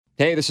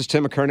Hey, this is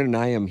Tim McKernan, and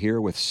I am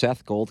here with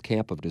Seth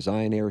Goldcamp of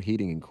Design Air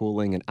Heating and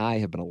Cooling, and I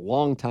have been a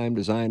longtime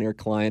Design Air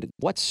client.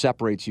 What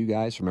separates you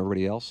guys from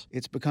everybody else?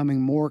 It's becoming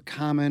more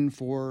common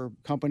for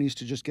companies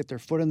to just get their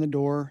foot in the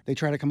door. They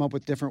try to come up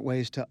with different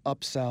ways to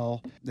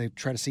upsell. They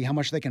try to see how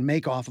much they can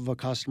make off of a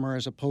customer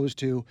as opposed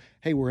to,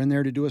 hey, we're in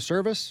there to do a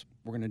service.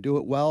 We're going to do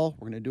it well.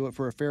 We're going to do it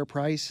for a fair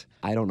price.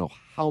 I don't know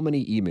how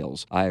many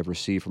emails I have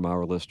received from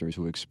our listeners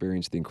who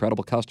experience the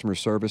incredible customer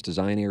service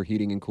Design Air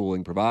Heating and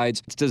Cooling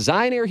provides. It's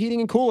Design Air Heating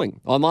and Cooling,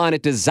 online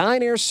at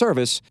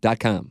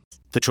designairservice.com.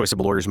 The choice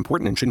of a lawyer is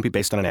important and shouldn't be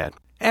based on an ad.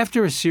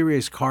 After a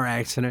serious car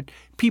accident,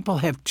 people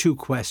have two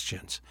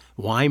questions.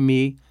 Why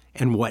me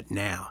and what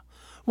now?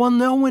 Well,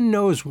 no one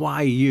knows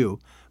why you,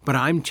 but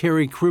I'm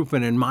Terry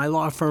Crouppen, and my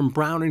law firm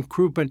Brown &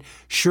 Crouppen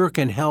sure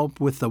can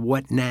help with the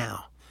what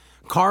now.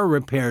 Car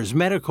repairs,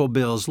 medical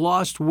bills,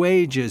 lost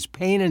wages,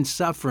 pain and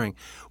suffering.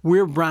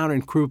 We're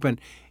Brown & Crouppen,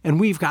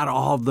 and we've got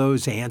all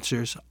those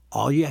answers.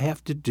 All you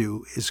have to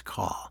do is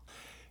call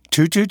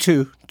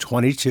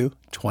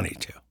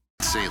 222-2222.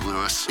 St.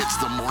 Louis, it's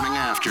the morning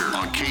after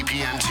on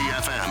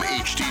KPN-TFM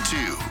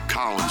HD2,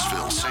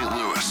 Collinsville, St.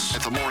 Louis.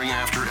 At the morning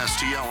after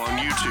STL on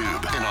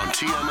YouTube and on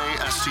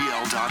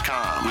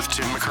TMASTL.com with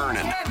Tim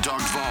McKernan,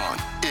 Doug Vaughn,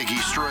 Iggy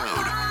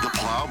Strode, the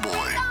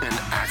Plowboy, and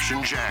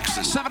Action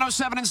Jackson.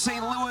 7:07 in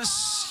St.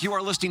 Louis. You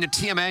are listening to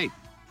TMA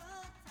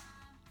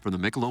from the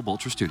Michelob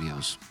Ultra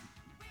Studios.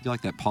 You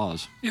like that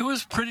pause? It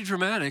was pretty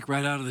dramatic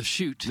right out of the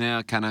chute.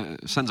 Yeah, kind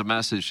of sends a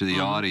message to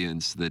the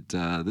audience that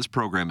this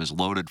program is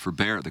loaded for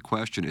bear. The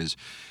question is,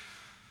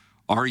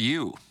 are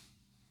you?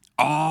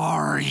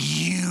 Are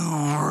you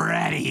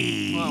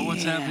ready? Well,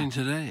 what's happening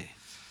today?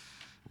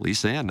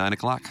 Lisa Ann, 9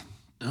 o'clock.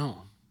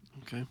 Oh,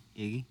 okay.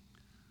 Iggy?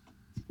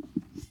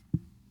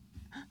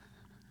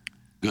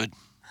 Good.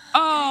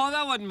 Oh,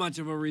 that wasn't much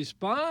of a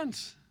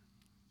response.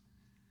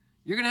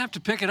 You're going to have to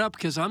pick it up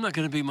because I'm not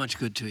going to be much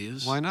good to you.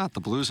 Why not? The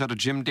Blues had a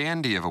Jim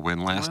Dandy of a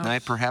win last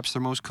night, perhaps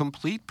their most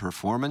complete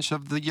performance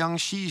of the young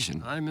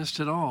season. I missed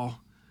it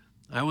all.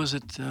 I was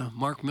at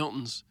Mark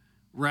Milton's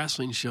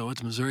wrestling show at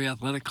the Missouri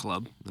Athletic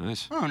Club.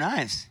 Nice. Oh,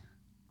 nice.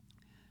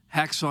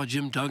 Hacksaw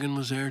Jim Duggan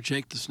was there,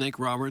 Jake the Snake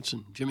Roberts,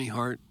 and Jimmy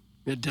Hart.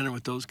 We had dinner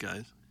with those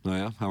guys. Oh,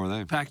 yeah? How were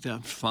they? Packed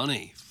up.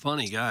 Funny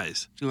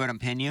guys. Did you let him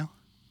pin you?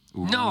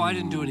 Ooh. No, I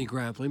didn't do any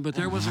grappling, but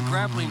there was a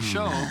grappling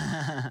show,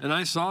 and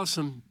I saw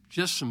some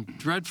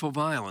dreadful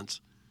violence.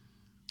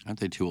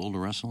 Aren't they too old to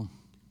wrestle?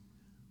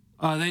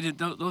 They did.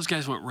 Those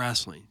guys went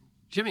wrestling.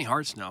 Jimmy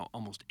Hart's now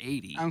almost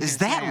 80. Is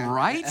that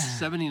right?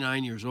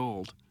 79 years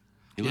old.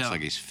 He looks like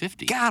he's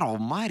 50. God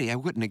almighty, I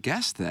wouldn't have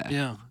guessed that.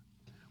 Yeah.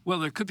 Well,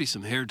 there could be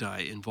some hair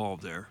dye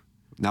involved there.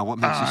 Now, what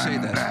makes you say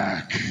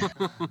that?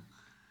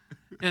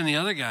 And the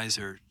other guys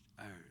are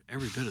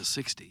every bit of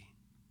 60.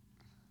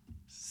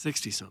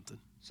 60-something.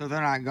 So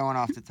they're not going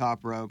off the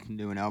top rope and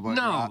doing elbow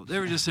drops? No, they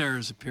were just there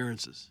as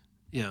appearances.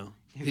 Yeah.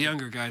 The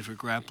younger guys were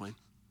grappling.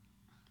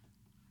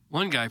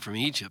 One guy from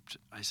Egypt,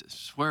 I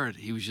swear it,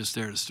 he was just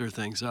there to stir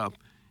things up.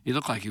 He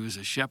looked like he was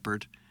a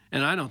shepherd,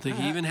 and I don't think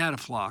he even had a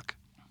flock,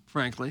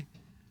 frankly.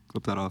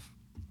 Clip that off.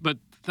 But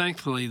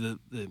thankfully, the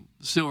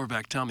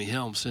silverback Tommy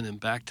Helm sent him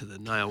back to the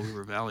Nile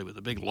River Valley with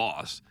a big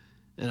loss,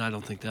 and I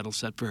don't think that'll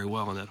set very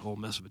well in that whole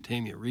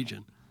Mesopotamia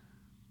region.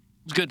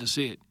 It was good to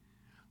see it.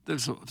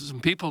 There's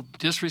some people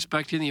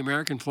disrespecting the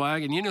American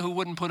flag, and you know who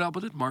wouldn't put up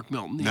with it? Mark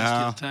Milton, the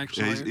steel tax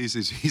lawyer.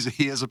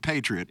 He is a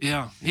patriot.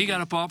 Yeah, he got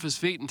up off his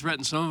feet and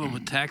threatened some of them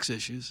with tax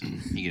issues.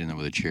 You get in there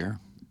with a chair?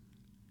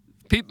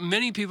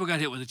 Many people got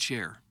hit with a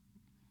chair.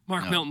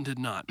 Mark Milton did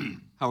not.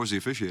 How was he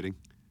officiating?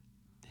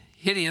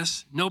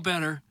 Hideous, no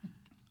better.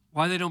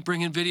 Why they don't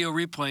bring in video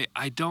replay,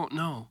 I don't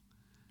know.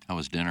 How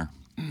was dinner?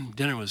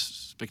 Dinner was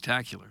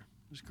spectacular.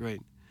 It was great.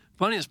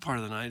 Funniest part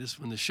of the night is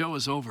when the show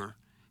is over.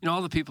 You know,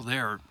 all the people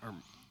there are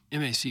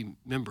MAC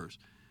members.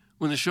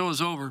 When the show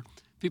is over,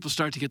 people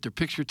start to get their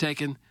picture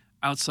taken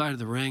outside of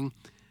the ring.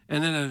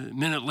 And then a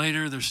minute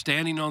later, they're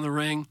standing on the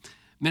ring.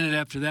 A minute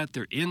after that,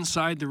 they're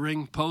inside the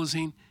ring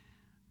posing.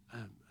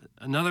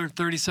 Another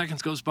 30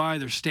 seconds goes by,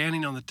 they're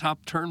standing on the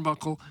top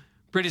turnbuckle.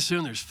 Pretty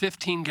soon, there's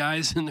 15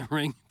 guys in the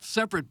ring.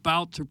 Separate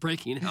bouts are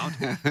breaking out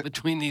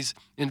between these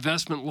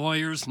investment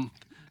lawyers and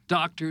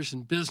doctors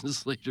and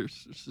business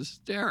leaders. It's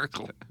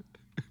hysterical.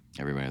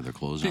 Everybody had their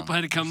clothes People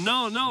on. had to come,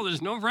 no,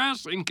 there's no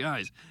wrestling,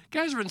 guys.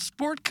 Guys are in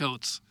sport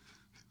coats.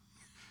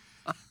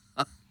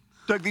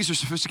 Doug, these are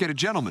sophisticated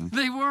gentlemen.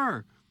 They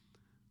were.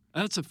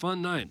 That's a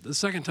fun night. The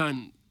second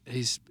time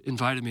he's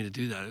invited me to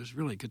do that, it was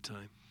really a good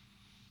time.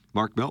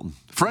 Mark Milton.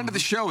 Friend of the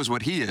show is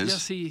what he is.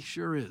 Yes, he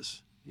sure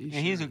is.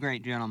 He's a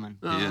great gentleman.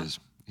 He is.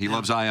 He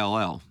loves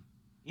ILL.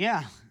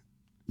 Yeah.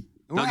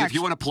 Doug, if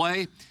you want to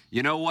play,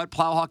 you know what,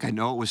 Plowhawk? I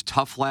know it was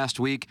tough last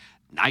week.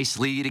 Nice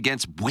lead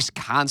against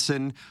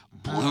Wisconsin.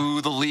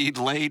 Blew the lead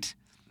late.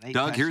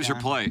 Doug, here's your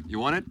play. You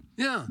want it?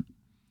 Yeah.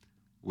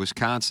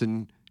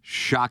 Wisconsin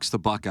shocks the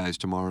Buckeyes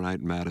tomorrow night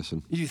in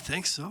Madison. You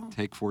think so?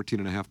 Take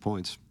 14.5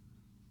 points.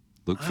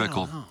 Luke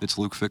Fickell. It's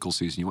Luke Fickell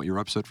season. You want your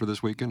upset for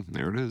this weekend?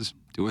 There it is.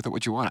 Do with it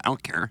what you want. I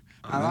don't care.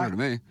 Doesn't matter to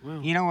me.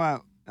 You know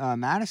what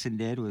Madison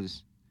did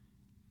was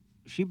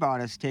she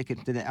bought us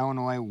tickets to the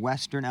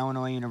Western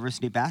Illinois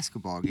University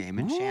basketball game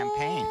in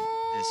Champaign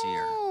this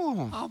year.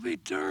 I'll be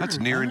darned. That's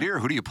near and dear.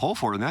 Who do you pull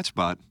for in that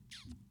spot?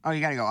 Oh,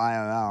 you got to go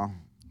IOL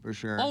for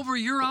sure. Over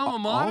your alma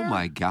mater? Oh,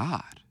 my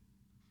God.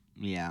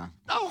 Yeah.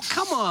 Oh,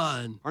 come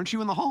on. Aren't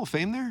you in the Hall of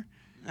Fame there?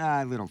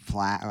 A little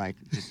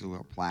just a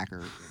little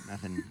placard,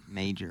 nothing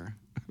major.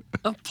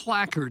 A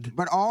placard.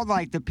 But all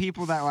like the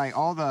people that like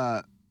all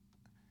the,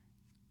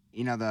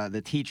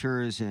 the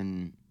teachers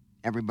and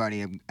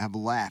everybody have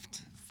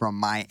left from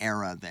my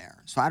era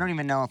there. So I don't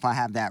even know if I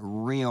have that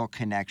real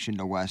connection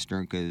to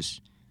Western because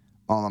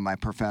all of my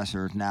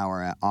professors now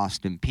are at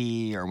Austin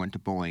P or went to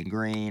Bowling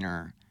Green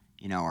or,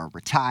 are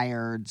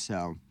retired.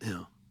 So,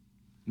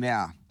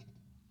 yeah.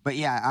 But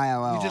yeah,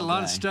 IOL. You did a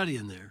lot of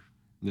studying there.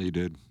 Yeah, you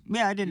did.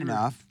 Yeah, I did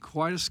enough.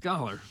 Quite a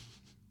scholar.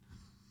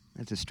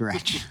 That's a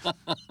stretch.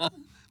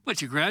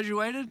 But you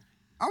graduated?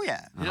 Oh,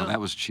 yeah. Oh, that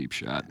was a cheap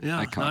shot.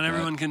 Yeah, not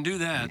everyone can do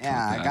that.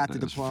 Yeah, I got the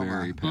That was diploma.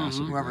 very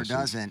passive. Whoever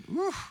doesn't.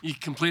 You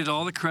completed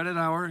all the credit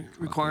hour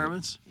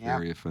requirements? Yeah.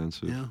 Very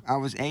offensive. Yeah. I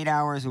was 8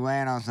 hours away,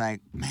 and I was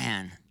like,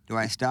 man, do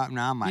I stop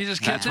now? You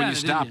just kept That's when you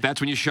stop. That's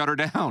when you shut her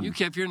down. You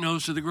kept your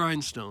nose to the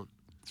grindstone.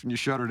 That's when you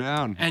shut her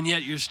down. And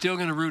yet you're still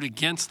going to root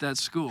against that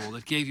school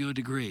that gave you a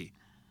degree.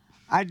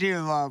 I do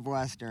love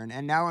Western,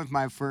 and now with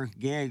my first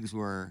gigs,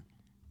 we're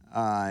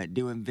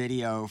doing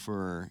video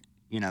for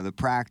the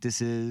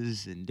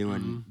practices and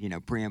doing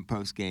pre and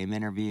post game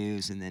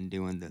interviews, and then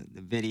doing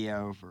the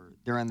video for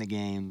during the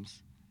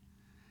games.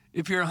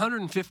 If you're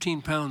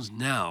 115 pounds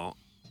now,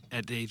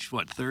 at age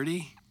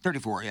 30?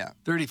 34, yeah.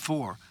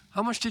 34.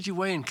 How much did you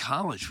weigh in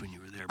college when you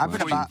were there? I've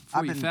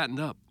been fattened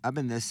up. I've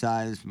been this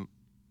size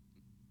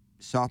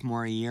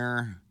sophomore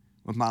year.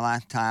 With my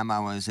last time, I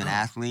was an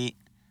athlete.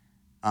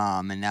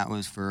 And that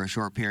was for a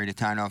short period of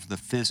time off the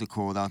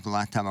physical. That was the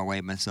last time I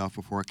weighed myself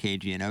before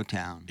KG in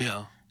O-Town.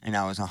 Yeah. And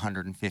I was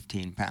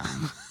 115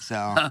 pounds.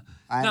 So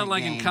not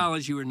like in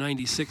college you were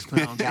 96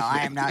 pounds. No, I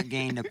have not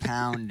gained a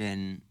pound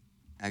in,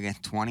 I guess,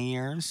 20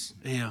 years.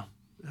 Yeah.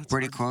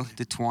 Pretty close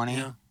to 20.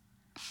 Yeah.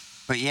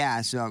 But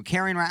yeah, so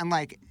carrying around,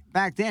 like,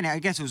 back then, I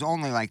guess it was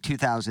only like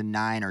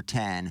 2009 or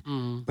 10.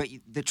 Mm-hmm. But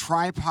the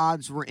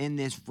tripods were in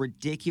this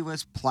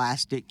ridiculous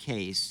plastic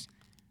case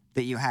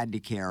that you had to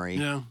carry.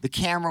 Yeah. The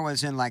camera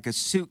was in like a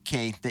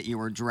suitcase that you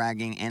were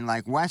dragging, and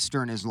like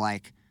Western is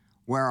like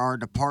where our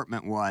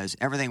department was.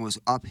 Everything was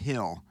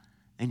uphill,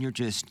 and you're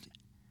just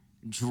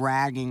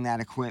dragging that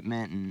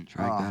equipment, and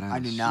I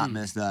do not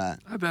miss that.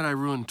 I bet I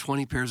ruined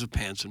 20 pairs of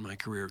pants in my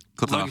career.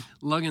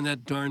 Lugging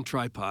that darn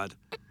tripod.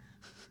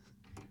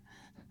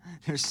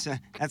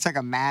 That's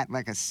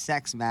like a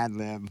sex Mad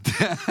Lib.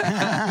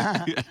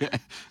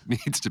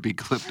 Needs to be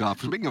clipped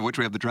off. Speaking of which,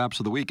 we have the drops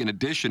of the week in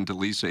addition to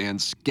Lisa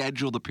Ann's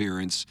scheduled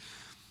appearance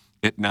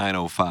at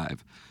 9:05.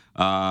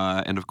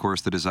 And, of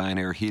course, the Design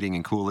Air Heating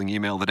and Cooling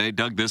email today.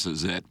 Doug, this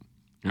is it.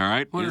 All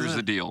right? Here's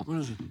the deal. What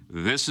is it?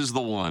 This is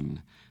the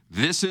one.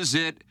 This is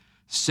it.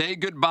 Say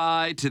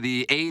goodbye to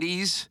the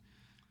 80s,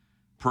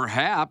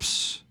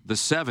 perhaps the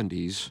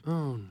 70s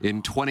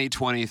in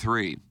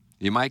 2023.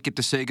 You might get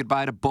to say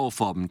goodbye to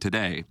both of them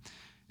today.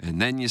 And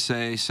then you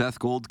say, Seth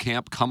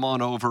Goldcamp, come on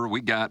over.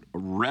 We got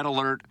red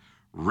alert,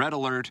 red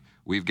alert.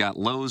 We've got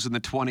lows in the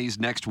 20s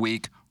next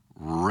week.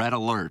 Red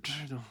alert.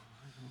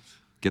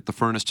 Get the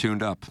furnace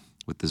tuned up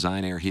with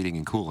Design Air Heating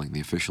and Cooling,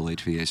 the official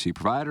HVAC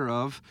provider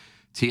of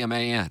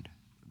TMA and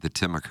The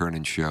Tim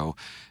McKernan Show.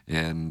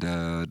 And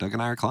Doug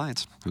and I are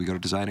clients. We go to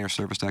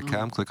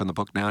designairservice.com, click on the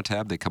Book Now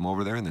tab. They come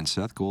over there, and then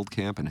Seth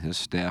Goldcamp and his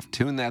staff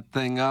tune that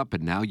thing up,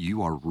 and now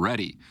you are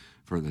ready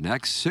for the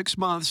next 6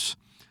 months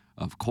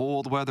of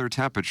cold weather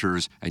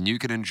temperatures, and you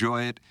can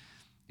enjoy it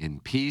in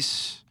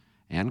peace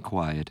and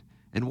quiet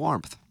and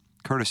warmth,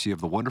 courtesy of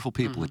the wonderful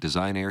people at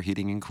Design Air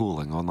Heating and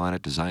Cooling, online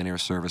at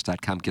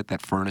designairservice.com. Get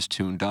that furnace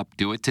tuned up.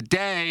 Do it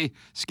today.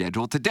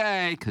 Schedule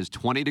today, because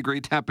 20-degree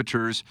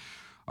temperatures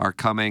are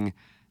coming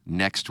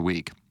next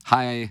week.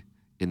 High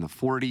in the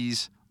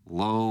 40s,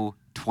 low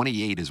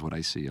 28 is what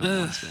I see on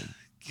Wednesday.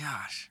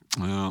 Gosh.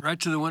 Well, Right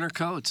to the winter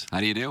coats. how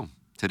do you do?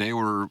 Today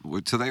we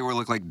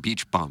look like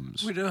beach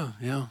bums. We do,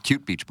 yeah.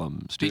 Cute beach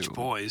bums, too. Beach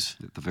boys.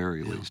 At the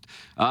very least.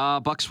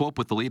 Buck Swope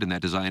with the lead in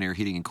that Design Air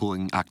Heating and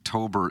Cooling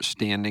October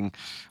standing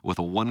with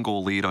a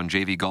 1-goal lead on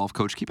JV golf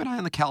coach. Keep an eye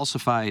on the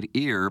calcified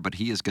ear, but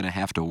he is going to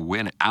have to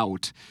win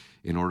out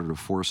in order to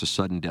force a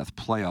sudden death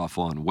playoff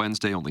on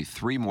Wednesday. Only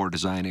 3 more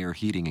Design Air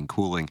Heating and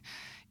Cooling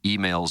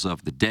emails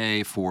of the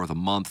day for the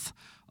month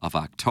of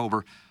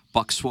October.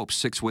 Buck Swope,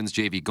 6 wins.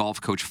 JV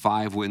golf coach,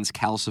 5 wins.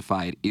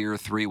 Calcified ear,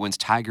 3 wins.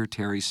 Tiger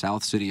Terry,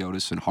 South City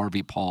Otis, and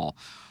Harvey Paul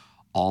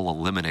all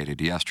eliminated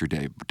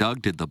yesterday.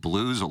 Doug, did the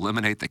Blues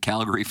eliminate the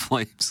Calgary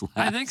Flames last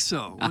I think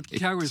so.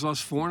 Calgary's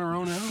lost 4 in a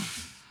row now?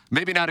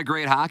 Maybe not a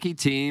great hockey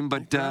team,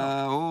 but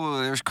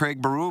there's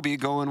Craig Berube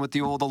going with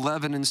the old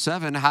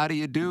 11-7. How do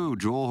you do,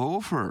 Joel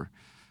Hofer?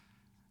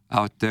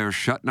 Out there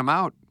shutting them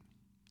out.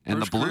 And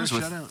First the Blues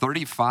career with shutout.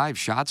 35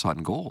 shots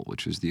on goal,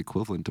 which is the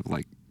equivalent of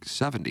like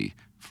 70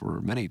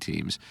 for many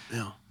teams.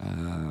 Yeah.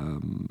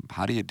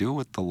 How do you do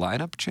with the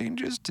lineup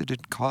changes? Did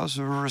it cause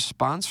a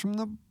response from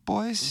the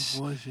boys?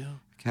 Boys, yeah.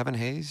 Kevin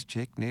Hayes,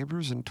 Jake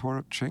Neighbors, and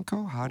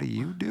Torchenko. How do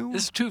you do?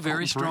 This is two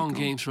very Colton strong Parayko?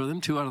 games for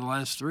them, 2 out of the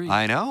last 3.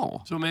 I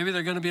know. So maybe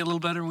they're going to be a little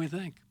better than we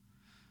think.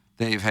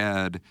 They've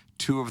had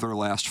 2 of their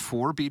last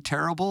 4 be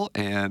terrible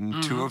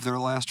and 2 of their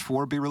last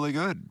 4 be really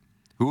good.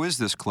 Who is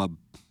this club?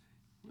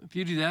 If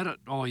you do that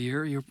all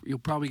year, you'll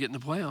probably get in the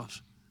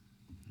playoffs.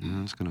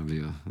 Yeah, it's gonna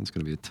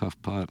be a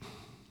tough pot.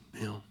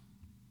 You know.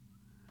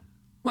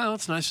 Well,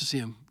 it's nice to see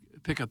them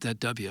pick up that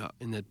W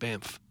in that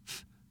Banff.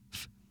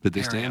 Did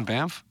they stay area. in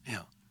Banff?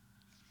 Yeah.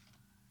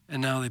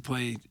 And now they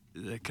play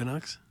the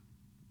Canucks?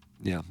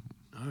 Yeah.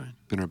 All right.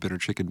 Bitter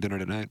chicken dinner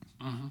tonight.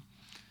 Mm-hmm.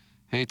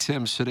 Hey,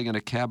 Tim, sitting in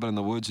a cabin in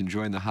the woods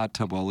enjoying the hot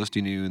tub while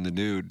listening to you in the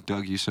nude.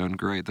 Doug, you sound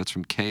great. That's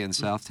from Kay in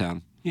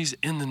Southtown. He's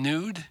in the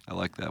nude? I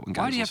like that one.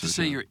 Why do you have to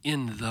say you're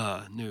in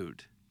the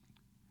nude?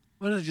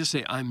 Why don't they just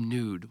say I'm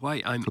nude?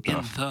 Why I'm in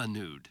the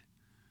nude?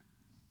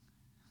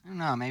 I don't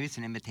know. Maybe it's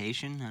an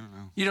invitation. I don't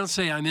know. You don't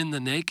say I'm in the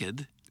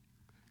naked.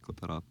 Clip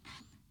that up.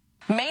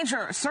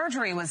 Major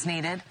surgery was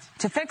needed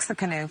to fix the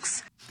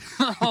Canucks.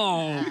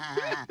 Oh.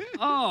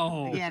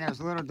 Oh. Yeah, there was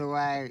a little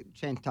delay.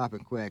 Change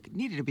topic quick. It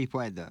needed to be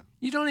played, though.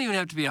 You don't even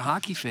have to be a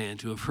hockey fan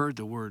to have heard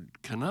the word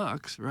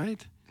Canucks,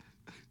 right?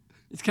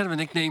 It's kind of a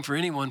nickname for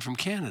anyone from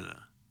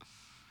Canada.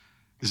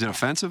 Is it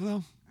offensive,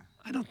 though?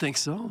 I don't think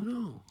so,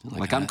 no.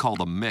 Like I'm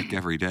called a Mick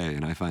every day,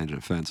 and I find it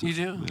offensive. You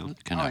do? Yeah.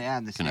 Canuck, yeah,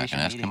 the Canuck, an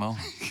station Eskimo.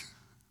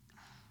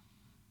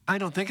 I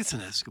don't think it's an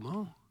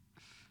Eskimo.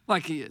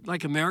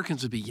 Like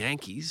Americans would be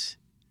Yankees.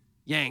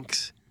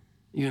 Yanks.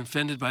 You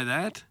offended by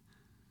that?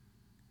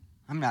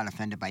 I'm not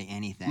offended by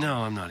anything. No,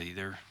 I'm not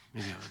either.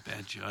 Maybe I'm a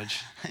bad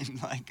judge. I'm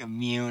like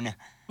immune.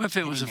 Well, if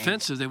it was Anything.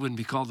 offensive, they wouldn't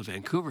be called the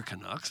Vancouver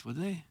Canucks, would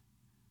they?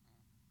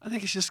 I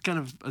think it's just kind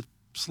of a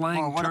slang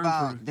Well, what term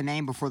about for... the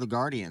name before the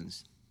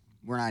Guardians?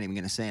 We're not even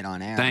going to say it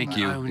on air. Thank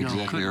you. I know,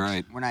 Exactly couldn't.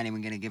 right. We're not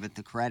even going to give it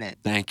the credit.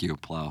 Thank you,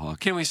 Plowhawk.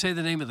 Can we say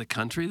the name of the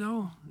country,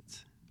 though?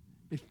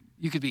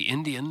 You could be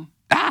Indian.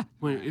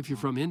 If you're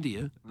from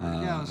India.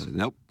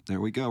 Nope. There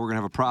we go. We're going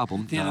to have a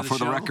problem. the end of the For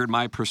the show? record,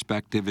 my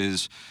perspective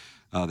is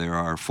there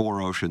are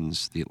 4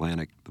 oceans: the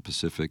Atlantic, the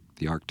Pacific,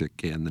 the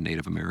Arctic, and the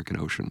Native American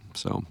Ocean.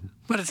 So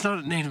But it's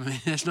not Native. It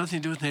has nothing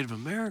to do with Native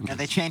Americans. Yeah,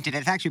 they changed it.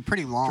 It's actually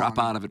pretty long. drop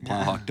out of it,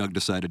 Plowhawk. Doug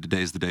decided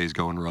today's the day he's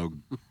going rogue.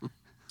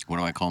 What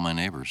do I call my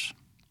neighbors?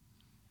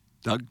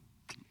 Doug?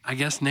 I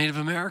guess Native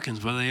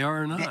Americans, whether they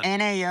are or The not.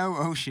 NAO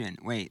Ocean.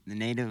 Wait, the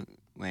native.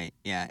 Wait,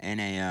 yeah,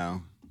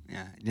 NAO.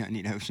 Yeah, you don't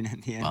need ocean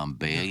at the end.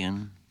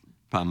 Bombayan,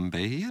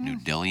 Pompeian? New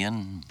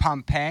Delhian.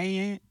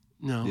 Pompeii.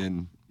 No.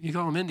 In You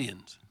call them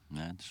Indians.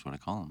 That's what I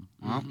call them.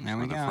 Well, there we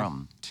Where they're go.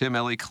 from. Tim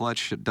Ellie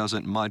Clutch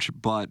doesn't much,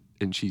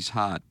 and she's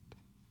hot.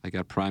 I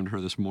got primed her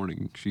this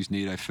morning. She's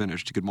neat. I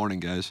finished. Good morning,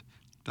 guys.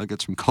 I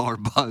got some caller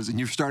buzz, and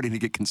you're starting to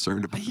get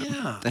concerned about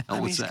Yeah. what the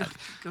hell was he's that?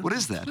 got What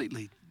is that?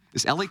 completely-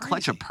 Is Ellie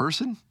Clutch a crazy.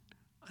 person?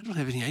 I don't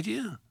have any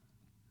idea.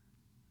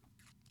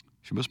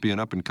 She must be an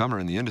up-and-comer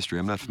in the industry.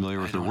 I'm not familiar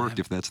with her don't work have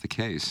if that's the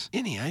case.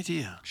 Any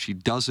idea? She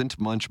doesn't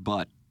munch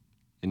butt,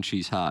 and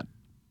she's hot.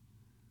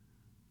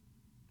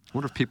 I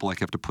wonder if people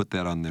have to put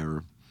that on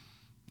their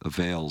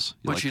avails.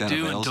 What like you that, do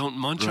and avails? don't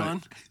munch Right.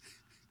 on?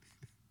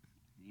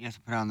 You have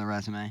to put it on the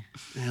resume.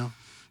 Yeah.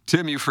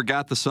 Tim, you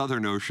forgot the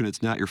Southern Ocean.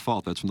 It's not your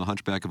fault. That's from the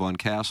Hunchback of On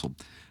Castle.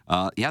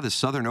 Yeah, the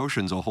Southern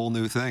Ocean's a whole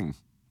new thing.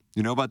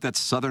 You know about that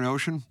Southern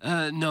Ocean?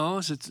 No,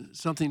 is it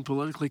something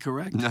politically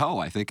correct? No,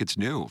 I think it's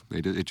new.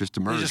 It just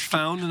emerged. They just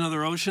found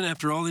another ocean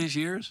after all these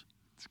years?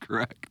 That's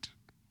correct.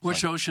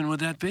 Which ocean would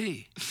that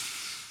be?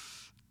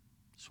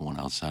 It's one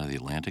outside of the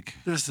Atlantic.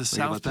 There's the Think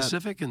South about that.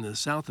 Pacific and the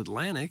South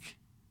Atlantic.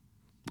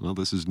 Well,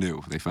 this is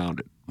new. They found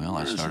it. Well,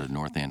 I started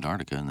North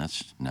Antarctica, and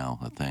that's now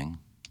a thing.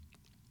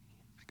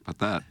 Think about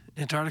that.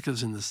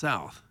 Antarctica's in the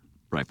south.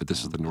 Right, but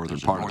this is the northern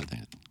There's a part north of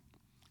it.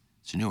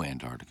 It's New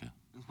Antarctica.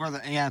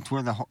 It's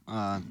where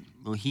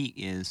the heat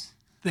is.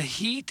 The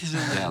heat is in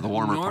Yeah, the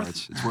warmer North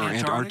parts. It's where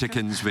Antarctica?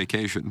 Antarcticans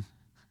vacation.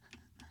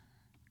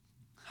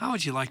 How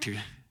would you like to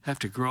have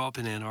to grow up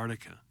in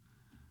Antarctica?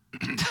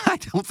 I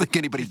don't think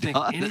anybody You think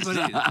does.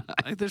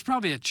 anybody? There's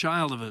probably a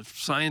child of a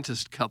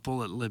scientist couple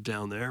that lived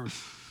down there.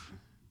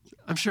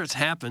 I'm sure it's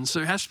happened. So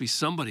there has to be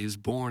somebody who's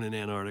born in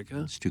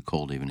Antarctica. It's too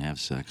cold to even have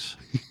sex.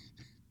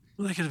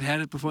 Well, they could have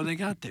had it before they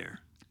got there.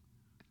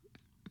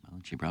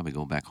 Well, she'd probably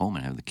go back home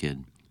and have the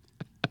kid.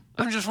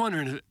 I'm just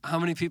wondering how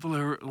many people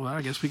are. Well,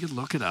 I guess we could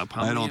look it up.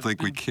 How I many don't have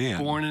think we been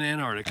can. Born in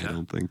Antarctica. I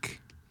don't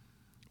think.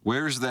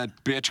 Where's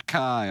that bitch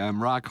Kai?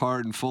 I'm rock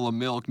hard and full of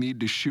milk. Need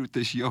to shoot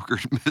this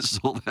yogurt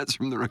missile. That's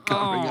from the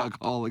recovering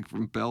alcoholic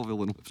from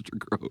Belleville and Worcester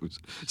Groves.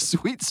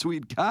 Sweet,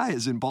 sweet Kai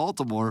is in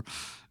Baltimore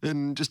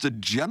and just a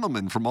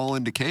gentleman from all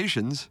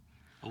indications.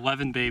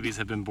 11 babies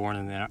have been born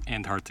in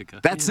Antarctica.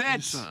 That's Yeah,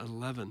 it.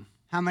 11.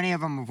 How many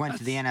of them went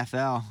to the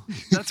NFL?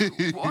 That's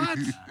what?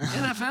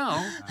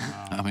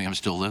 NFL? I mean, I'm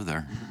still live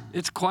there.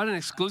 It's quite an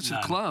exclusive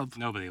None. club.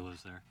 Nobody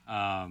lives there.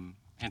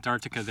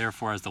 Antarctica,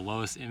 therefore, has the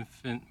lowest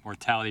infant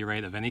mortality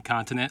rate of any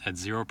continent at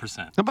 0%.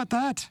 How about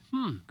that?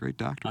 Great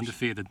doctors.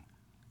 Undefeated.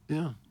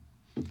 Yeah.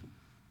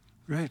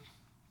 Right.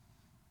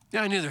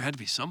 Yeah, I knew there had to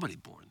be somebody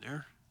born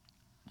there.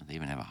 Do they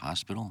even have a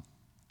hospital?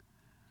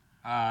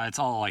 It's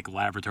all like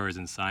laboratories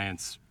and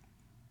science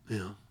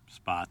Yeah.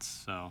 spots,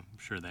 so I'm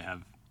sure they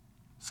have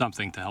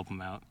something to help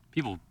them out.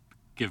 People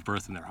give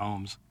birth in their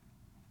homes.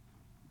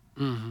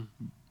 Mm-hmm.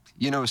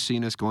 You know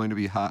Cena's going to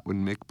be hot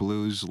when Mick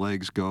Blue's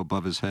legs go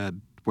above his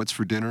head. What's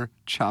for dinner?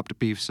 Chopped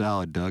beef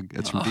salad, Doug.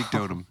 That's from Deke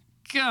Totem.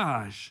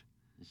 Gosh.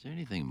 Is there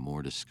anything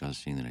more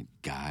disgusting than a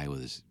guy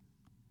with his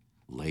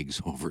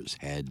legs over his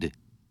head?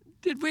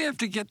 Did we have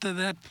to get to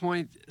that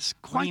point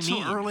quite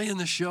so early in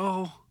the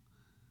show?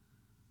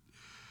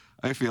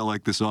 I feel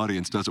like this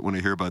audience doesn't want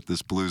to hear about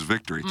this Blues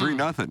victory.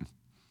 3-0.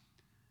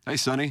 Hey,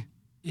 Sonny.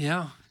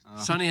 Yeah.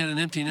 Sonny had an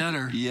empty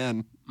netter.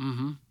 Ian.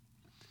 Mm-hmm.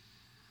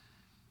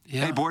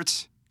 Yeah. Hey,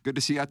 Bortz. Good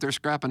to see you out there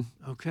scrapping.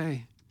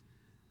 Okay.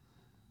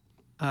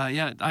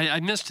 Yeah, I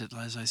missed it,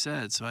 as I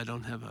said, so I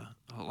don't have a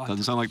lot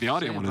Doesn't sound like the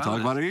audience want to talk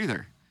about it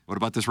either. What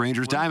about this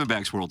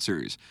Rangers-Diamondbacks World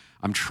Series?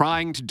 I'm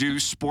trying to do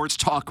sports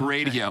talk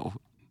radio.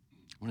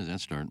 When does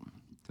that start?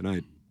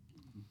 Tonight.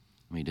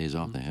 How many days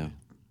off they have?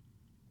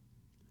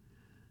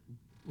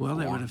 Well,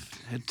 they would have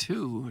had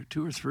two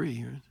or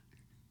three. Right?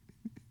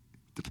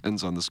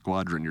 Depends on the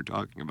squadron you're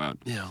talking about.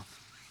 Yeah.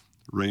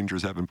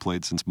 Rangers haven't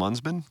played since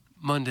Mundsman.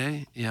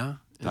 Monday, yeah.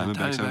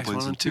 Diamondbacks haven't played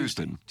won on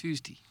since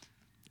Tuesday.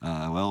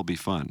 Well, it'll be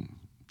fun.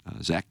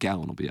 Zach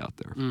Gallen will be out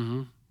there.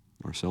 Mm-hmm.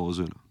 Marcell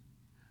Ozuna.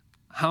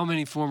 How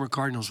many former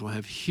Cardinals will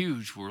have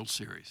huge World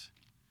Series?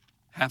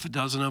 Half a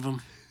dozen of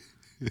them?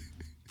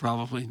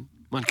 Probably.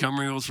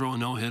 Montgomery will throw a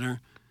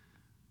no-hitter.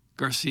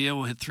 Garcia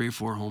will hit 3 or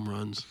 4 home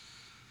runs.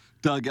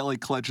 Doug, Ellie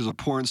Clutch is a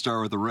porn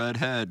star with a red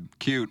head.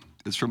 Cute.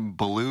 It's from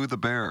Baloo the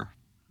Bear.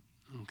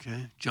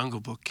 Okay. Jungle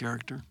Book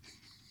character.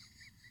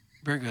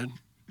 Very good.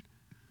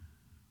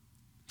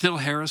 Phil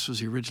Harris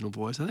was the original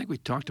voice. I think we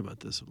talked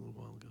about this a little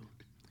while ago.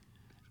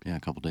 Yeah, a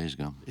couple days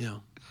ago. Yeah.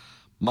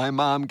 My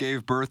mom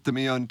gave birth to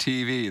me on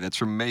TV. That's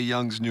from Mae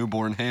Young's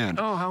newborn hand.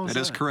 Oh, how was that?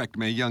 That is correct.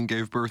 Mae Young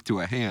gave birth to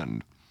a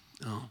hand.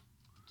 Oh.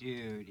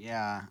 Dude,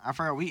 yeah. I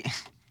forgot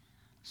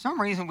some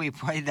reason we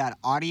played that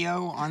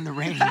audio on the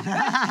radio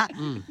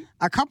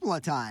a couple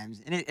of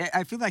times. And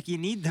I feel like you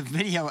need the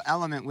video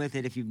element with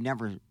it if you've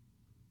never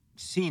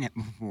seen it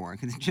before,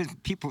 because it's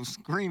just people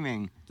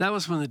screaming. That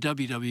was when the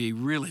WWE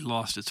really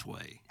lost its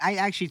way. I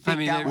actually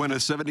think when a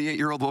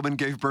 78-year-old woman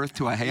gave birth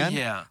to a hand?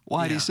 Yeah.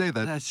 Why did he say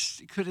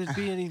that? Could it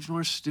be any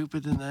more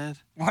stupid than that?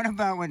 What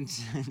about when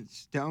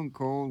Stone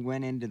Cold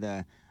went into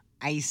the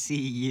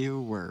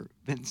ICU where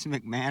Vince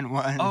McMahon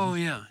was? Oh,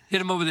 yeah.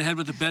 Hit him over the head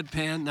with a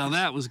bedpan. Now,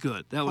 that was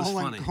good. That was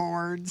pulling funny.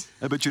 cords.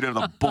 I bet you'd have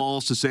the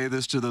balls to say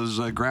this to those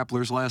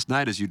grapplers last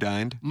night as you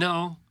dined.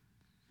 No,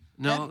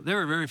 they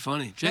were very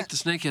funny. Jake the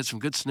Snake had some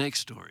good snake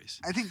stories.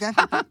 I think that's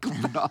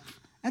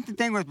that's the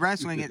thing with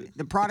wrestling.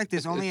 The product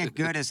is only as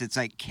good as its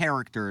like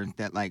character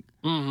that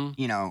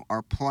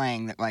are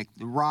playing. That like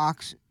The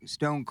Rock's,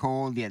 Stone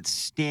Cold, you had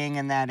Sting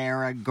in that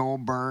era,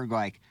 Goldberg.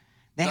 Like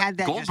they had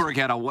that. Goldberg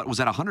had a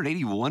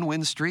 181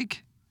 win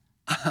streak?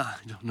 I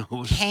don't know.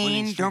 What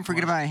Kane, don't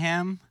forget about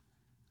him.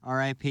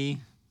 R.I.P.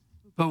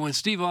 But when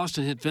Steve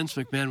Austin hit Vince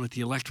McMahon with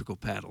the electrical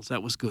paddles,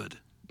 that was good.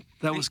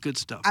 That was good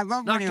stuff. I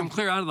love knocked him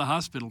clear out of the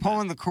hospital.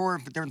 Pulling the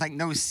cord, but there was like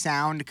no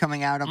sound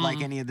coming out of like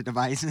any of the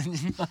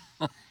devices.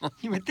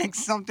 You would think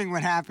something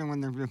would happen when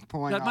they're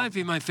pulling. That might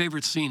be my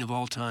favorite scene of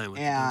all time with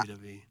the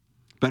WWE.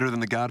 Better than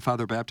the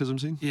Godfather baptism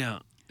scene? Yeah.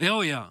 Oh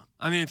yeah.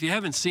 I mean, if you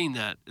haven't seen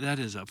that, that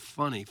is a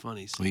funny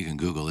scene. Well, you can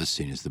Google this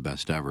scene. It's the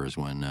best ever. Is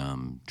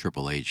when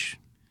Triple H,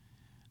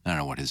 I don't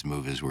know what his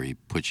move is, where he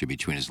puts you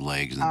between his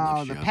legs and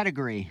lifts you the up.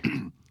 pedigree.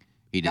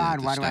 He did God,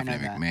 it to why do I know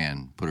Stephanie that?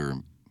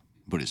 McMahon.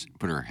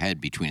 Put her head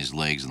between his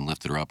legs and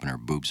lifted her up, and her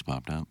boobs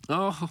popped out.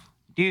 Oh,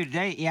 dude,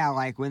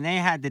 like when they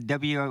had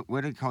the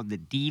what are they called, the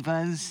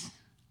Divas,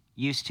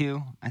 used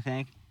to, I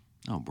think.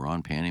 Oh, bra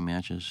and panty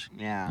matches.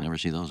 Yeah. You never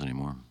see those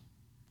anymore.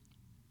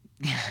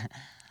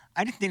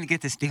 I just didn't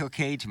get the steel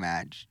cage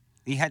match.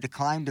 You had to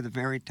climb to the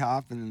very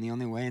top, and then the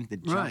only way is to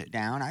jump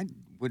down. I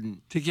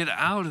wouldn't. To get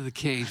out of the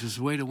cage was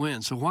the way to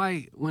win. So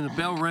why, when the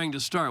bell rang to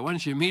start, why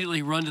don't you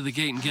immediately run to the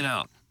gate and get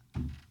out?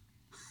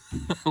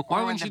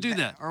 Why wouldn't you do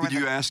that? Did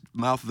you ask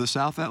Mouth of the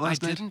South that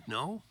last night? I didn't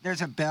know.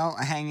 There's a belt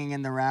hanging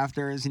in the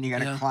rafters, and you got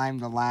to climb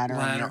the ladder,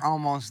 and you're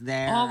almost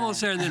there.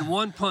 Almost there, and then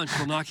one punch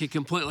will knock you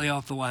completely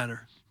off the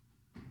ladder.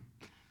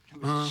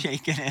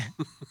 Shaking it.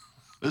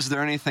 Is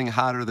there anything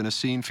hotter than a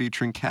scene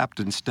featuring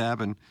Captain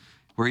Stabbin,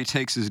 where he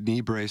takes his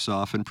knee brace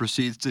off and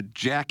proceeds to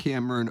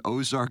jackhammer an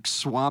Ozark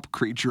swamp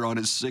creature on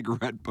his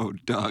cigarette boat,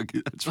 Doug?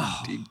 That's from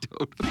Deke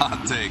Totem.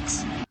 Hot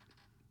takes.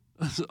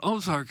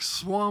 Ozark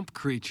swamp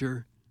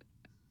creature.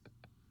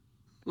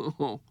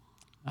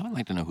 I would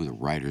like to know who the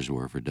writers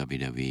were for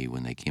WWE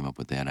when they came up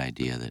with that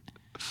idea that,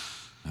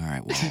 all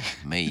right, well,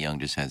 Mae Young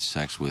just had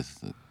sex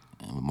with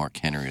Mark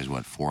Henry,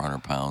 who's,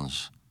 400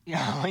 pounds?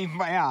 Yeah,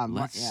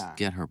 Let's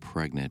get her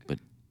pregnant, but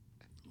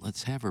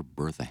let's have her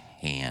birth a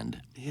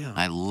hand. Yeah.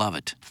 I love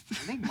it. I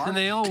think Mark, and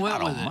they all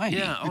went with almighty. it.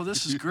 Yeah, oh,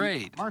 this is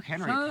great. Mark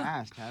Henry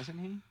passed, hasn't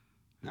he?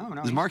 No.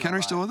 Is Mark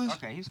Henry still with us?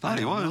 Okay, he's I thought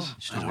he was.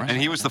 Still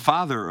And he was the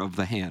father of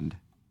the hand.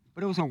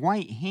 But it was a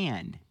white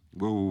hand.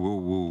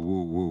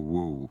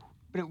 Whoa.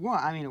 But it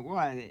was. I mean, it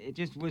was. It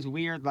just was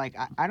weird. Like,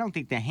 I don't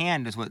think the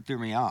hand is what threw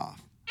me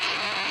off.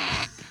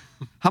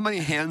 How many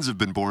hands have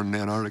been born in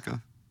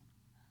Antarctica?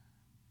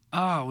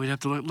 Oh, we'd have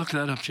to look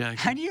that up, Jack.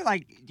 How do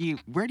you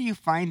where do you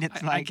find it?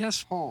 I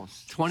guess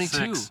pulse?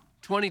 22. 6.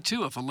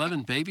 22 if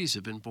 11 babies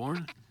have been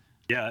born.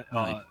 Yeah,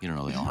 you don't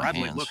know they all have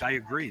Bradley, hands. look, I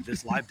agree.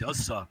 This live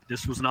does suck.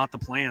 This was not the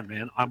plan,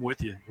 man. I'm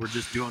with you. We're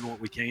just doing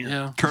what we can.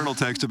 Yeah. Colonel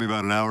texted me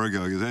about an hour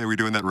ago. He goes, hey, are we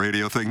doing that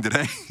radio thing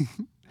today?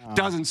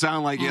 Doesn't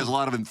sound like he has a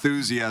lot of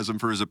enthusiasm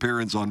for his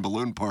appearance on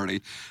Balloon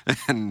Party.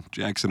 And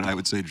Jackson and I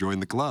would say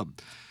join the club.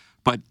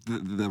 But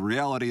the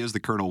reality is the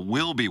Colonel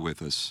will be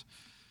with us.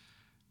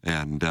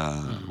 And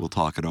we'll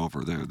talk it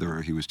over.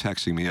 He was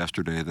texting me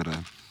yesterday that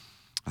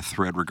a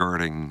thread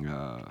regarding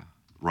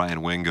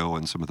Ryan Wingo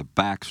and some of the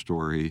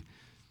backstory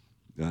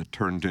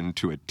turned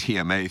into a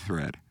TMA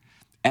thread,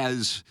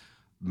 as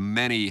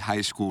many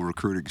high school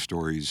recruiting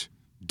stories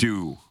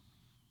do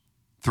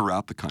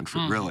throughout the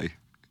country, really.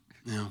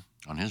 Yeah.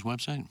 On his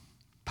website?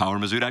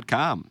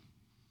 PowerMizzou.com.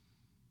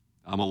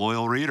 I'm a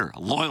loyal reader, a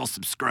loyal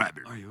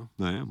subscriber. Are you?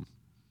 I am.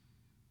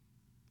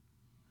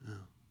 Yeah.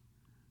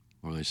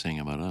 What are they saying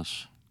about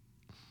us?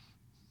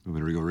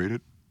 Want me to go read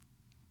it?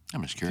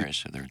 I'm just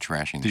curious if they're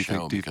trashing the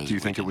show because do you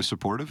think it was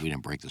supportive? We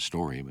didn't break the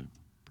story, but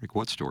Break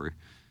what story?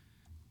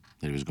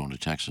 that he was going to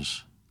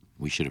Texas.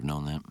 We should have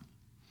known that.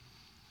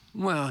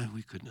 Well,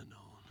 we couldn't have known.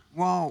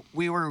 Well,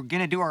 we were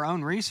going to do our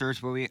own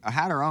research, but we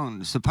had our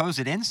own supposed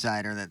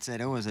insider that said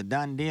it was a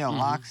done deal,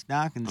 lock,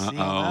 stock, and sealed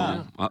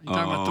up. You talking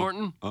about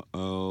Thornton?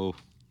 Uh-oh.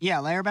 Yeah,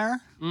 Lair Bear?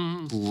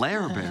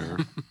 Lair Bear?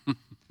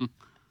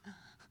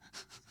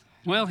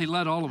 Well, he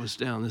let all of us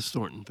down, this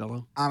Thornton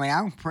fellow. I mean,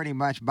 I'm pretty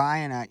much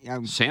buying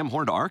it. Sam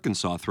Horn to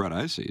Arkansas thread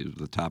I see at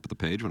the top of the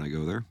page when I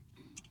go there.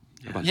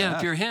 Yeah,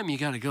 if you're him, you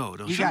got to go,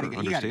 don't you? You gotta go.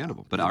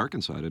 Understandable. But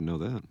Arkansas, I didn't know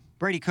that.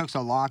 Brady Cook's a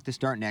lock to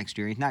start next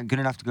year. He's not good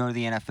enough to go to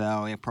the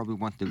NFL. He'll probably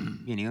want to,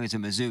 he's a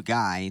Mizzou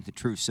guy, the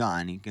true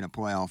son. He's going to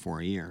play all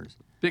 4 years.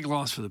 Big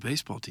loss for the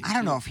baseball team. I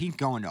don't know if he's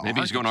going to Maybe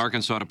he's going to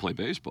Arkansas to play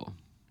baseball.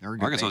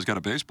 Arkansas's got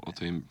a baseball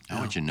team.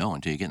 How would you know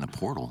until you get in the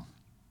portal?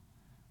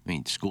 I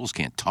mean, schools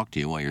can't talk to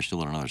you while you're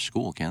still at another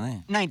school,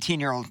 can they?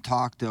 19-year-olds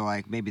talk to,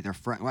 like, maybe their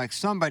friend. Like,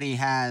 somebody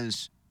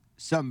has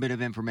some bit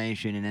of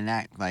information, and then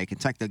that, like,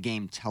 it's like the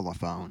game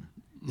telephone.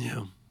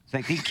 Yeah. It's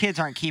like these kids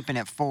aren't keeping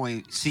it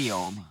fully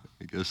sealed.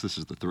 I guess this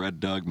is the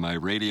thread, Doug. My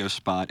radio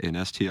spot in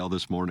STL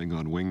this morning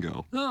on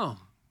Wingo. Oh.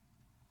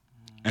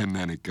 And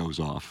then it goes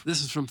off.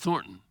 This is from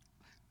Thornton.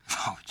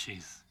 Oh,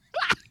 jeez.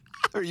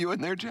 Are you in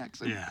there,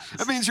 Jackson? Yeah.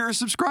 That means you're a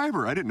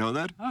subscriber. I didn't know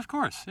that. Of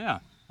course, yeah.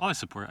 I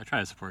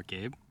try to support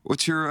Gabe.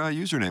 What's your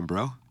username,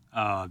 bro?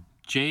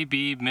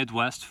 JB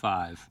Midwest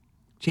 5.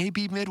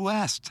 JB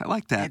Midwest. I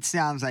like that. It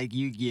sounds like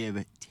you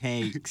give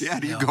takes. Yeah,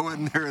 do you go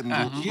in there and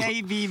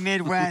JB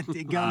Midwest,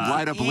 it goes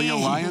light up Leo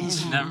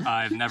Lions?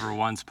 I've never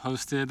once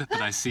posted,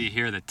 but I see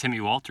here that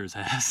Timmy Walters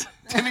has.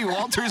 Timmy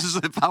Walters is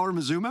a Power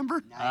Mizzou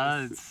member?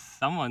 It's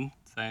someone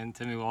saying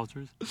Timmy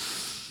Walters.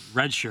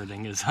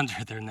 Redshirting is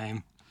under their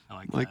name. I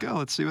like that. Oh,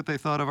 let's see what they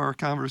thought of our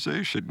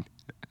conversation.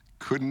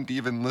 Couldn't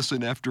even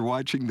listen after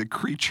watching the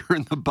creature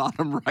in the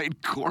bottom right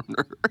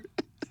corner.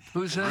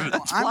 Who's that?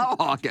 That's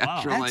Plowhawk,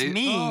 actually. That's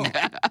me.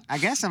 I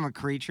guess I'm a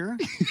creature.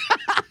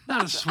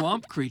 Not a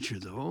swamp creature,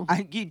 though.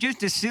 You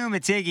just assume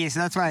it's Iggy, so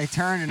that's why I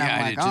turned and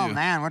I'm like, oh,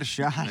 man, what a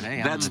shot.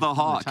 Hey, That's I'm the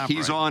Hawk. top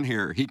He's right. on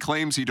here. He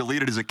claims he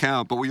deleted his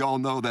account, but we all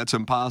know that's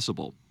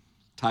impossible.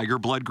 Tiger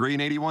Blood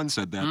Green 81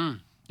 said that.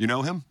 You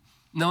know him?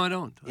 No, I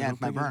don't. Yeah, it's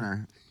my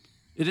burner.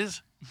 It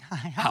is?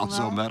 How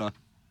so meta?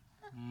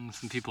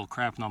 Some people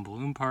crapping on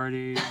Balloon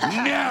Party. No!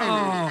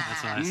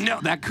 That's what I said.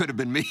 No, that could have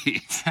been me.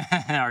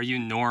 Are you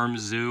Norm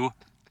Zoo?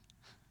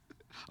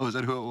 Oh, is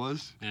that who it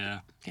was? Yeah.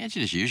 Can't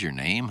you just use your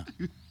name?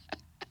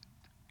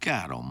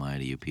 God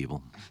almighty, you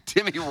people.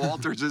 Timmy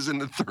Walters is in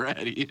the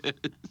thread. He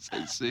is.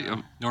 I see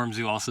him. Norm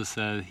Zoo also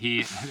said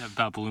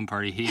about Balloon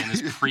Party, he and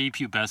his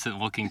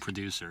prepubescent looking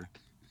producer.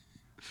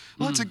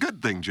 Well, it's a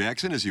good thing,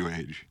 Jackson, as you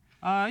age.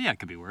 Yeah, it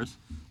could be worse.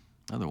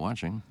 Oh, they're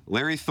watching.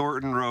 Larry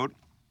Thornton wrote,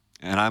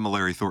 and I'm a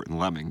Larry Thornton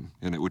lemming,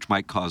 which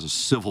might cause a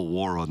civil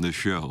war on this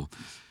show.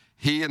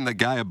 He and the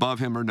guy above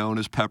him are known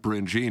as Pepper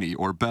and Genie,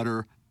 or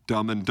better,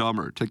 Dumb and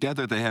Dumber.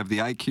 Together, they have the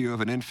IQ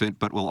of an infant,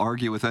 but will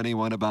argue with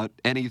anyone about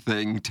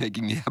anything,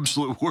 taking the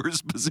absolute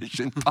worst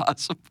position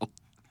possible.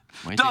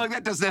 Doug,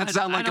 that does not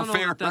sound like a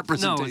fair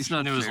representation. No, it's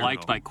not. It was fair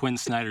liked at by Quinn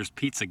Snyder's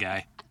pizza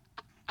guy.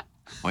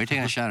 Why are you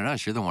taking a shot at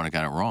us? You're the one that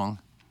got it wrong.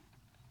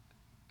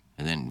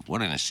 And then,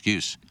 what an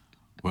excuse.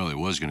 Well, he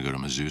was going to go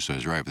to Mizzou, so I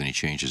was right, but then he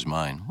changed his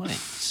mind. What a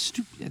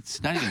stupid...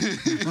 It's not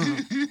even...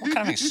 What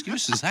kind of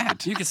excuse is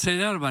that? You could say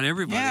that about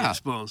everybody, Yeah. I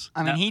suppose.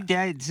 I mean, he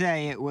did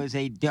say it was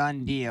a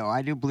done deal.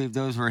 I do believe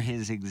those were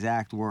his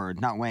exact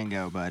words. Not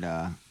Wango, but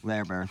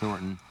Larry Bear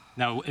Thornton.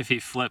 Now, if he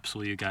flips,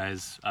 will you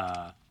guys...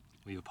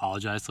 will you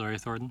apologize to Larry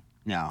Thornton?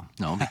 No.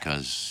 No,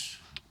 because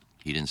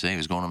he didn't say he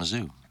was going to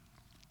Mizzou.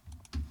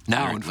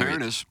 Now, in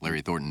fairness...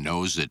 Larry Thornton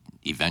knows that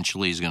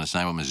eventually he's going to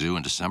sign with Mizzou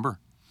in December.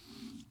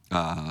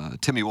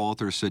 Timmy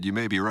Walters said, you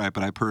may be right,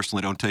 but I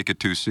personally don't take it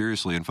too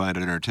seriously and find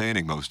it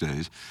entertaining most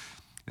days.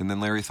 And then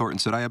Larry Thornton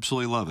said, I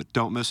absolutely love it.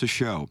 Don't miss a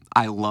show.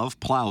 I love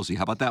Plowsy.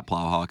 How about that,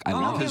 Plowhawk? I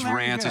love his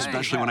rants,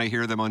 especially when I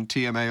hear them on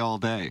TMA all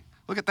day.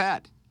 Look at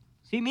that.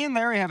 See, me and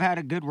Larry have had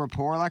a good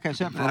rapport, like I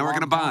said, for a long we're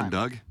going to bond,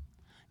 time. Doug.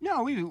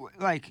 No,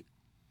 I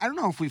don't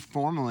know if we've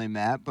formally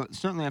met, but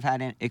certainly I've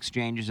had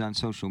exchanges on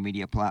social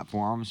media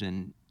platforms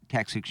and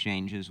text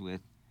exchanges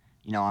with,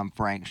 on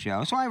Frank's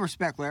show. So I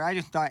respect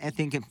Larry. I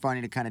think it's funny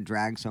to kind of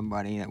drag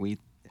somebody that we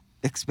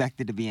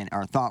expected to be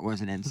or thought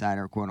was an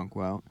insider, quote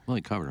unquote. Well,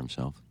 he covered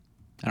himself.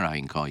 I don't know how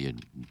he can call you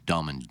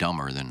dumb and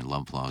dumber than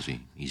love Plowsy.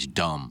 He's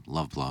dumb,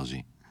 love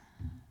Plowsy.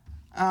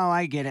 Oh,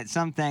 I get it.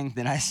 Some things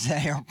that I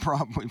say are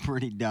probably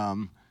pretty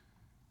dumb,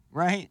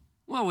 right?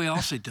 Well, we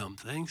all say dumb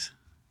things.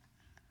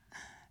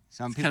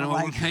 Some It's people kind of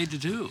what like we're paid to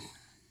do.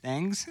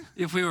 things.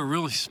 If we were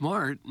really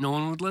smart, no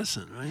one would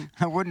listen, right?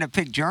 I wouldn't have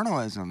picked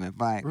journalism if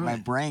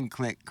my brain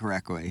clicked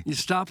correctly. You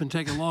stop and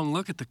take a long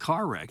look at the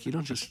car wreck. You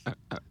don't just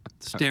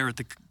stare at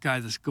the guy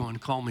that's going to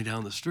call me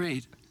down the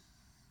street.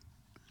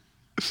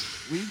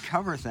 We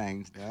cover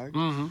things, Doug.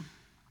 Mm-hmm.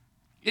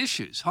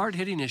 Issues,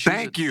 hard-hitting issues.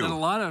 Thank you. That a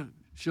lot of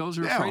shows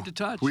are afraid to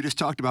touch. We just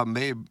talked about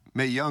Mae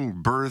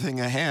Young birthing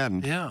a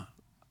hand. Yeah.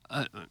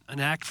 An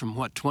act from,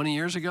 20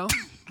 years ago?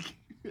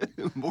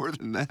 More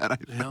than that, I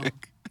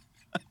think.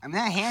 I mean,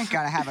 that hand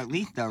got to have at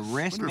least a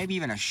wrist, maybe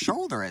even a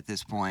shoulder at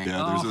this point.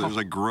 Yeah, there's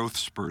a growth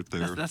spurt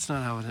there. That's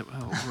not how it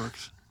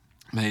works.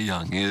 Mae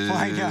Young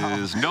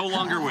is no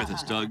longer with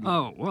us, Doug.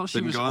 Oh, well, she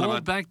was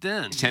old back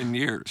then. 10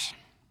 years.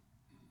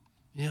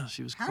 Yeah,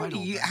 she was How quite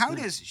old. How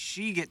does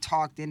she get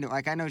talked into?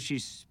 Like, I know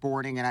she's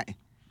sporting, and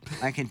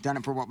I can done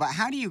it for a while, but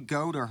how do you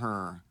go to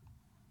her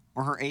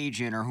or her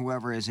agent or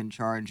whoever is in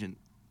charge and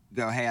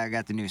go, hey, I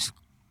got the new,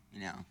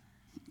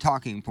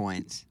 talking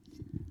points.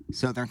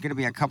 So there's going to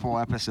be a couple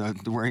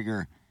episodes where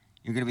you're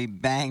going to be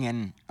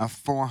banging a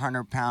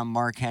 400-pound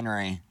Mark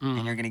Henry,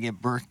 and you're going to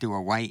give birth to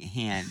a white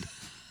hand.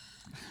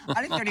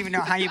 I don't even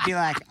know how you'd be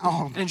like,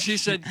 oh. And she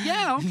said,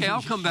 yeah, okay,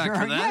 I'll come back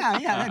for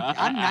that. Yeah,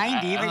 I'm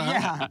 90, but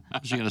yeah.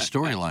 She got a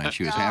storyline.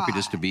 She was happy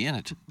just to be in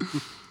it.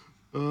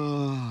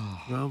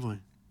 Probably.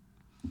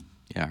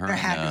 Yeah, her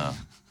and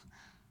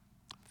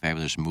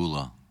Fabulous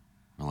Moolah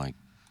were like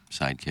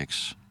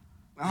sidekicks.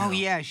 Oh,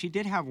 yeah, she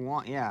did have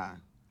one, yeah.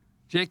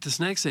 Jake the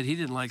Snake said he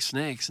didn't like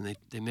snakes, and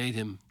they made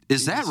him.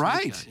 Is that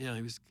right? Yeah,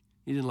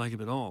 he didn't like him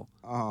at all.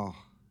 Oh.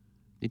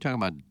 You talking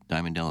about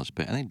Diamond Dallas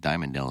Page? I think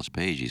Diamond Dallas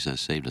Page, he says,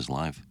 saved his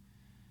life.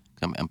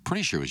 I'm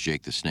pretty sure it was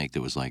Jake the Snake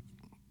that was like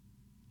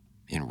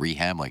in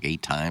rehab like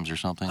 8 times or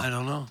something. I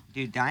don't know.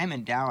 Dude,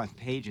 Diamond Dallas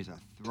Page is a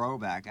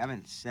throwback. I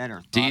haven't said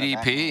or thought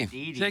DDP. of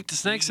that. Jake the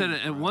Snake said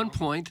at one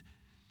point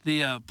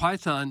the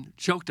python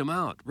choked him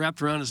out,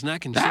 wrapped around his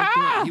neck and choked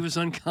him out. He was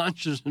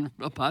unconscious and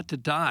about to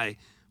die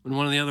when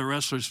one of the other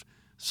wrestlers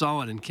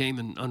saw it and came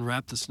and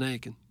unwrapped the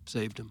snake and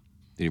saved him.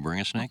 Did he bring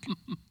a snake?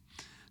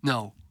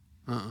 No.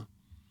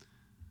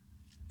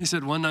 He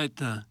said one night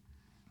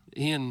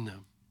he and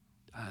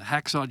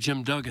Hacksaw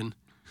Jim Duggan,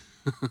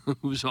 who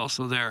was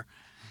also there,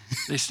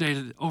 they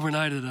stayed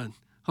overnight at a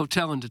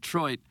hotel in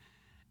Detroit,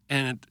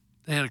 and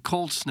they had a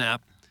cold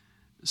snap.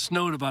 It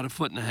snowed about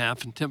 1.5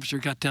 feet, and temperature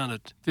got down to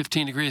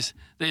 15 degrees.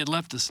 They had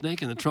left the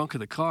snake in the trunk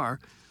of the car.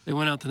 They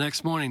went out the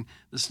next morning.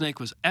 The snake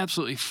was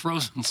absolutely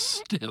frozen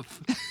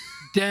stiff,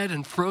 dead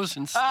and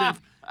frozen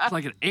stiff. It's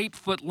like an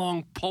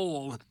 8-foot-long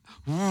pole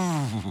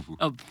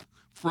of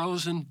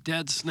frozen,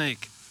 dead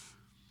snake.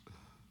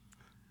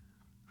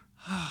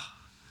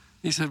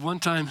 He said one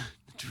time,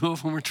 the two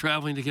of them were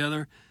traveling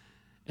together,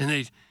 and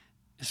they,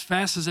 as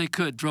fast as they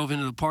could, drove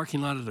into the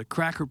parking lot of the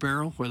Cracker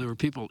Barrel where there were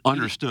people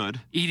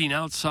eating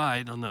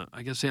outside on the,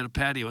 I guess they had a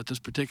patio at this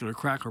particular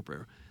Cracker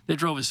Barrel. They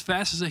drove as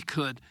fast as they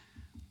could,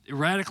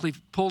 erratically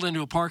pulled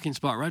into a parking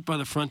spot right by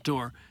the front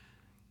door,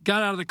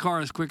 got out of the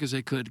car as quick as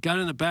they could, got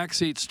in the back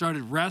seat,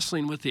 started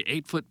wrestling with the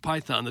 8-foot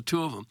python, the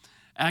two of them,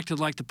 acted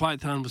like the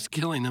python was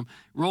killing them,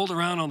 rolled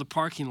around on the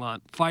parking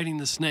lot, fighting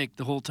the snake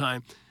the whole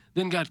time,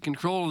 then got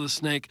control of the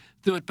snake,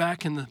 threw it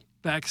back in the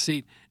back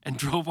seat, and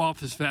drove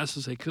off as fast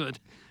as they could,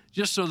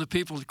 just so the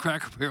people at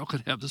Cracker Barrel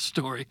could have the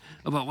story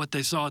about what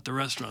they saw at the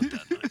restaurant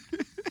that night.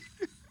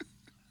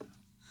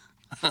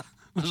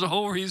 It was the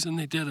whole reason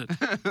they did it.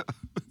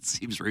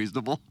 Seems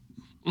reasonable.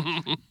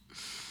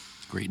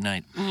 It's a great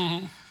night.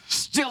 Mm-hmm.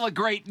 Still a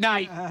great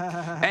night.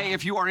 Hey,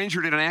 if you are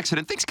injured in an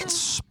accident, things can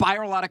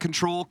spiral out of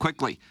control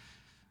quickly.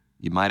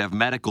 You might have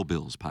medical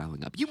bills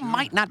piling up. You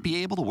might not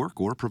be able to work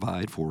or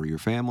provide for your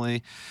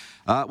family.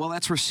 Well,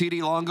 that's where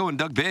C.D. Longo and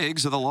Doug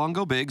Biggs of the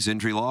Longo Biggs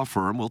Injury Law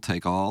Firm will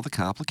take all the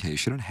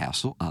complication and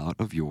hassle out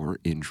of your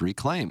injury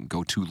claim.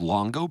 Go to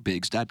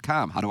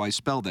longobiggs.com. How do I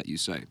spell that, you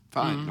say?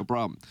 Fine, no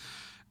problem.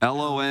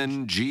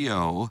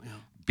 LONGOBIGGS.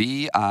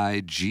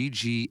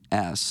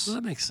 Well,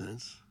 that makes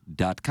sense.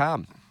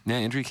 .com. Yeah,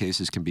 injury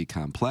cases can be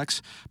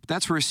complex, but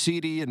that's where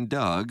CD and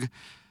Doug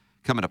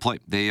come into play.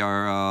 They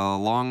are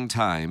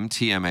longtime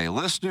TMA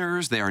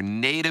listeners. They are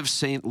native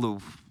St.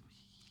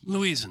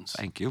 Louisans.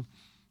 Thank you.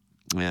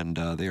 And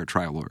they are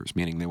trial lawyers,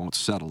 meaning they won't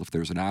settle if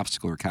there's an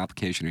obstacle or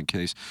complication in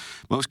case.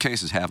 Most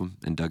cases have them,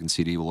 and Doug and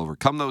CD will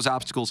overcome those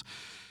obstacles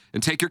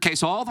and take your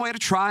case all the way to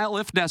trial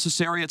if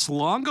necessary. It's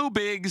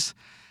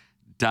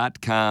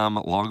longobigs.com.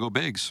 Longo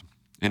Bigs.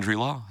 Injury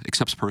law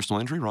accepts personal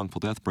injury, wrongful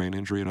death, brain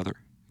injury, and other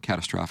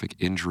catastrophic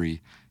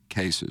injury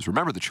cases.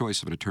 Remember, the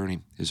choice of an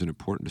attorney is an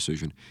important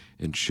decision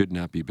and should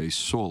not be based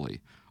solely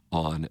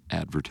on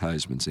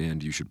advertisements,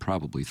 and you should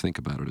probably think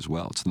about it as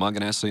well. It's the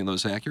Munganess St.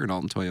 Louis Acura and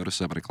Alton Toyota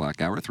 7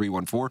 o'clock hour.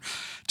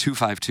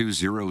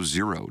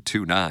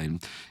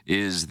 314-252-0029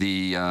 is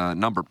the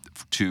number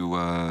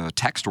to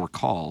text or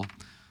call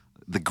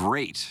the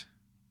great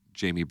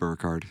Jamie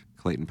Burkhardt,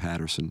 Clayton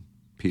Patterson,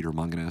 Peter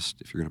Munganess,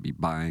 if you're going to be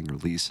buying or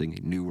leasing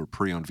a new or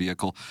pre-owned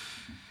vehicle.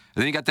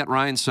 And then you got that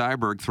Ryan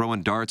Seiberg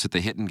throwing darts at the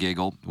hit and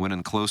giggle,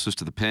 winning closest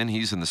to the pin.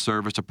 He's in the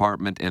service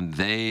department, and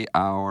they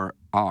are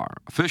our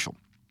official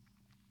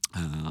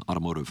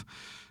automotive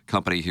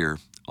company here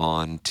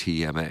on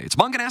TMA. It's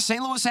Munganess,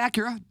 St. Louis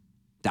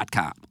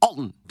Acura.com,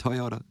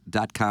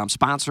 AltonToyota.com,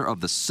 sponsor of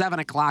the 7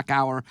 o'clock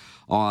hour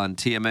on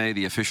TMA,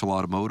 the official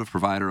automotive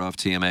provider of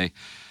TMA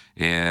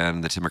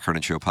and the Tim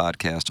McKernan Show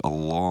podcast,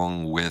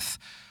 along with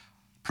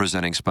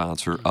presenting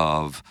sponsor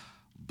of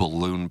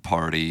Balloon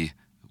Party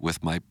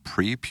with my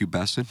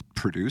prepubescent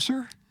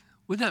producer.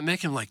 Wouldn't that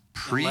make him like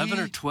 11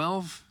 or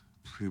 12?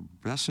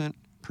 Prepubescent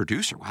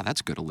producer. Wow,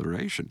 that's good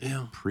alliteration.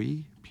 Yeah.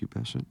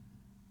 Prepubescent.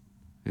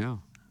 Yeah.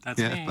 That's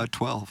me. About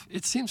 12.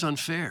 It seems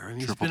unfair. I mean,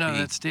 he's Triple been out of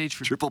P. that stage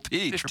for Triple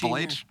P, 15 Triple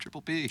H, years.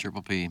 Triple P.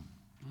 Triple P.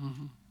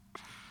 Mm-hmm.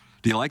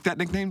 Do you like that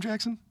nickname,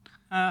 Jackson?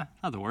 Not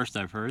the worst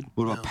I've heard.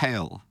 What about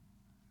Pale?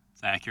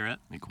 It's accurate.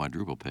 I mean,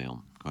 quadruple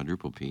pale.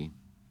 Quadruple P.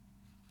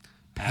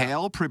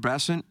 Pale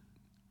Prepubescent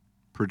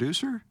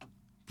producer?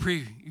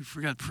 You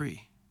forgot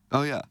pre.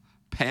 Oh, yeah.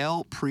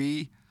 Pale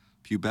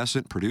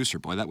Prepubescent producer.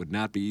 Boy, that would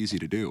not be easy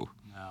to do.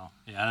 No.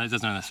 Yeah, it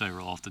doesn't necessarily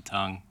roll off the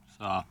tongue,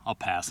 so I'll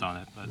pass on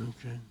it. But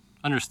Okay.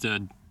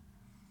 understood.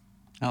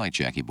 I like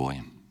Jackie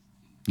Boy.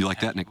 You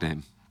like that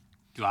nickname?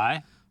 Do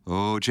I?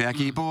 Oh,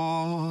 Jackie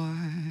boy,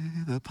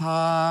 the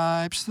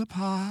pipes are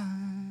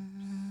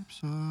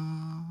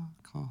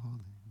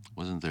calling.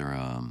 Wasn't there,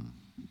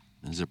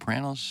 The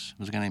Sopranos?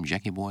 Was a guy named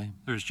Jackie Boy?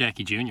 There's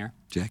Jackie Jr.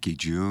 Jackie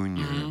Jr.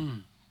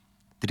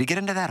 Did he get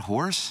into that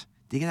horse?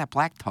 Did he get that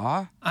black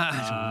paw?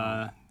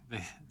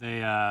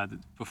 They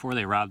before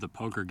they robbed the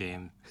poker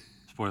game,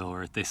 spoiler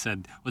alert, they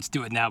said, let's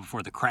do it now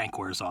before the crank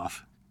wears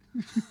off.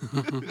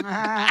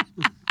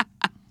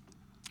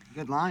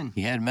 Good line.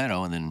 He had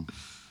Meadow, and then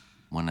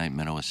one night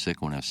Meadow was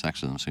sick, wouldn't have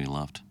sex with him, so he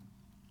left.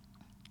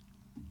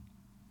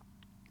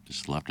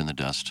 Just left in the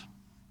dust.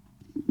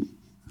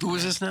 Who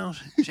was this now?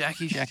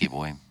 Jackie? Jackie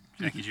Boy.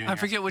 Jackie Jr. I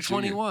forget which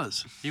one he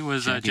was. He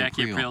was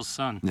Jackie April's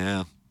son.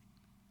 Yeah.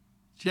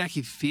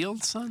 Jackie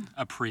Field's son?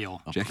 April.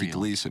 Jackie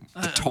Gleason.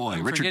 The toy.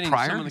 I'm Richard forgetting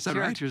Pryor? some of the Is that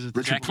right? characters of the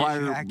Richard Jackie-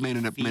 Pryor made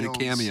a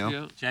cameo.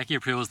 Yeah. Jackie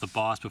Aprile was the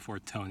boss before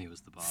Tony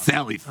was the boss.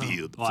 Sally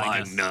Field, Well, I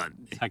Flying guess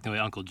Nun. technically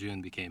Uncle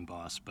June became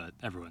boss, but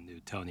everyone knew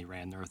Tony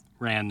ran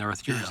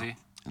North Jersey.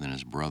 And then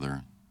his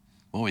brother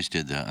always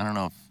did that. I don't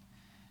know if,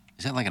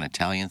 is that like an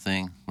Italian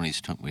thing? When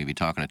he'd be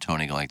talking to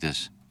Tony, go like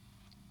this.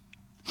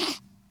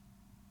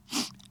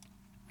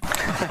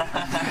 What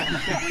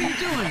are you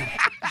doing?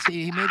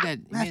 See, he made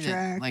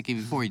that like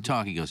before he'd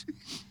talk, he goes,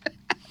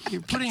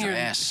 You're putting your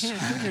ass.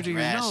 finger to your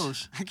Ass.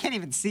 nose. I can't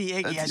even see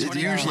Iggy. It's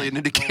usually an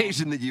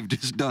indication that you've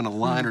just done a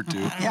line or two.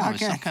 Yeah, it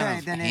was some kind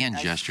of then hand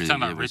gesture. Talking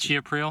that he about did. Richie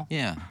Aprile?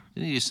 Yeah.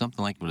 Didn't he do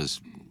something like with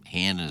his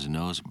hand in his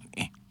nose?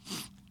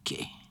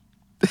 Okay.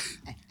 I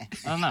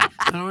don't know.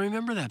 I don't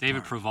remember that.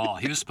 David Preval.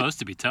 He was supposed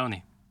to be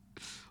Tony.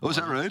 Oh, is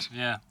that right?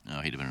 Yeah. No,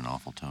 he'd have been an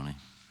awful Tony.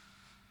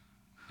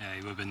 Yeah,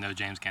 he would have been no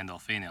James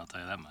Gandolfini, I'll tell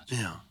you that much.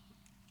 Yeah.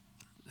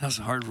 That's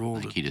a hard role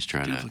I think to he just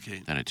tried to,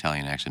 duplicate. that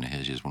Italian accent of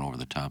his just went over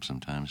the top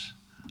sometimes.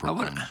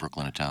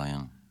 Brooklyn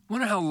Italian.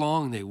 Wonder how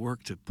long they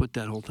worked to put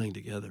that whole thing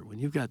together. When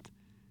you've got,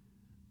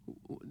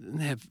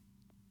 they have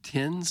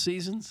 10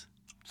 seasons?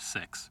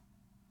 6.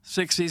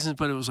 6 seasons,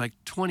 but it was like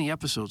 20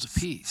 episodes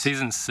apiece.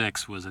 Season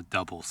 6 was a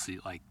double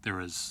like there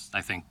was,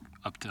 I think,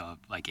 up to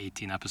like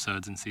 18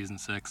 episodes in season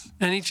 6.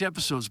 And each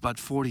episode's about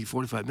 40,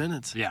 45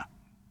 minutes. Yeah.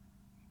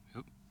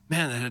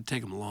 Man, that had to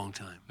take them a long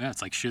time. Yeah,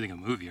 it's like shooting a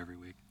movie every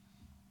week.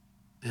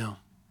 Yeah.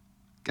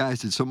 Guys,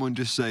 did someone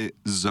just say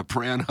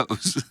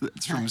Sopranos?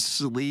 That's from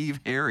Sleeve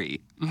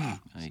Harry. I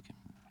can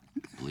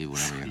believe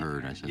whatever you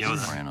heard. I said Yoda.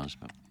 Sopranos,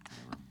 but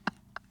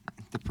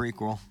The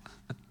prequel.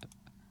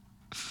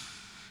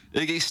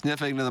 Iggy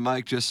sniffing to the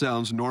mic just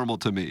sounds normal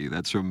to me.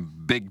 That's from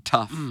Big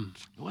Tough.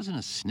 it wasn't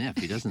a sniff.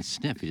 He doesn't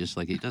sniff. He just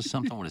he does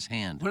something with his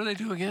hand. What do they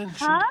do again?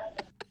 Huh?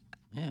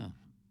 Yeah.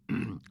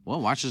 Well,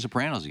 watch The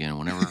Sopranos again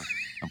whenever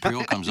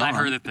Aprile comes on. I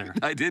heard it there.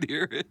 I did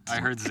hear it. I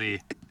heard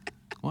Z.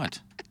 What?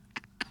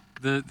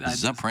 The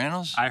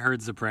Sopranos? I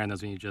heard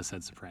Sopranos when you just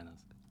said Sopranos.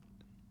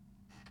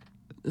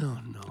 Oh,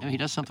 no. Yeah, he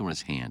does something with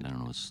his hand. I don't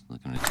know. It's like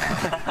an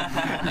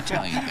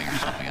Italian thing or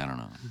something. I don't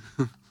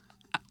know.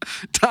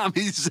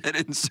 Tommy said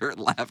insert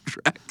laugh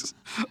tracks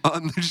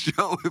on the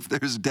show if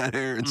there's dead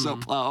air, and so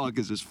Plowhawk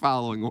is just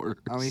following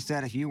orders. Oh, he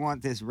said if you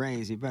want this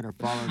raise, you better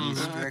follow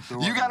these strict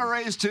orders. You got a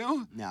raise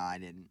too? No, I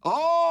didn't.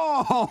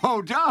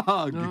 Oh,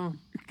 dog. No.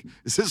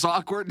 Is this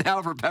awkward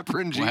now for Pepper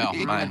and Jeannie?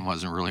 Well, mine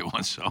wasn't really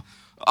one, so.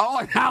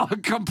 Oh, now a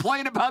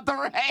complaint about the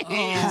raise.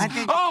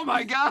 Oh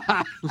my God.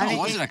 No, it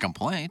wasn't a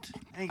complaint.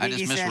 I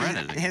just misread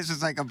it. His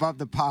was like above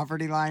the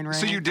poverty line range.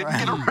 So you didn't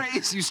get a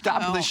raise? You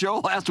stopped the show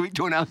last week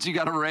to announce you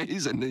got a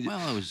raise? And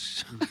Well, it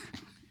was.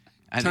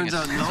 Turns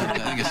out no. I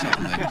think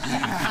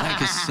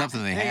it's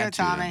something they There you go, had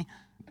to. Tommy.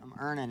 I'm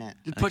earning it.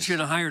 Did put you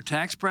in a higher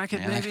tax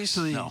bracket, Yeah, maybe?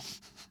 So you... No.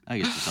 I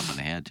guess it's something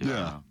they had to.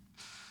 Yeah.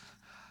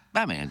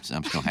 I mean,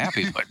 I'm still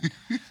happy, but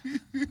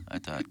I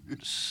thought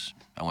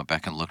I went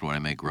back and looked what I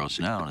make gross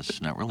now, and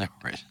it's not really a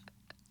raise.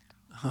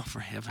 Oh, for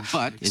heaven's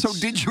But sake. so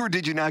did you or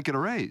did you not get a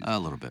raise? A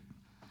little bit.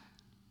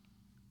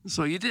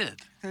 So you did.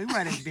 So you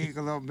might have speak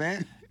a little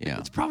bit. Yeah.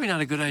 It's probably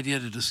not a good idea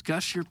to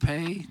discuss your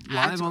pay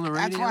live on the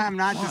radio. That's why I'm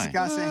not Why?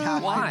 discussing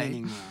how Why? I'm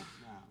anymore.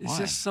 It's Why?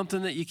 just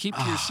something that you keep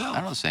to yourself.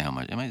 I don't say how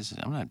much. I'm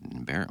not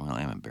embarrassed. Well,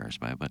 I am embarrassed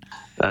by it, but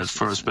As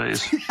first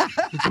base,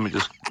 let me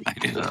just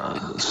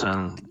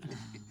send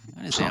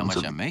I didn't say how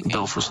much I'm making.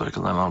 Bill for a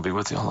second, then I'll be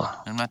with you.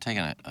 I'm not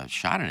taking a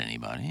shot at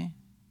anybody.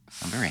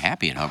 I'm very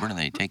happy at Hubbard, and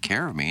they take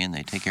care of me, and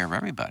they take care of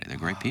everybody. They're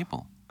great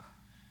people.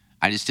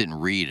 I just didn't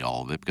read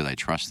all of it because I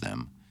trust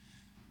them.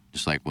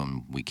 Just like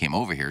when we came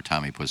over here,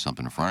 Tommy put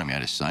something in front of me.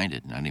 I just signed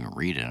it, and I didn't even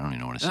read it. I don't even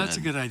know what it said. That's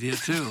a good idea,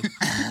 too.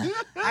 I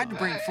had to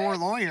bring 4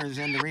 lawyers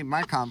in to read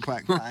my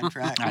complex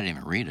contract. I didn't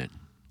even read it.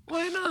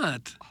 Why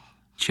not?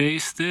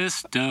 Chase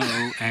this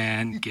dough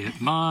and get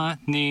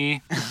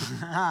money.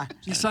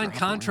 You sign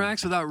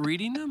contracts without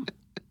reading them?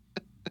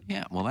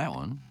 Yeah, well, that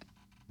one.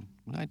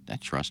 I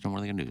trust them. What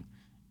are they going to do?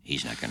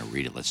 He's not going to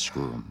read it. Let's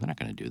screw him. They're not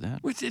going to do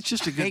that. It's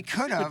just a They good,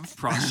 could good have.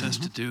 process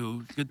to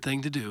do. Good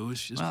thing to do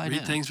is just Well, I read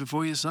didn't. things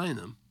before you sign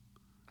them.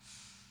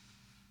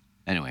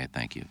 Anyway,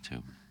 thank you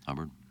to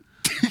Hubbard.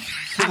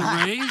 Is it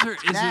a raise or, is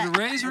it a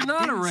raise or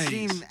not a didn't raise?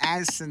 seem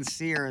as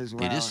sincere as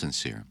well. It is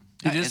sincere.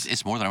 It is?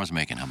 It's more than I was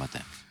making. How about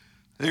that?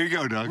 There you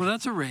go, Doug. Well,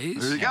 that's a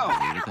raise. There you go.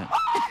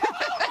 I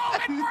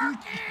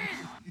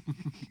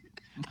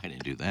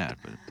didn't do that,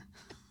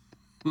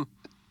 but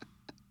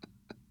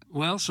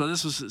Well, so it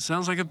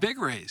sounds like a big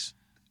raise.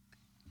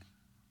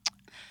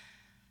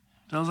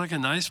 Sounds like a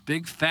nice,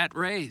 big, fat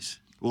raise.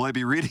 Will I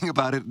be reading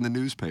about it in the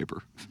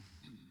newspaper?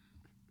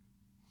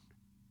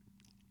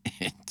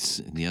 it's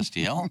in the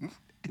STL.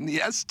 In the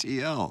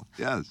STL,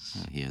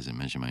 yes. He hasn't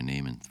mentioned my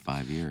name in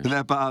 5 years. And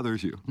that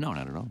bothers you? No,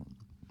 not at all.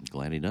 I'm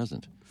glad he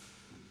doesn't.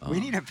 We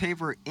need a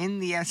paper in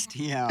the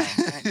STL.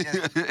 that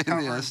just In the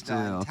covers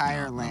STL.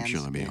 entire I'm landscape. sure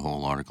there'll be a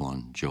whole article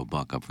on Joe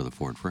Buck up for the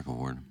Ford Frick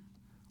Award.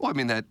 Well, I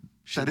mean, that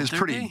is there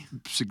pretty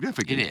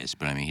significant. It is,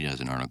 but I mean, he does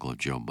an article of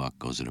Joe Buck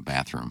goes to the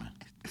bathroom.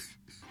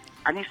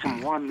 I need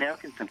some warm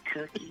milk and some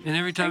cookies. And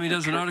every time he Take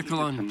does some an cookies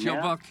article and on some Joe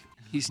milk. Buck,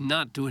 he's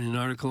not doing an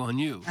article on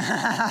you.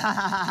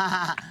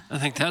 I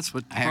think that's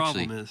what the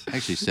problem is. I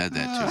actually said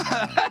that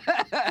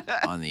to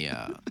him on the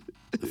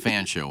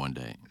fan show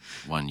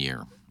one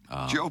year.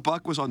 Joe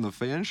Buck was on the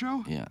fan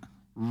show? Yeah.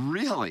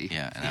 Really?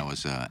 Yeah, and I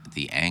was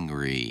the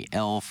angry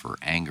elf or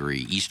angry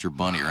Easter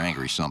bunny or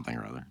angry something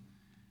or other.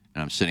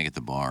 And I'm sitting at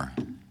the bar,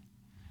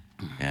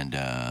 and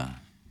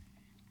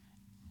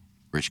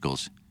Rich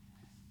goes,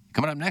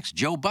 "Coming up next,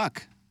 Joe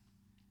Buck."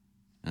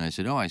 And I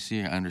said, "Oh, I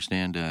see. I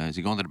understand. Is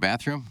he going to the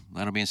bathroom?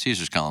 That'll be in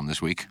Caesar's column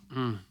this week."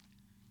 And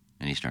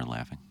he started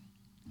laughing.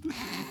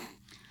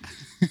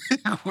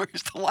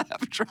 Where's the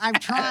laugh track? I'm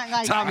trying.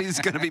 Like, Tommy's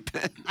going to be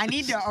pissed. I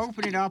need to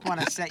open it up on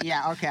a set.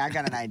 Yeah, okay, I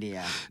got an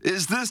idea.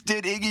 Is this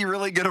Did Iggy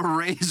Really Get a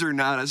Raise or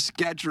Not? A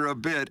sketch or a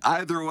bit?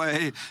 Either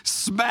way,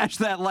 smash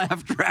that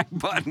laugh track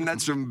button.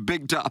 That's from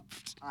Big Tough.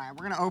 All right,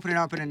 we're gonna open it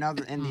up in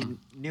the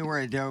newer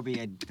Adobe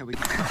so we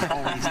can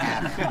always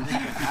have it.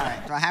 All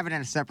right, so I have it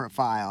in a separate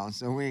file.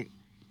 So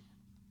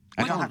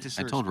I don't have to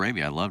search. told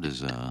Raby I loved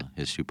his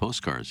 2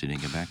 postcards. He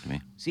didn't get back to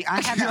me. See,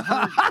 I haven't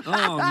heard.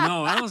 Oh,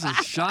 no, that was a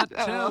shot, too.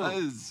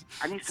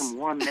 I need some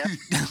warm milk.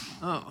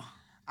 Oh.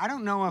 I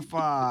don't know if.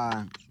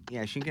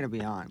 Yeah, she's gonna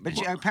be on, but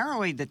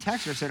apparently the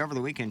texter said over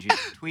the weekend she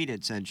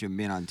tweeted said she'd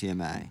been on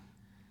TMA.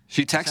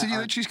 She texted you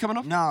that she's coming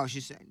up? No, she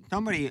said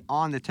somebody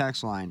on the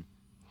text line.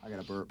 I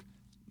got a burp.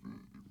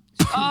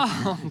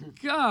 Oh,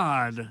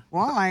 God.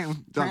 Well,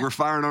 Doug, we're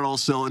firing on all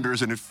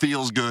cylinders, and it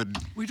feels good.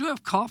 We do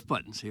have cough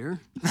buttons here.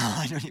 No,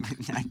 I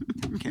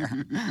don't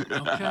care.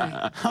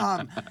 Okay.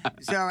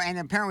 And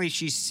apparently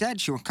she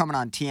said she was coming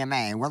on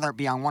TMA, whether it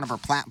be on one of her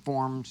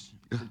platforms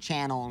or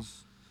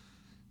channels.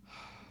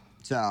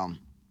 So.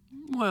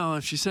 Well,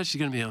 if she said she's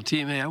going to be on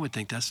TMA, I would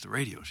think that's the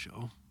radio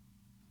show.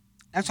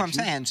 That's what I'm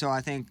saying. So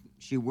I think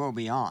she will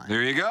be on.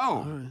 There you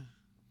go.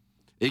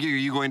 Iggy, are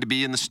you going to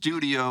be in the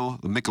studio,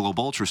 the Michelob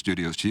Ultra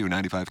Studios, too?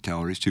 95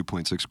 calories,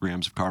 2.6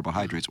 grams of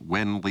carbohydrates,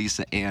 when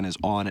Lisa Ann is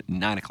on at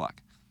 9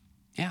 o'clock.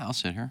 Yeah, I'll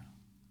sit here.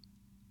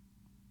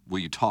 Will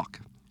you talk?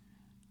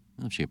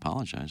 Well, if she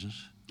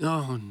apologizes.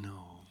 Oh,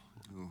 no.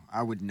 Ooh,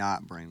 I would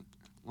not bring.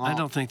 Well, I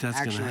don't think that's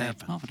going to actually,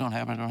 happen. Well, if it don't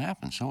happen, it don't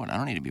happen. So what? I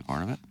don't need to be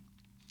part of it.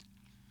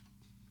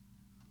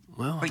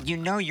 Well, but you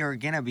know you're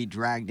going to be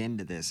dragged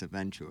into this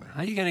eventually.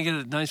 How are you going to get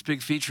a nice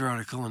big feature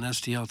article in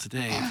STL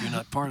today if you're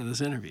not part of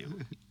this interview?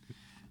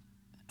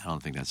 I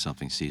don't think that's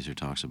something Caesar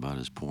talks about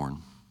as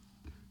porn.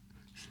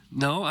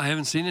 No, I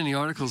haven't seen any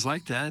articles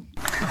like that.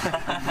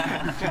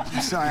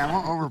 Sorry, I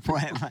won't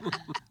overplay it. But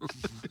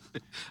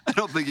I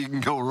don't think you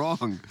can go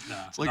wrong.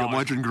 It's like I'm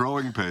watching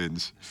Growing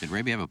Pains. Did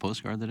Raby have a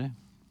postcard today?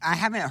 I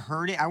haven't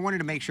heard it. I wanted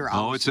to make sure.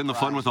 It's in the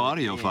Fun with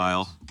Audio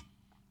file.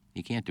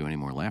 You can't do any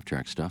more laugh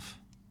track stuff.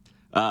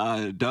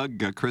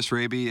 Doug, Chris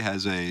Raby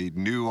has a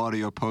new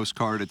audio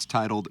postcard. It's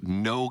titled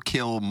 "No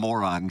Kill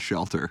Moron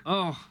Shelter."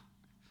 Oh.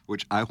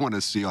 Which I want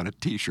to see on a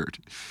T-shirt.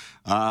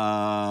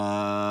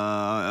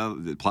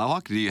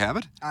 Plowhawk, do you have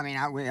it? I mean,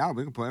 we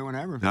can play it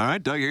whenever. All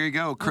right, Doug, here you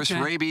go. Chris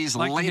Raby's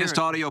latest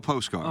audio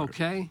postcard.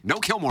 Okay. No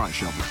Kill Moron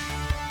Shelter.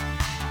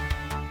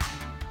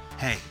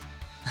 Hey,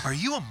 are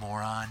you a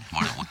moron?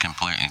 What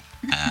completely?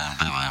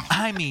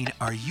 I mean,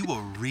 are you a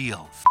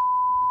real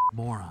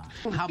moron?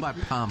 How about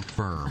Palm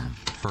Firm?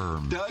 Fur.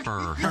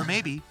 Or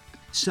maybe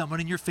someone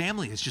in your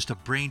family is just a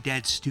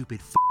brain-dead, stupid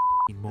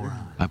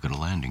moron. I've got a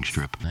landing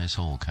strip. Nice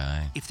hole,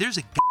 Kai. If there's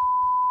a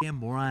damn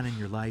moron in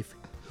your life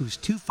who's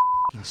too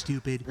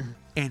stupid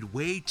and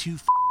way too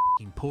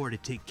poor to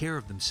take care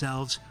of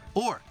themselves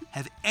or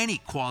have any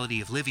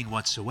quality of living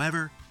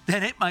whatsoever,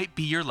 then it might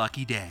be your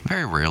lucky day.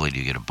 Very rarely do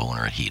you get a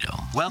boner at Hito.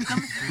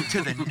 Welcome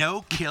to the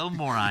No Kill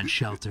Moron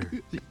Shelter.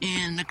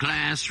 In the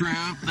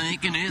classroom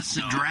thinking it's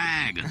a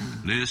drag.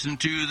 Listen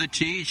to the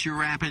teacher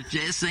rap, it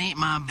just ain't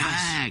my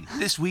bag.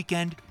 This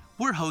weekend,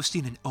 we're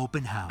hosting an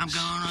open house. I'm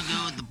gonna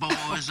go with the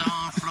boys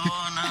on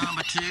floor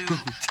number 2,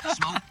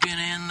 smoking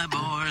in the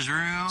boys'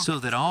 room. So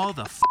that all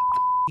the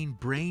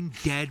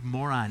brain-dead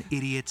moron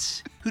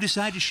idiots who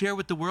decide to share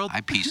with the world...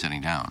 I pee sitting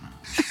down.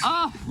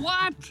 Oh,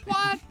 what?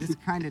 This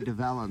kind of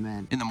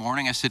development. In the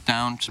morning, I sit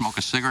down, smoke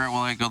a cigarette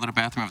while I go to the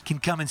bathroom. Can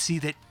come and see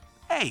that,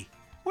 hey,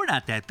 we're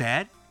not that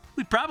bad.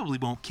 We probably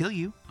won't kill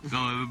you. So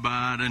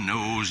everybody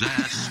knows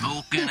that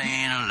smoking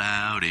ain't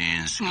allowed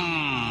in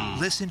school.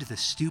 Listen to the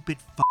stupid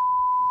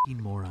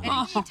moron.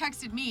 And he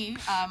texted me,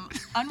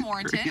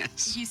 unwarranted.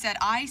 Yes. He said,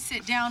 I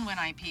sit down when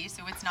I pee,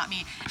 so it's not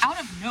me. Out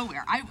of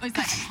nowhere. I was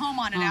like home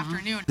on an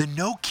afternoon. The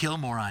No Kill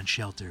Moron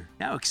Shelter,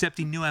 now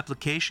accepting new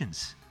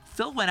applications.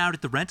 Phil went out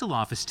at the rental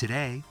office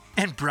today,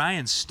 and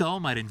Brian Stull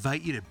might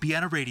invite you to be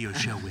on a radio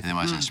show with him. And then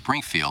when I was in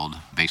Springfield,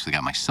 basically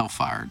got myself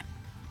fired.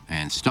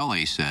 And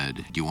Stully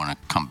said, do you want to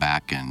come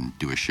back and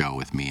do a show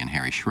with me and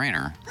Harry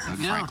Schrader,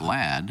 Frank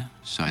Ladd?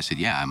 So I said,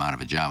 yeah, I'm out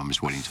of a job. I'm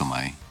just waiting until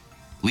my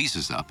lease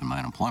is up and my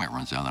unemployment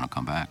runs out, then I'll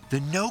come back.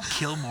 The No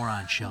Kill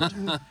Moron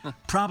Shelter.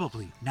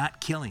 Probably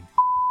not killing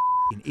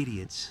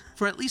idiots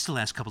for at least the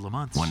last couple of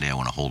months. One day I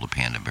want to hold a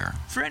panda bear.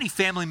 For any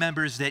family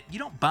members that you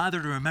don't bother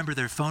to remember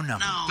their phone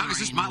number. No, is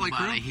this Motley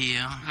Crue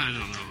here? I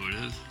don't know who it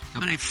is.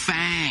 But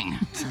Fang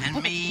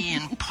and me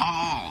and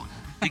Paul.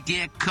 To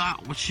get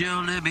caught would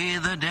surely be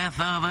the death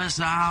of us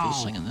all.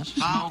 Still singing this?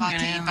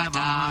 Smoking in the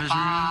boys'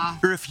 room.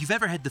 Or if you've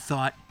ever had the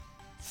thought,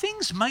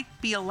 things might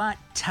be a lot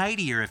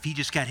tidier if he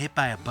just got hit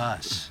by a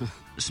bus.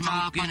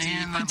 Smoking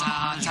in the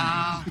boys'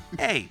 room.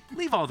 Hey,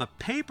 leave all the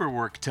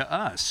paperwork to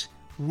us.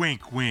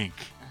 Wink, wink.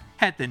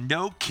 At the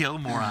No Kill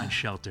Moron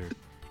Shelter.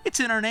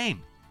 It's in our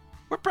name.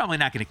 We're probably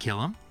not going to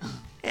kill him.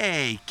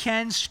 Hey,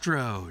 Ken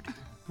Strode.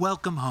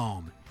 Welcome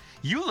home.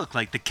 You look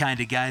like the kind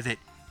of guy that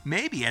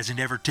maybe hasn't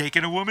ever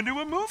taken a woman to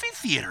a movie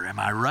theater, am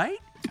I right?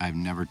 I've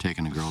never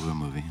taken a girl to a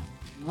movie.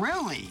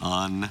 Really?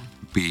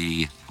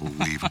 Unbelievable.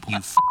 You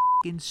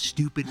f***ing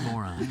stupid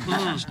moron.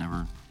 I just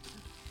never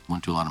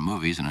went to a lot of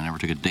movies, and I never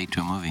took a date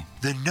to a movie.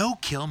 The No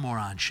Kill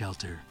Moron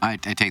Shelter. I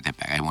take that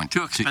back. I went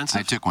Too expensive?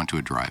 I took one to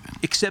a drive-in.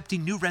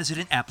 Accepting new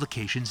resident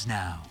applications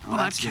now. Well,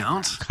 that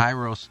counts.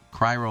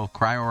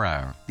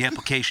 Cryo. The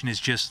application is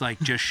just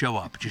show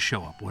up,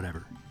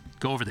 whatever.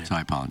 Go over there. So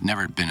I apologize.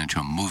 Never been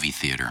into a movie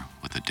theater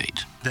with a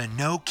date. The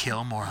No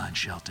Kill Moron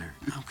Shelter.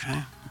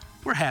 Okay.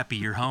 We're happy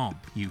you're home,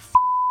 you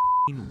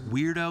f***ing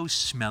weirdo,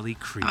 smelly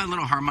creep. A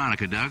little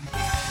harmonica, Doug.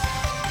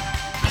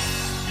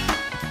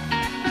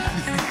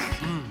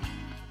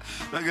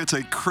 That's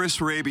a Chris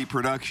Raby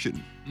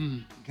production.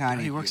 God,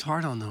 He works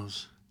hard on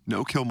those.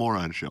 No Kill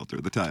Moron Shelter,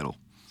 the title.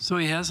 So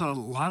he has a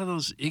lot of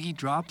those Iggy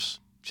drops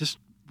just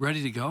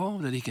ready to go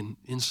that he can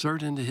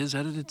insert into his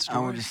edited stories?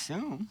 I would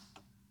assume.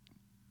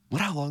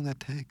 Wonder how long that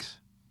takes.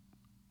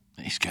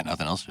 He's got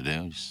nothing else to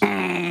do. Just...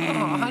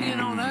 how do you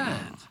know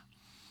that?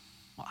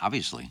 Well,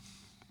 obviously.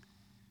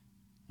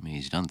 I mean,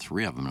 he's done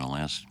 3 of them in the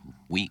last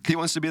week. He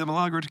wants to be the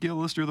Milagro Tequila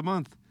Listener of the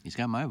Month. He's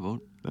got my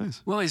vote.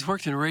 Nice. Well, he's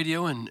worked in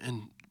radio and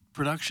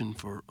production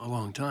for a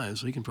long time,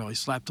 so he can probably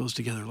slap those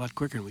together a lot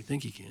quicker than we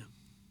think he can.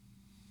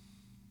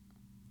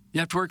 You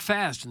have to work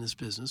fast in this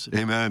business.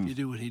 Amen. You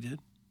do what he did.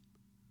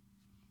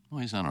 Well,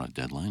 he's not on a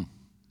deadline.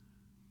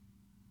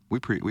 We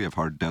have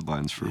hard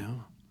deadlines for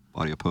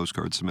audio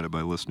postcards submitted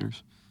by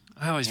listeners.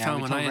 I always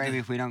found when I had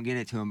if we don't get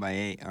it to him by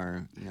 8,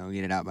 or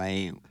get it out by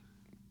 8,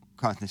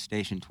 cost the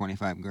station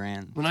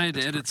 $25,000. When I had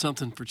to edit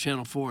something for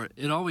Channel 4,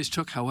 it always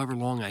took however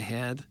long I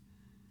had.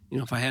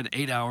 If I had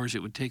 8 hours,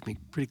 it would take me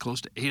pretty close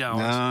to 8 hours.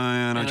 No,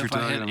 I know what and you're if I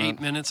talking had about. 8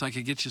 minutes, I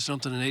could get you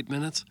something in 8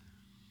 minutes.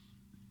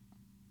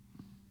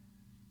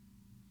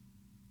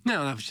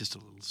 No, that was just a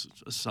little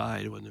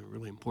aside. It wasn't a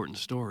really important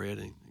story. I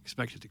didn't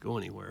expect it to go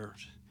anywhere.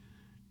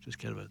 Just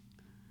kind of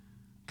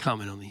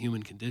comment on the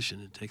human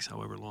condition. It takes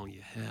however long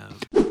you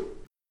have.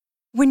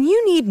 When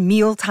you need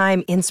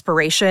mealtime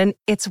inspiration,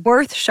 it's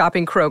worth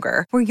shopping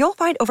Kroger, where you'll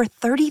find over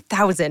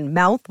 30,000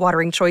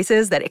 mouth-watering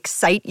choices that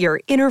excite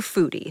your inner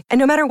foodie. And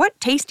no matter what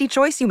tasty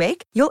choice you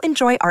make, you'll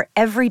enjoy our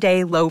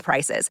everyday low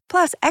prices,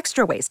 plus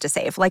extra ways to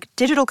save, like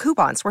digital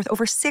coupons worth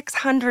over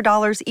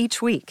 $600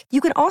 each week. You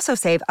can also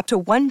save up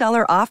to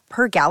 $1 off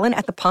per gallon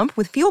at the pump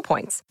with fuel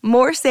points.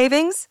 More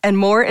savings and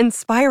more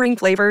inspiring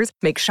flavors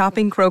make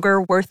shopping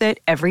Kroger worth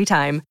it every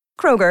time.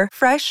 Kroger,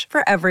 fresh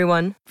for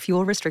everyone.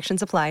 Fuel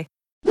restrictions apply.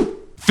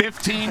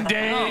 15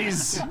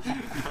 days.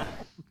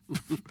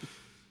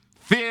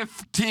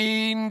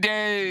 15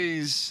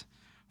 days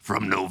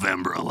from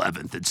November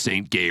 11th at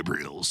St.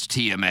 Gabriel's,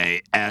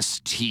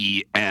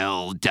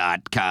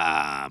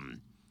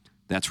 TMASTL.com.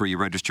 That's where you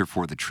register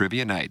for the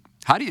trivia night.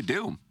 How do you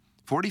do?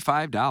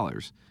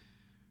 $45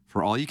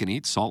 for all you can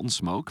eat, salt and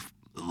smoke,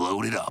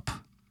 loaded up.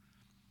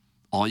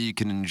 All you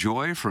can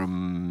enjoy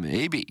from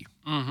AB.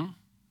 Mm-hmm.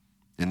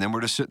 And then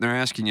we're just sitting there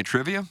asking you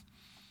trivia.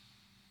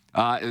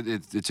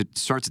 It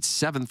starts at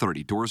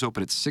 7:30. Doors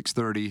open at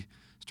 6:30.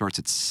 Starts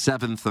at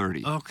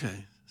 7:30.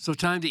 Okay. So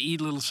time to eat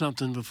a little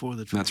something before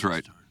the trivia. That's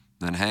right.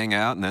 Then hang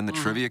out, and then the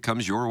trivia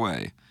comes your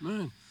way.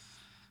 Right.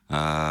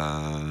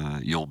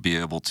 You'll be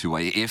able to,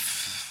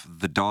 if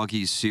the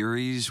Doggies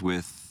series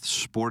with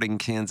Sporting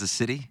Kansas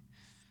City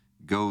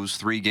goes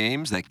 3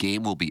 games, that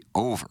game will be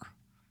over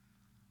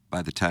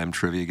by the time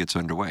trivia gets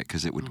underway,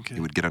 because it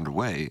would get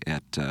underway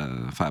at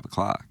 5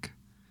 o'clock.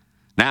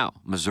 Now,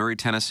 Missouri,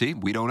 Tennessee,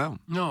 we don't know.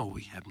 No,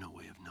 we have no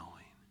way of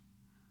knowing.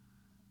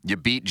 You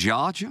beat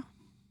Georgia?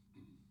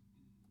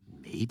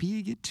 Maybe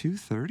you get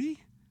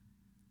 2:30?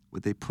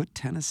 Would they put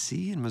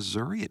Tennessee and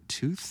Missouri at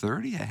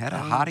 2:30 ahead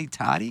of Hotty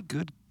Toddy,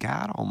 good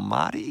God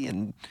almighty,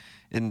 in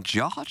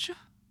Georgia?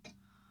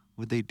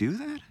 Would they do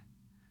that?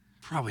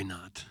 Probably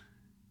not.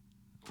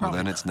 Well,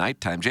 then it's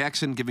nighttime.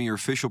 Jackson, give me your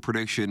official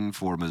prediction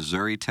for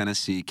Missouri,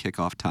 Tennessee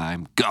kickoff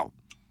time. Go.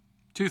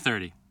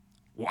 2:30.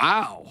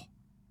 Wow.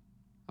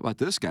 How about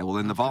this guy? Well,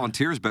 then the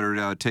Volunteers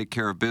better take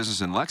care of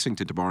business in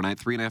Lexington tomorrow night.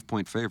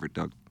 3.5-point favorite,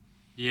 Doug.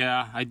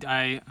 Yeah,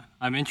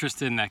 I'm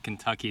interested in that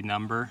Kentucky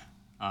number,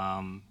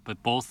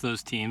 but both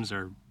those teams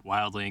are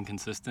wildly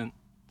inconsistent,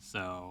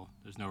 so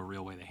there's no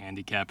real way to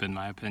handicap, in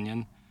my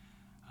opinion.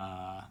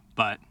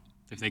 But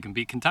if they can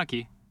beat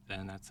Kentucky,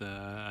 then that's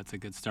a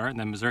good start. And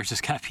then Missouri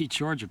just got to beat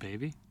Georgia,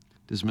 baby.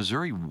 Does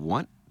Missouri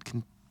want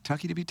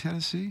Kentucky to beat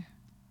Tennessee?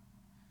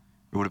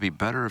 Or would it be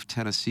better if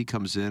Tennessee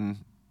comes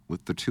in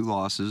with the 2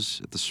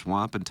 losses at the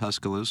Swamp in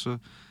Tuscaloosa,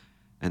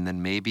 and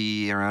then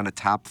maybe around a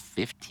top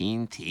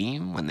 15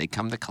 team when they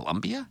come to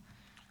Columbia?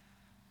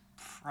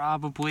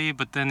 Probably,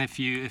 but then if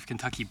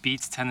Kentucky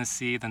beats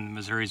Tennessee, then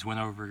Missouri's win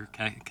over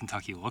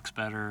Kentucky looks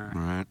better.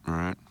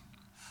 Right.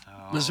 So,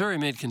 Missouri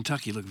made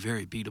Kentucky look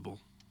very beatable.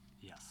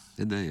 Yes.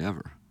 Did they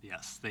ever?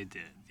 Yes, they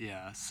did.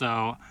 Yeah.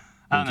 So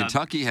I don't know.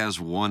 Kentucky has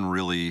one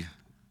really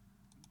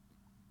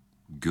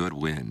good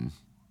win,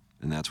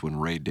 and that's when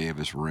Ray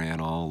Davis ran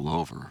all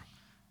over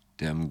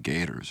them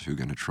Gators, who are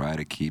going to try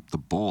to keep the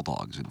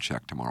Bulldogs in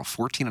check tomorrow.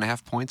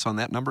 14.5 points on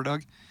that number,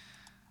 Doug?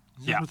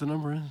 Is that what the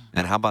number is?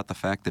 And how about the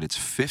fact that it's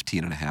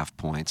 15.5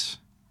 points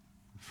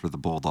for the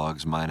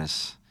Bulldogs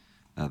minus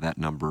that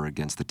number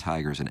against the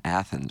Tigers in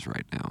Athens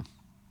right now?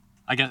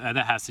 I guess that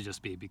has to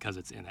just be because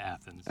it's in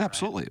Athens.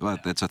 Absolutely. Right? Well,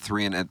 that's a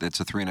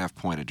 3.5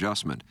 point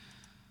adjustment.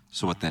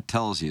 So what that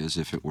tells you is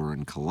if it were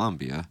in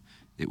Columbia,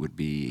 it would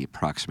be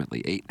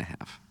approximately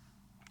 8.5.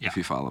 Yeah. If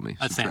you follow me.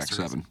 That stands Subtract to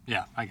 7. reason.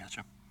 Yeah, I got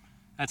you.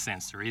 That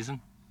stands to reason.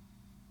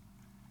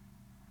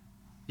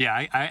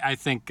 Yeah, I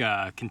think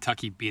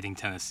Kentucky beating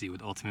Tennessee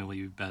would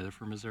ultimately be better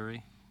for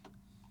Missouri.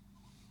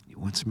 You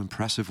want some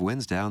impressive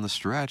wins down the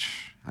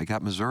stretch. I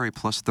got Missouri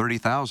plus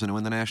 30,000 to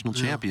win the national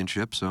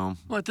championship. So,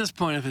 well, at this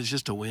point, if it's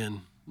just a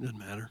win, it doesn't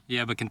matter.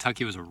 Yeah, but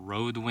Kentucky was a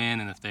road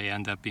win, and if they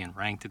end up being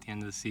ranked at the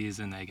end of the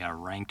season, they got a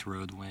ranked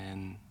road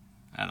win.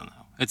 I don't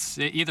know.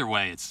 Either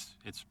way, it's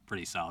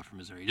pretty solid for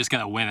Missouri. You just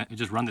gotta win it.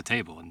 Just run the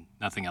table, and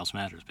nothing else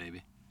matters,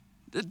 baby.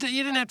 You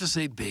didn't have to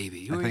say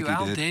baby. Who are you,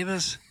 Al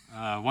Davis?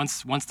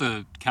 Once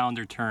the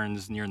calendar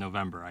turns near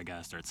November, I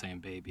gotta start saying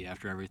baby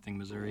after everything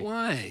Missouri.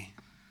 Why?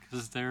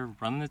 Because they're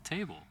running the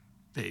table.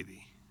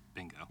 Baby.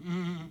 Bingo.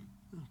 Mm-hmm.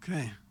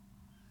 Okay.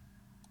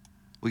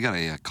 We got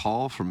a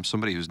call from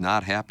somebody who's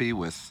not happy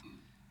with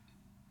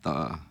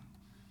the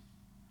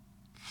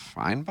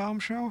Feinbaum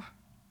show?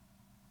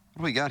 What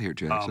do we got here,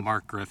 Jackson?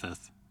 Mark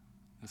Griffith.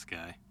 This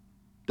guy.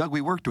 Doug,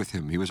 we worked with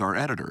him. He was our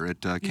editor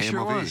at KMOV. He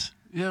sure was.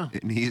 Yeah.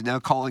 And he's now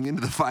calling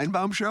into the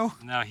Feinbaum show?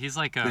 No, he's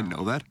like a... I didn't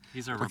know that.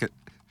 He's a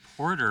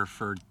reporter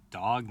for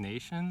Dog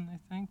Nation,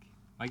 I think.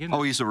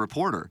 Oh, he's a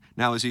reporter.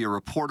 Now, is he a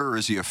reporter or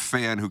is he a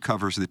fan who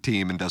covers the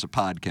team and does a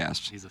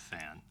podcast? He's a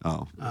fan.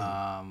 Oh.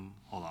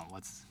 Hold on.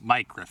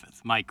 Mike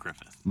Griffith. Mike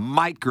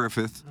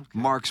Griffith, okay.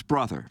 Mark's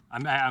brother.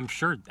 I'm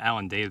sure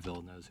Alan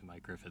Daveville knows who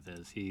Mike Griffith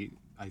is.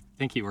 I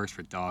think he works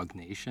for Dog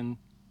Nation.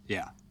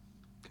 Yeah.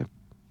 Okay.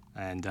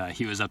 And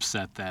he was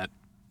upset that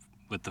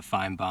with the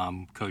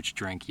Feinbaum coach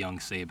drank young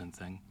Saban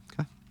thing.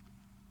 Okay.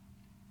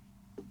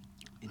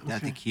 Is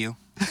that the cue?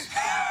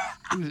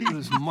 It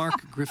was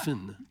Mark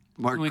Griffin.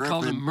 Mark we Griffin.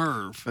 called him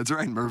Merv. That's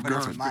right, Merv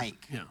Griffin.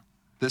 Mike. Yeah.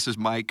 This is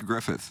Mike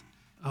Griffith.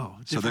 Oh,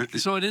 So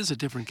so it is a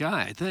different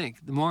guy, I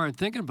think. The more I'm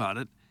thinking about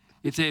it,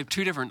 if they have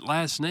two different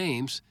last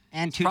names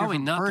and two probably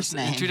different not first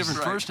names. two different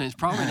first names,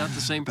 probably not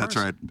the same person. That's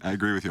right. I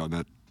agree with you on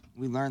that.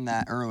 We learned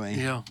that early.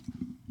 Yeah.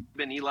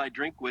 Been Eli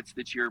Drinkwitz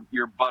that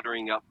you're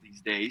buttering up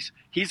these days.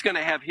 He's going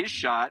to have his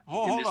shot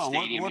in this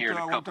stadium here in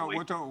a couple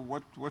weeks.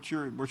 What's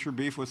your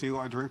beef with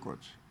Eli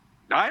Drinkwitz?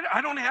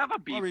 I don't have a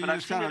beef, but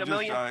I've seen it a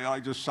million.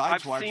 Just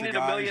sideswipe the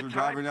guys who are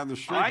driving down the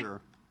street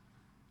here.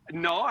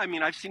 No, I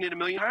mean I've seen it a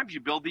million times. You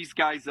build these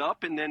guys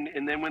up, and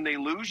then when they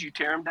lose, you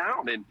tear them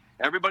down. And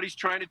everybody's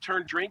trying to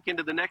turn Drink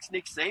into the next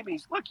Nick Saban.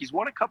 He's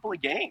won a couple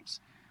of games.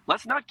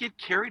 Let's not get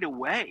carried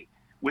away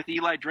with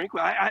Eli Drinkwitz.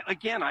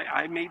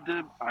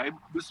 I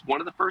was one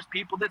of the first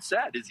people that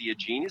said, is he a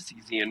genius?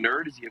 Is he a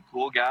nerd? Is he a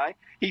cool guy?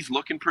 He's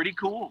looking pretty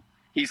cool.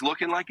 He's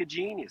looking like a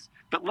genius.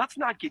 But let's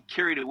not get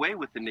carried away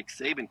with the Nick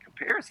Saban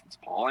comparisons,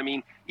 Paul. I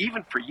mean,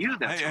 even for you,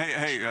 that's...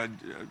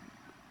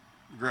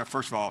 Griff,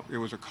 first of all, it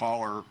was a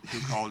caller who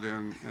called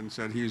in and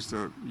said he's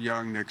the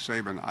young Nick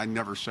Saban. I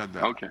never said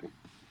that. Okay.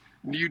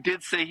 You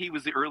did say he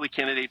was the early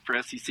candidate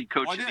for SEC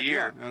Coach of the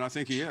Year. Yeah, and I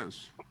think he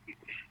is.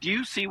 Do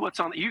you see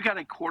what's on? You got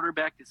a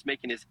quarterback that's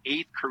making his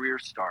 8th career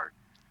start,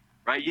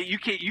 right? You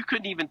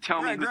couldn't even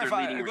tell me who their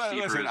leading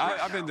receiver is. Listen,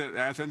 I've been to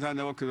Athens. I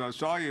know because I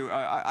saw you.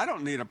 I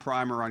don't need a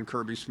primer on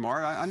Kirby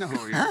Smart. I know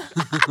who he is.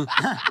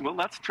 Well,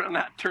 let's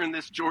not turn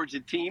this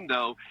Georgia team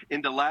though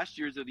into last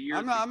year's of the year.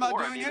 I'm not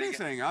doing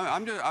anything.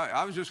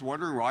 I was just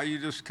wondering why you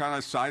just kind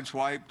of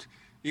sideswiped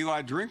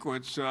Eli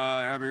Drinkwitz.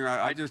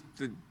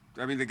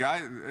 The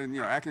guy,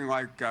 acting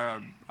like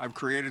I've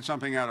created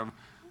something out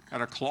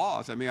of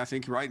cloth. I mean, I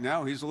think right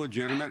now he's a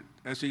legitimate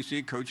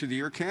SEC Coach of the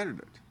Year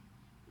candidate.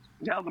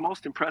 Yeah, the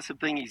most impressive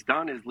thing he's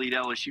done is lead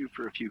LSU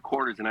for a few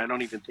quarters, and I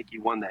don't even think he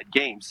won that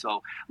game.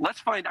 So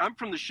let's find. I'm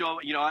from the show.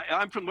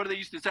 I'm from what do they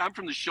used to say? I'm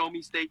from the show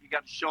me state. You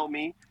got to show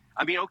me.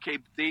 I mean, okay,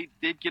 they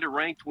did get a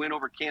ranked win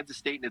over Kansas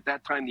State, and at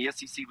that time the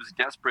SEC was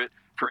desperate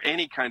for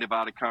any kind of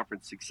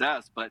out-of-conference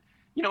success. But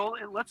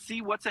let's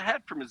see what's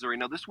ahead for Missouri.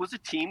 Now, this was a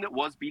team that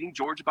was beating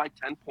Georgia by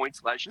 10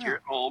 points last year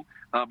at home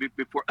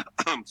before,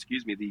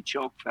 the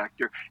choke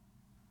factor.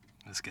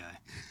 This guy.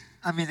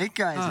 I mean, that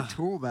guy's a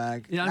tool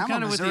bag. Yeah, I'm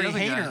kind of with the other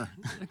guy.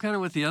 I'm kind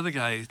of with the other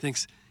guy who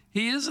thinks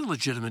he is a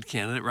legitimate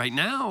candidate right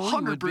now.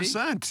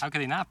 100%. How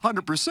could he not?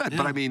 100%. Yeah.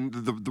 But I mean,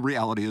 the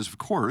reality is, of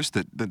course,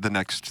 that the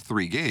next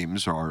 3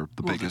 games are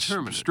the biggest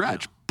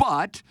stretch. Yeah.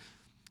 But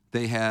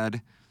they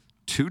had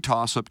 2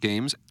 toss-up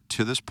games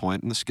to this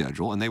point in the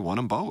schedule, and they won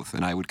them both.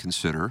 And I would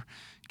consider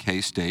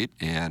K-State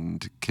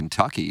and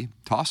Kentucky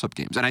toss-up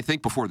games. And I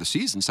think before the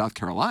season, South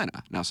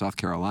Carolina. Now, South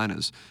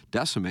Carolina's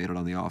decimated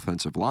on the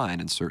offensive line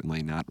and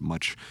certainly not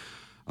much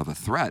of a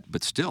threat,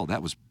 but still,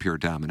 that was pure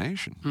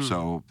domination.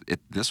 So at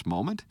this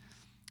moment,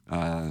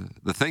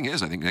 the thing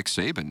is, I think Nick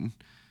Saban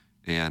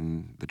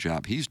and the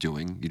job he's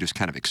doing, you just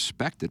kind of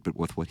expect it, but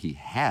with what he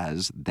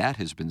has, that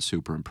has been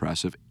super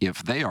impressive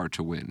if they are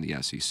to win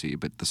the SEC.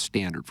 But the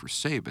standard for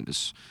Saban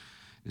is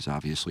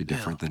obviously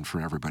different than for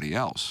everybody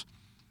else.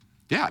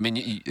 Yeah, I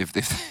mean,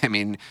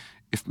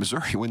 if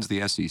Missouri wins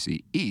the SEC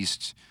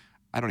East,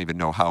 I don't even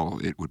know how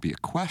it would be a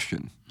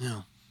question.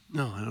 No,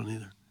 I don't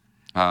either.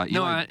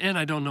 And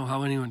I don't know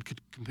how anyone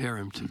could compare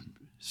him to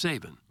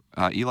Saban.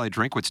 Eli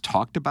Drinkwitz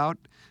talked about,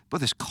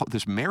 but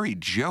this Mary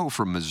Jo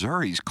from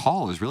Missouri's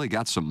call has really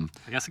got some.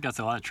 I guess it got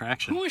a lot of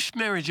traction. Who is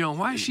Mary Jo?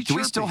 Why is she? Do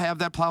we still have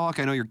that Plowhawk?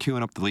 I know you're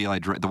queuing up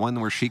the one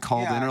where she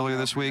called in earlier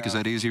this week. Is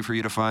that easy for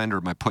you to find, or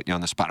am I putting you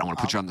on the spot? I don't want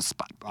to put you on the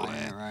spot.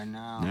 Right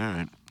now. All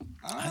right.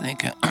 I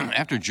think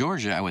after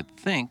Georgia, I would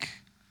think,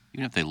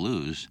 even if they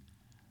lose,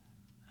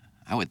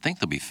 I would think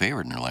they'll be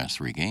favored in their last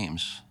 3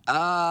 games.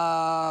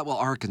 Well,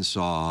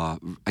 Arkansas,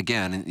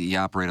 again, you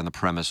operate on the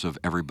premise of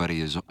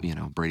everybody is,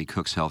 Brady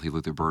Cook's healthy,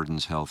 Luther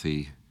Burden's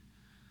healthy,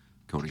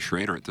 Cody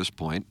Schrader at this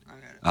point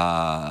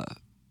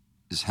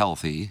is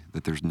healthy,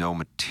 that there's no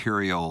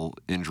material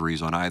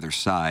injuries on either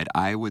side.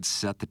 I would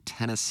set the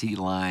Tennessee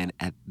line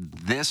at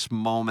this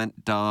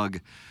moment, Doug,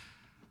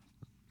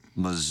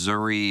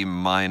 Missouri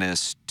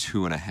minus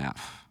 2.5.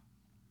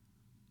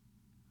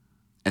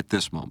 At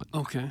this moment.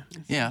 Okay.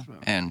 Yeah,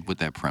 and with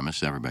that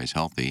premise, everybody's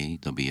healthy.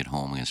 They'll be at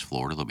home against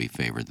Florida. They'll be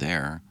favored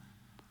there.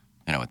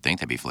 And I would think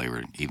they'd be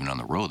favored, even on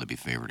the road, they'd be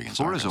favored against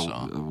Florida's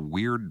Arkansas. a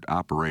weird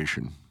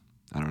operation.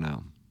 I don't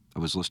know. I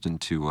was listening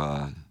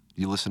to,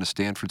 you listen to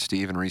Stanford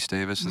Steve and Reese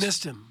Davis?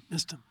 Missed him.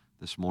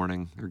 This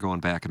morning. They're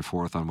going back and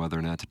forth on whether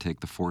or not to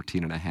take the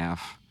 14.5.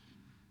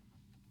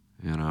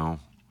 I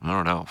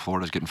don't know.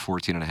 Florida's getting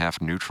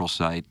 14.5 neutral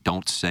site.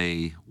 Don't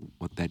say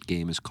what that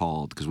game is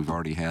called because we've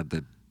already had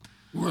the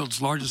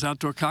world's largest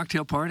outdoor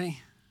cocktail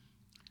party?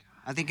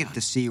 I think it's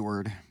the C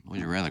word. What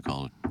would you rather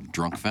call it?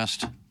 Drunk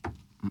fest?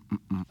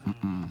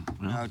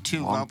 No,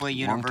 2 lovely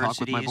universities talk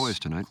with my boys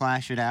tonight.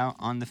 Clash it out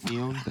on the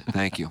field.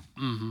 Thank you.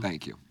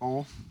 Thank you.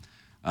 Oh.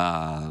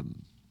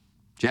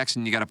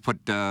 Jackson, you got to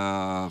put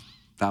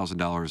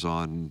 $1,000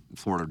 on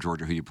Florida or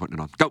Georgia. Who you putting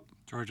it on? Go.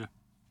 Georgia.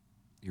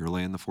 You're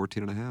laying the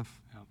 14.5? Yep.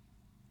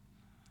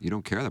 You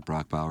don't care that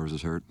Brock Bowers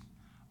is hurt.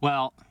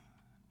 Well,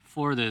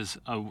 Florida's,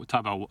 we'll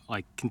talk about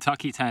like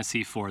Kentucky,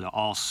 Tennessee, Florida,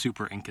 all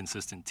super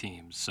inconsistent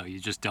teams. So you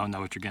just don't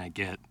know what you're going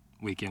to get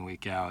week in,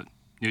 week out.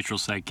 Neutral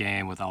site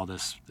game with all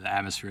this the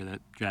atmosphere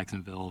that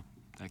Jacksonville,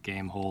 that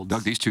game holds.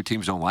 Doug, these two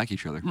teams don't like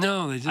each other.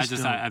 No, they just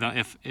don't. I don't.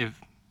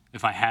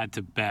 If I had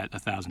to bet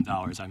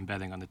 $1,000, I'm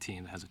betting on the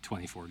team that has a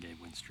 24-game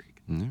win streak.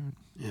 Yeah.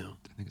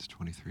 I think it's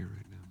 23 right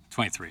now.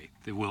 23.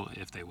 They will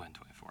if they win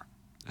 24.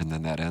 And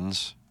then that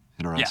ends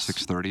at around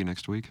 6:30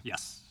 next week?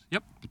 Yes.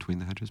 Yep. Between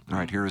the hedges. All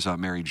right, here is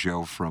Mary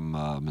Jo from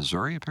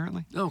Missouri,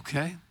 apparently.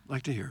 Okay.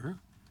 Like to hear her.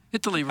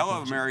 Hit the lever.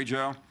 Hello, Mary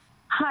Jo.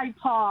 Hi,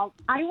 Paul.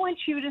 I want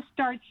you to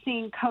start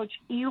seeing Coach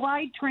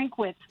Eli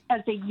Drinkwitz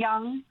as a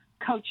young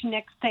Coach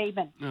Nick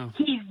Saban. Oh.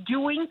 He's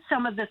doing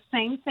some of the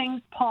same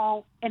things,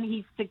 Paul, and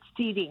he's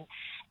succeeding.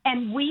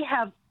 And we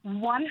have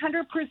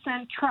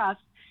 100%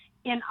 trust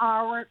in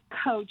our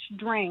Coach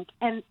Drink.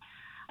 And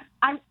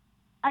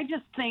I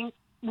just think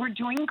we're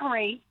doing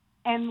great,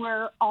 and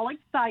we're all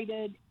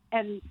excited.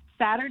 And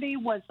Saturday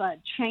was a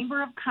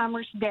Chamber of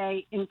Commerce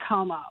Day in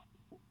Como.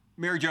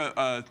 Mary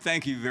Jo,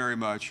 thank you very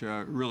much.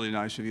 Really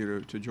nice of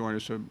you to join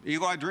us.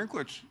 Eli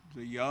Drinkwitz,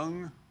 the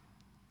young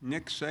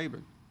Nick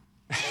Saban.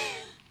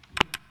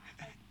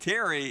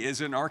 Terry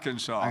is in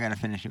Arkansas. I got to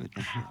finish it with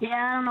this.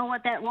 Yeah, I don't know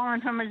what that woman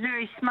from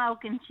Missouri's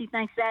smoking. She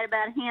thinks that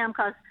about him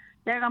because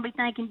they're going to be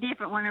thinking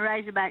different when the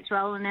Razorbacks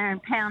roll in there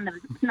and pound the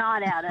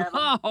snot out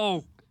of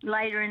them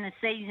later in the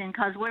season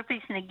because we're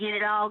fixing to get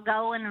it all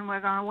going and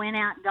we're going to win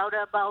out and go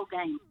to a bowl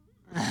game.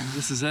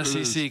 This is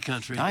SEC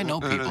country. I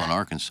know people in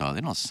Arkansas. They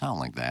don't sound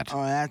like that.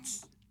 Oh,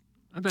 that's...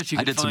 I bet you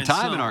I could did some find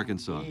time in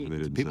Arkansas.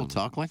 People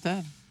talk like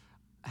that?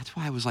 That's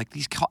why I was like,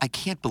 I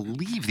can't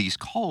believe these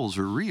calls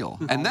are real.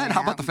 And then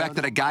how about the fact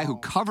that a guy who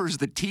covers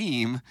the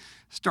team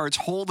starts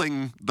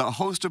holding the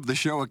host of the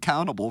show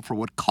accountable for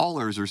what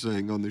callers are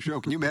saying on the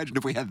show? Can you imagine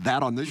if we had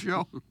that on this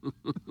show?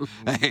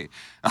 Hey,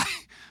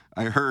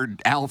 I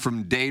heard Al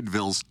from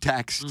Dadeville's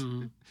text.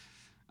 Mm-hmm.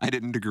 I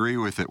didn't agree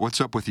with it.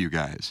 What's up with you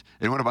guys?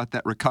 And what about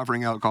that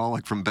recovering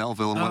alcoholic from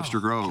Belleville and Webster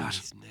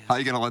Groves? How are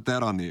you going to let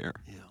that on the air?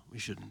 Yeah, we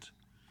shouldn't.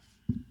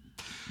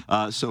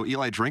 So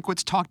Eli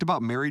Drinkwitz talked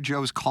about Mary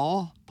Jo's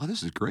call. Oh,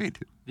 this is great.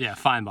 Yeah,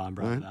 Feinbaum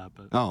brought it up.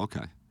 But. Oh,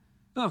 okay.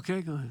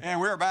 Okay, go ahead. And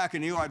we're back,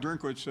 and Eli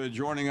Drinkwitz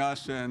joining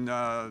us. And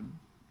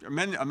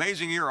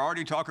amazing year. I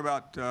already talked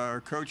about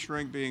Coach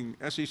Drink being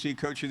SEC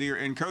Coach of the Year.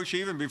 And, Coach,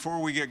 even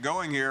before we get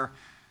going here,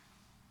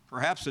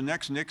 perhaps the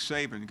next Nick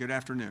Saban. Good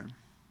afternoon.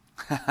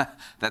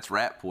 That's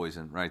rat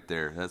poison right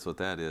there. That's what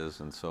that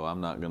is. And so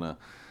I'm not gonna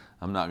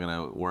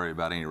worry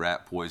about any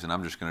rat poison.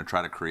 I'm just gonna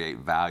try to create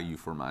value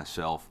for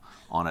myself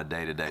on a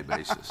day-to-day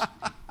basis.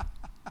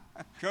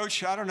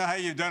 Coach, I don't know how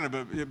you've done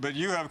it, but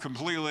you have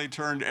completely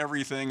turned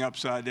everything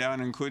upside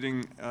down,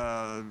 including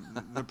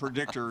the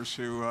predictors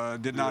who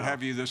did not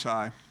have you this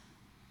high.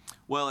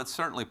 Well, it's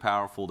certainly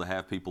powerful to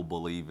have people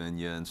believe in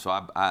you, and so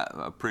I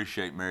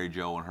appreciate Mary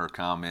Jo and her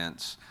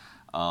comments.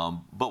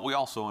 But we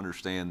also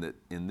understand that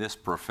in this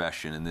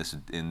profession, in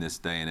this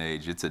day and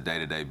age, it's a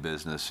day-to-day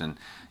business, and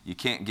you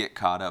can't get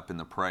caught up in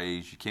the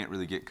praise. You can't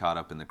really get caught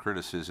up in the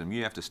criticism.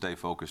 You have to stay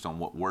focused on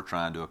what we're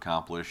trying to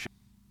accomplish.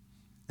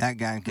 That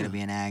guy's going to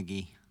be an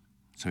Aggie.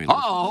 So he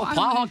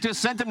Plowhawk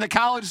just sent him to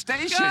College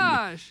Station.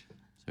 Gosh.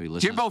 So he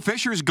listens. Jimbo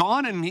Fisher's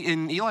gone, and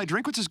Eli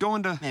Drinkwitz is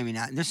going to... Maybe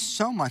not. There's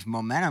so much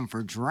momentum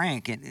for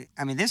Drink.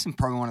 I mean, this is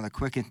probably one of the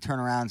quickest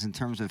turnarounds in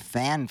terms of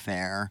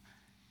fanfare.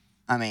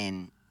 I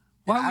mean...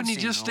 Why wouldn't he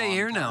just stay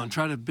here now and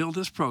try to build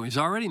this program? He's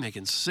already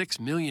making $6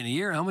 million a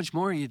year. How much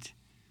more you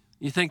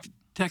think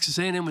Texas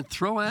A&M would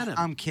throw at him?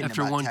 I'm kidding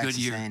after about one Texas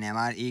good year. A&M.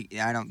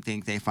 I don't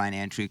think they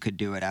financially could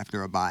do it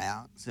after a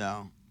buyout.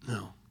 So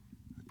no,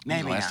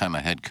 maybe the last not. time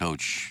a head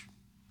coach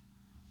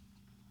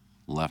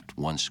left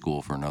one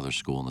school for another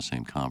school in the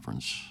same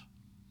conference.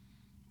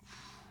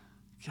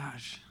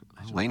 Gosh.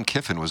 Lane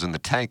Kiffin was in the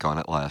tank on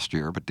it last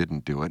year, but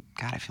didn't do it.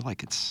 God, I feel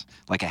like it's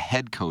like a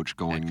head coach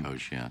going. Head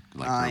coach, yeah.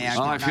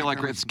 I feel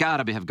like it's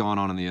got to have gone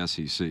on in the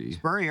SEC.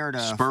 Spurrier to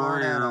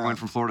Spurrier went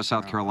from Florida to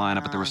South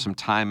Carolina, but there was some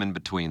time in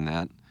between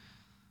that.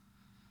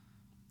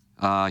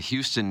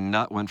 Houston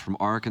Nutt went from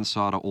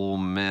Arkansas to Ole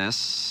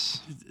Miss.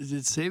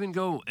 Did Saban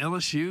go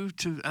LSU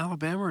to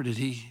Alabama, or did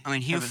he? I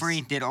mean, Hugh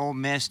Freeze did Ole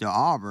Miss to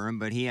Auburn,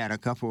 but he had a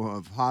couple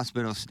of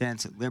hospital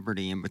stints at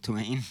Liberty in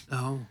between.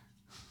 Oh.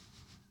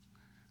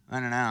 I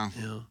don't know.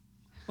 Yeah.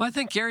 Well, I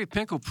think Gary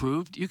Pinkel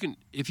proved you can,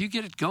 if you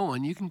get it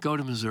going, you can go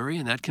to Missouri,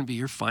 and that can be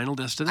your final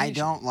destination. I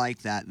don't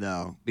like that,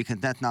 though, because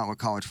that's not what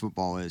college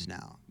football is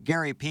now.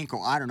 Gary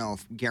Pinkel, I don't know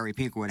if Gary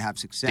Pinkel would have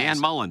success. Dan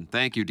Mullen.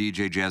 Thank you,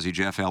 DJ Jazzy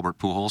Jeff, Albert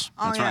Pujols.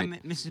 Oh, That's yeah,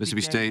 right.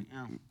 Mississippi State,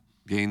 yeah.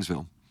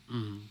 Gainesville.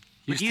 Mm-hmm.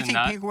 But do you think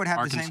Pinkel would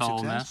have the same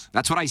success?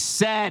 That's what I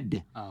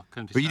said. Oh,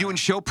 couldn't be Are you sorry. doing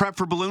show prep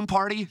for Balloon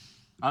Party?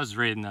 I was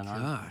reading that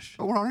article. Gosh.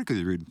 Oh, what article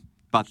did you read?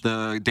 About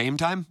the Dame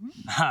Time?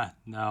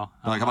 No.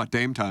 Like, how about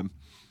Dame Time?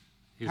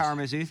 Power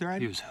Mizzou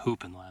thread? He was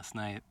hooping last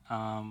night.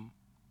 No,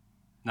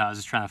 I was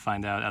just trying to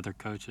find out other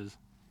coaches.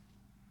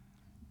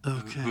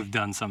 Okay. Who've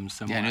done something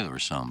similar. Yeah, I knew there were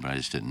some, but I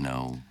just didn't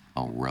know.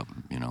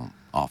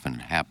 often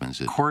it happens.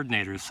 That,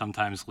 coordinators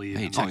sometimes leave.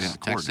 hey,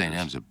 Texas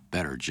A&M's a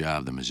better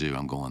job than Mizzou.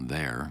 I'm going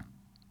there.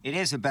 It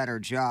is a better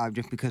job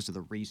just because of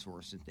the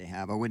resources they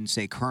have. I wouldn't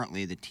say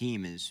currently the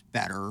team is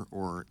better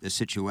or the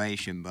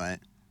situation,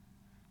 but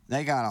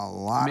they got a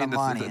lot of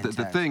money.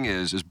 The thing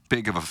is, as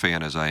big of a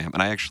fan as I am,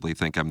 and I actually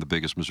think I'm the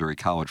biggest Missouri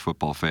college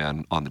football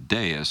fan on the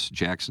dais.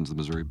 Jackson's the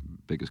Missouri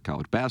biggest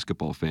college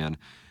basketball fan.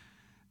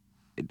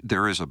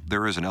 There is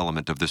an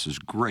element of this is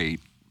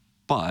great,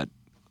 but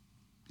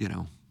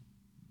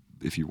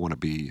if you want to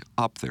be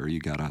up there, you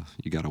gotta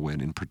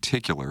win. In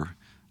particular,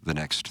 the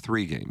next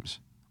 3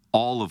 games.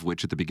 All of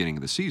which at the beginning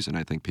of the season,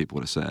 I think people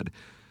would have said,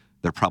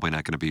 they're probably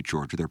not going to beat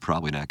Georgia. They're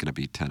probably not going to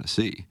beat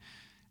Tennessee.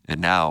 And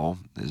now,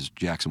 as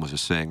Jackson was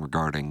just saying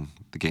regarding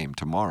the game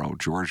tomorrow,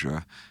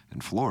 Georgia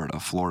and Florida.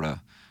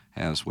 Florida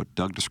has what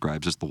Doug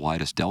describes as the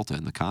widest delta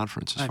in the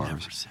conference as far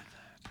as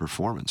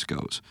performance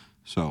goes.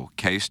 So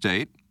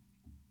K-State,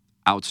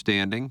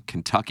 outstanding.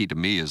 Kentucky, to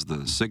me, is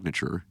the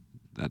signature,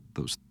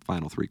 those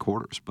final 3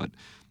 quarters. But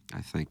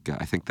I think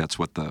that's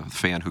what the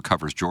fan who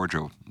covers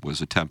Georgia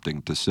was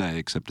attempting to say,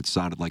 except it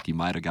sounded like he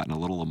might have gotten a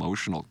little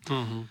emotional.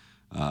 Mm-hmm.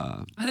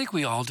 I think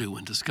we all do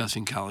when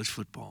discussing college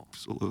football.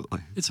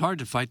 Absolutely. It's hard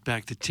to fight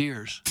back the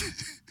tears.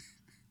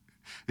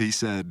 He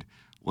said,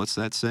 what's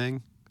that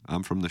saying?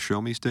 I'm from the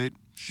show me state?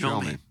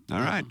 Show me. All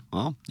right.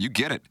 Well, you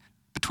get it.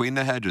 Between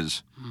the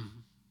hedges. Mm-hmm.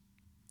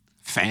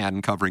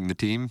 Fan covering the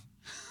team.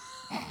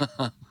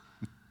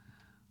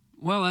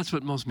 Well, that's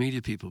what most media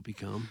people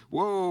become.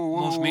 Whoa,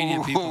 most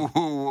media people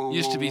whoa,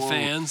 used to be whoa.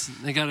 fans.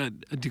 They got a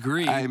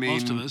degree, I mean,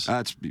 most of us.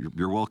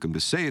 You're welcome to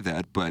say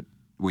that, but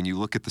when you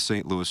look at the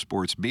St. Louis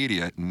sports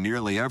media,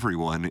 nearly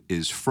everyone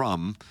is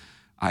from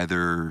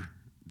either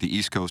the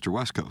East Coast or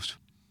West Coast.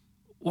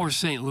 Or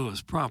St.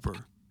 Louis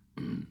proper,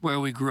 where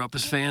we grew up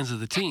as fans of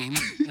the team,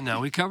 and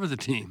now we cover the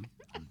team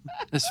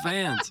as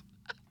fans.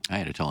 I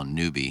had to tell a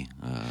newbie,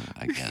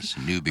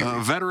 A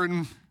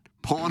veteran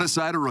pulling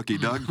aside a rookie,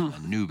 Doug. A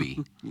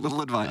newbie.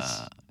 Little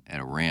advice.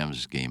 At a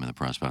Rams game in the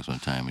press box one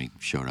time, when he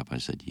showed up, I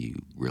said,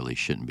 you really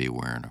shouldn't be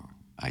wearing a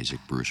Isaac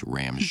Bruce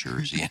Rams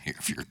jersey in here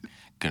if you're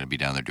going to be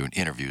down there doing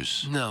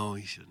interviews. No,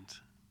 he shouldn't.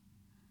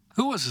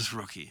 Who was this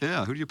rookie?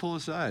 Yeah, who do you pull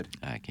aside?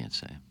 I can't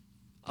say.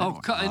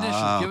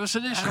 Initial. Give us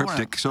initial.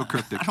 Cryptic, so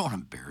cryptic. I don't want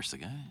to embarrass the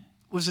guy.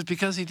 Was it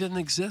because he didn't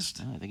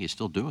exist? No, I think he's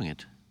still doing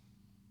it.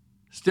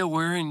 Still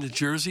wearing the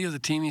jersey of the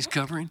team he's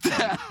covering?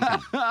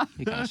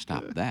 He got to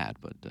stop that,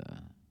 but...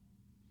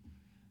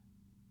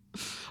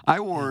 I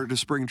wore to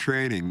spring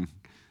training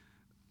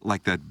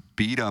like that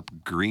beat-up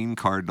green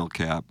Cardinal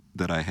cap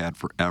that I had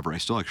forever. I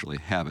still actually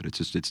have it.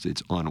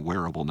 It's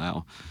unwearable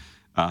now.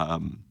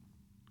 And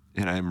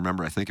I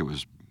remember, I think it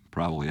was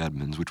probably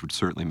Edmonds, which would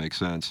certainly make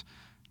sense.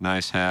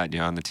 Nice hat, you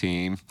on the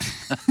team.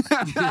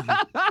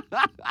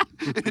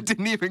 It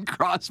didn't even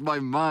cross my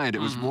mind.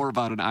 It was more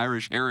about an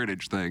Irish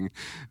heritage thing.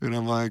 And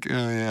I'm like, oh,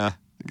 yeah.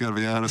 I got to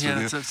be honest with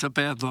you. Yeah, it's a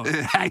bad look.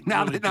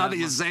 now that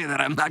you say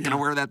that, I'm not going to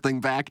wear that thing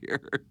back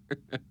here.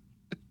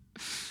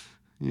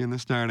 You in the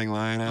starting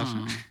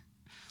lineup.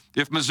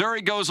 If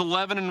Missouri goes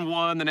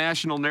 11-1, the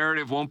national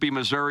narrative won't be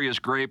Missouri is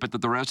great, but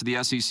that the rest of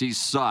the SEC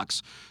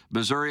sucks.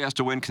 Missouri has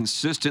to win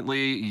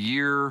consistently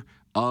year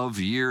of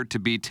year to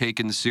be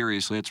taken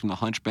seriously. It's from the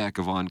Hunchback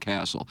of Von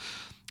Castle.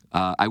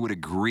 I would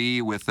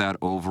agree with that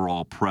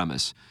overall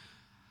premise.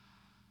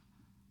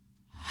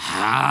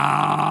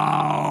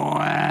 However,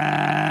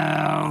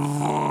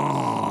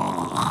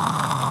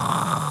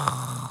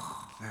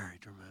 very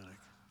dramatic.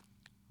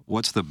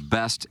 What's the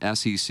best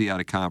SEC out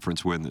of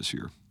conference win this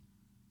year?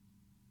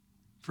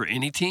 For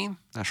any team?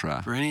 That's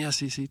right. For any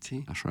SEC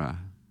team? That's right.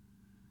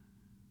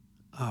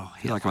 Oh, I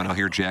feel like when I'll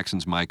hear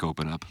Jackson's mic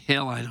open up.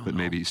 Hell, I don't But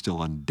maybe he's still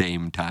on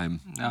Dame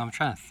time. No, I'm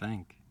trying to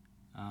think.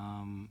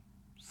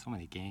 So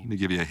many games. Let me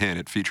give you a hint.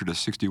 It featured a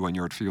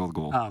 61-yard field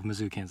goal. Oh,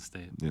 Mizzou, Kansas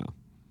State. Yeah.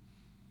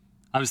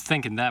 I was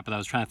thinking that, but I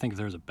was trying to think if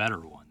there was a better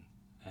one.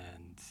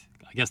 And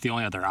I guess the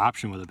only other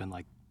option would have been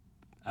like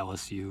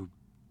LSU,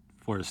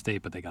 Florida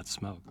State, but they got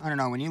smoked. I don't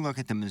know. When you look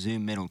at the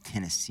Mizzou Middle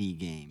Tennessee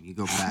game, you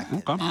go back to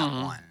that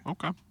one.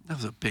 Okay. That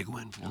was a big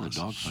win for us.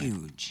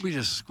 Huge. We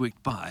just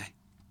squeaked by.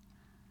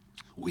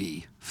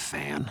 We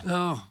fan.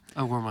 Oh,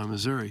 I wore my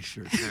Missouri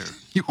shirt there.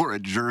 You wore a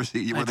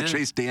jersey. You I wore the did.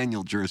 Chase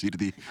Daniel jersey to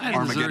the I had a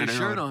Armageddon Missouri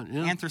shirt era. on.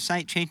 Yeah.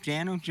 Anthracite Chase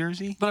Daniel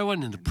jersey? But I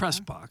wasn't in the press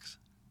box.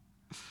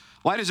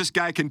 Why does this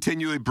guy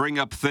continually bring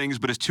up things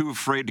but is too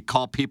afraid to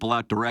call people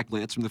out directly?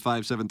 That's from the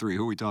 573.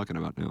 Who are we talking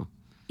about now?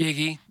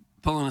 Iggy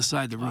pulling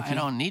aside the rookie. I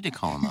don't need to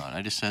call him out.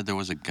 I just said there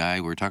was a guy,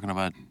 we were talking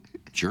about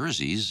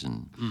jerseys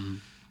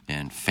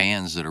and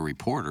fans that are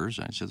reporters.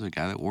 I said there's a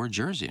guy that wore a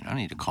jersey. I don't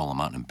need to call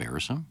him out and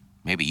embarrass him.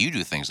 Maybe you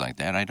do things like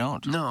that. I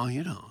don't. No,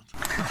 you don't.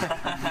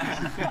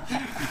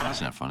 That's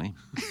not funny.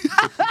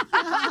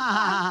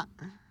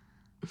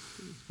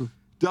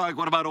 Doug,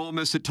 what about Ole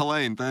Miss at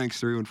Tulane? Thanks,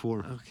 3 and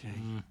 4. Okay.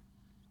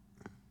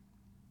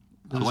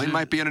 Tulane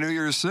might be in a New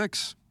Year's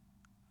 6.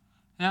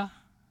 Yeah,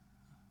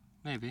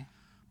 maybe.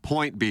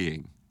 Point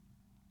being,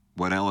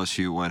 when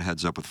LSU went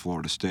heads up with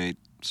Florida State,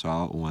 saw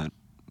how it went.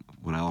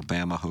 When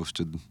Alabama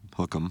hosted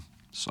Hook'em,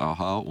 saw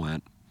how it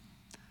went.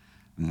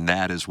 And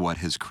that is what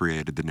has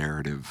created the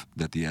narrative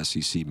that the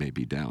SEC may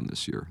be down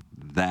this year.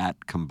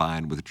 That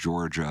combined with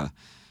Georgia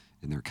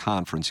in their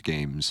conference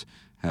games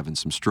having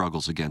some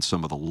struggles against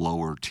some of the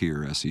lower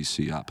tier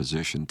SEC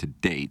opposition to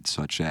date,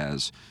 such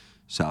as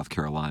South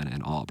Carolina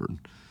and Auburn.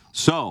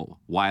 So,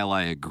 while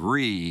I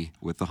agree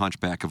with the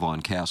Hunchback of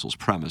Von Castle's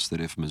premise that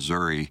if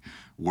Missouri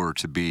were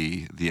to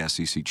be the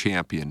SEC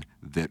champion,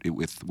 that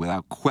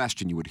without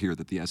question you would hear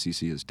that the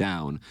SEC is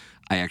down,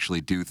 I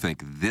actually do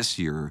think this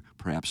year,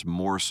 perhaps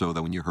more so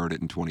than when you heard it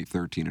in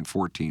 2013 and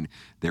 14,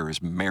 there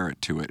is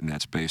merit to it, and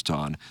that's based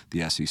on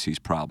the SEC's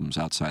problems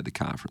outside the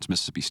conference.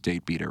 Mississippi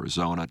State beat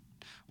Arizona,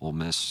 Ole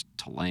Miss,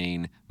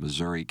 Tulane,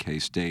 Missouri,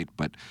 K-State,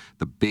 but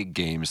the big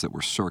games that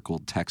were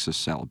circled,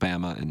 Texas,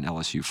 Alabama, and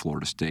LSU,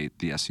 Florida State,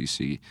 the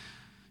SEC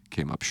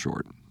came up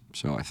short.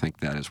 So I think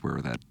that is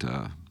where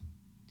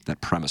that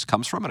premise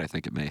comes from, and I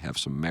think it may have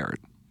some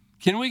merit.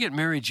 Can we get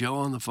Mary Jo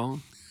on the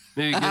phone?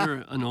 Maybe get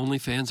her an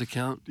OnlyFans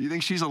account? Do you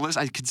think she's a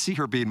listener? I could see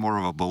her being more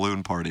of a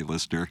balloon party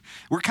listener.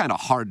 We're kind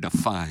of hard to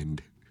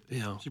find.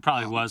 Yeah. She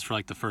probably was for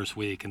like the first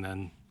week and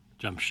then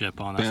jumped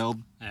ship on us. Bailed?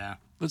 Yeah.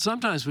 But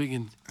sometimes we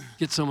can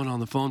get someone on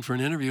the phone for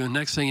an interview, and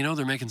next thing you know,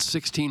 they're making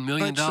 $16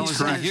 million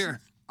a year.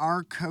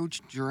 Our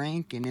coach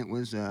drank, and it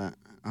was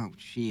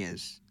she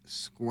is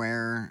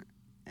square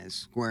as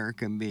square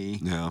can be.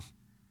 Yeah.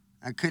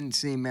 I couldn't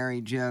see Mary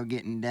Jo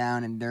getting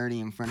down and dirty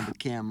in front of a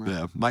camera.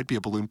 Yeah, might be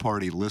a balloon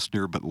party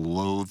listener, but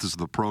loathes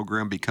the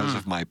program because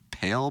of my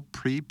pale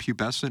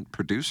prepubescent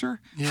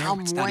producer. Yeah,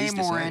 I'm way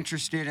more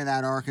interested in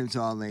that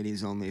Arkansas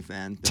ladies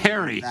OnlyFans.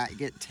 Terry.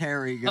 Get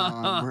Terry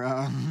going,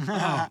 bro.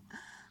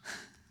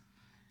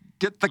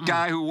 Get the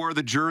guy who wore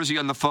the jersey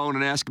on the phone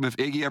and ask him if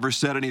Iggy ever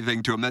said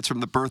anything to him. That's from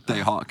the Birthday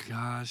Hawk.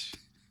 Gosh.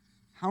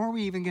 How are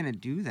we even going to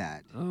do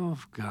that? Oh,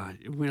 God.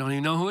 We don't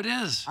even know who it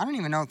is. I don't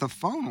even know if the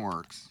phone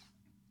works.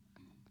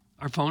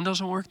 Our phone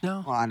doesn't work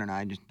now? Well, I don't know.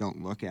 I just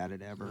don't look at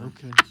it ever.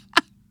 Okay.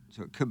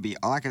 So it could be,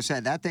 like I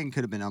said, that thing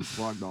could have been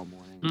unplugged all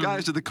morning.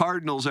 Guys, did the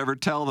Cardinals ever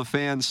tell the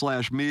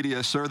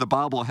fans/media, sir, the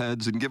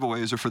bobbleheads and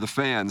giveaways are for the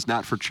fans,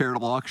 not for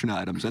charitable auction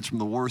items? That's from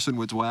the Warson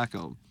Woods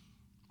Wacko.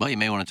 Well, you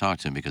may want to talk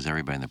to him because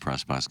everybody in the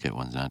press box get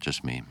ones, not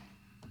just me.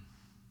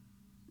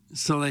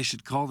 So they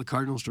should call the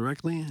Cardinals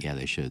directly? Yeah,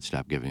 they should.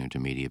 Stop giving them to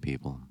media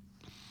people.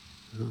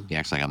 He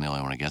acts like I'm the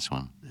only one who gets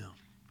one.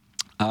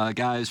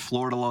 Guys,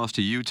 Florida lost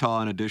to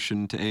Utah in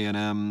addition to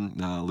A&M,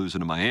 losing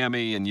to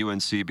Miami, and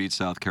UNC beat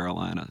South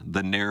Carolina.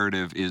 The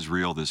narrative is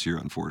real this year,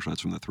 unfortunately.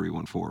 That's from the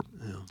 314.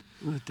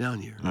 Yeah, down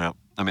here. Yeah.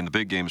 I mean, the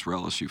big games were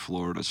LSU,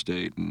 Florida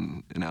State,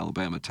 and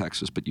Alabama,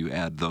 Texas, but you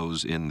add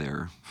those in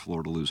there.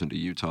 Florida losing to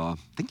Utah.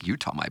 I think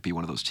Utah might be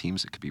one of those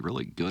teams that could be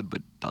really good,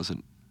 but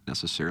doesn't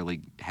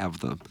necessarily have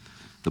the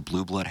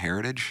blue blood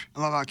heritage.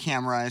 I love how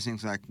Cam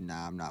Rising's like,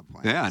 nah, I'm not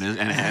playing. Yeah, and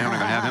I don't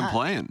even have him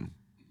playing.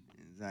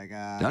 Like,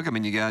 Doug, I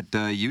mean, you got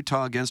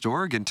Utah against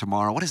Oregon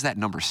tomorrow. What is that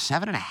number,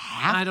 7.5?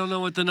 I don't know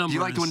what the number is. Do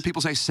you like when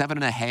people say 7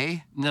 and a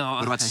hay? No.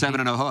 What about 7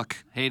 and a hook?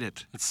 Hate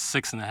it. It's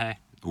 6 and a hay.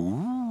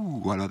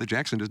 Ooh, I know that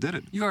Jackson just did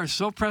it. You are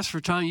so pressed for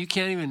time, you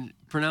can't even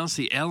pronounce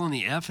the L and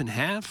the F in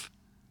half?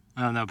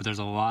 I don't know, but there's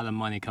a lot of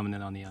money coming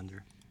in on the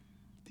under.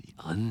 The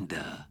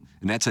under.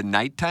 And that's a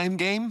nighttime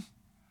game?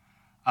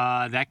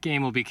 That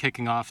game will be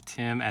kicking off,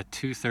 Tim, at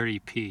 2:30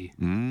 p.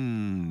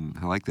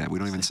 I like that. We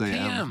don't even say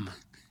PM.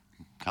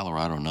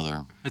 Colorado,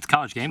 another. It's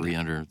college game.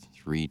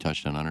 3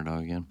 touchdown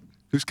underdog again.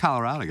 Who's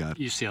Colorado got?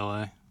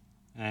 UCLA.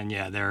 And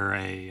yeah, they're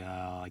a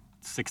like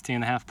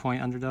 16.5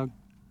 point underdog.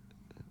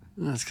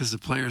 That's because the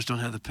players don't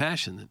have the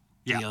passion that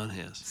Dion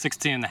has.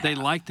 16.5. They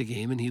like the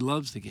game, and he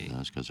loves the game.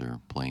 That's because they're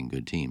playing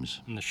good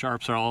teams. And the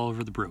Sharps are all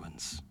over the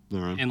Bruins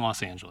in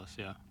Los Angeles,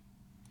 yeah.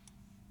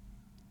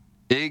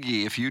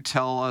 Iggy, if you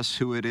tell us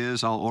who it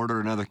is, I'll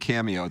order another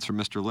cameo. It's from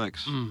Mr.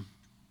 Licks.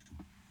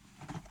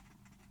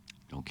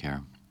 Don't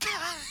care.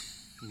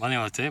 Money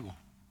on the table.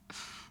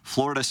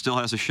 Florida still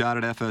has a shot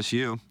at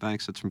FSU.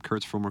 Thanks. That's from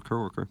Kurt's former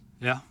coworker.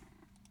 Yeah.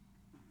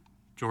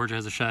 Georgia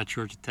has a shot at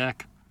Georgia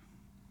Tech.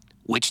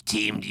 Which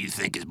team do you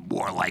think is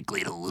more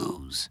likely to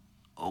lose,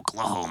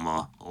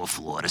 Oklahoma or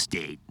Florida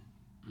State?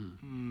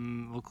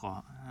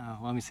 Oklahoma.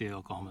 Let me see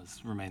Oklahoma's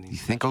remaining. You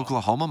think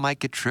Oklahoma might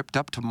get tripped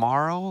up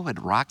tomorrow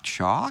at Rock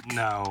Chalk?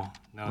 No.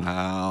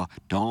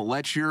 Don't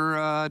let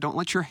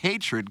your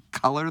hatred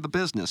color the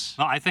business.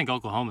 No, I think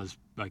Oklahoma's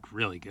like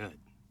really good.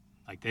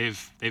 Like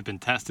they've been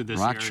tested this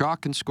year. Rock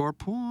Chalk can score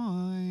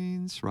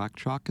points. Rock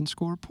Chalk can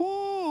score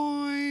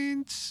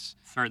points.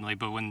 Certainly,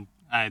 but when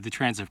the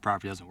transitive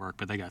property doesn't work,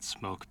 but they got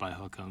smoked by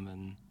Hookham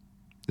and.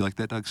 You like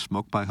that, Doug?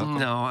 Smoked by Hookham?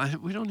 No,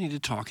 we don't need to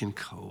talk in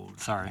code.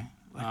 Sorry.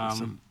 Like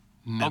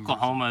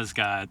Oklahoma's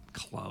got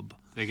club.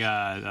 They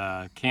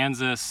got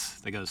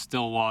Kansas. They go to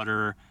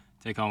Stillwater.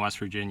 Take on West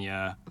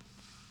Virginia.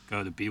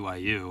 Go to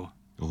BYU.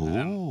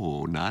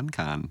 Oh,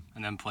 non-con.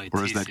 And then play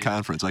Or is TCU. that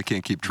conference? I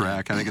can't keep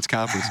track. I think it's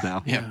conference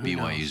now. Yeah,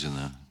 BYU's in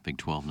the Big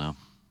 12 now.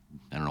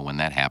 I don't know when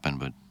that happened,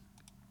 but.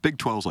 Big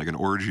 12's like an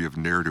orgy of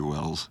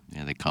ne'er-do-wells.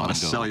 Yeah, they come on and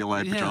a go.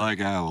 cellulite, but you're like,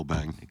 we'll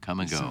bang. They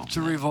come and go. It's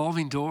a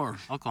revolving door.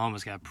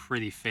 Oklahoma's got a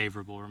pretty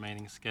favorable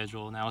remaining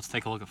schedule. Now let's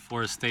take a look at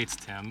Florida State's,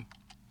 Tim.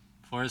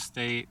 Florida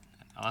State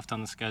left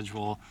on the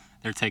schedule.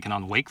 They're taking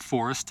on Wake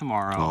Forest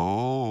tomorrow.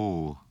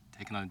 Oh.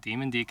 Taking on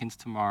Demon Deacons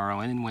tomorrow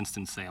and in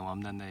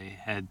Winston-Salem. Then they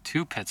head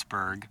to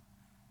Pittsburgh,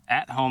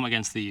 at home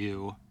against the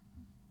U,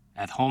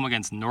 at home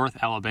against North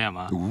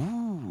Alabama.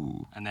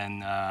 Ooh. And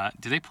then,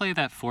 do they play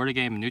that Florida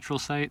game neutral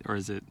site, or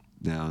is it?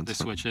 No. They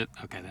switch it?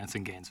 Okay, then it's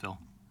in Gainesville.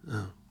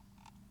 Oh.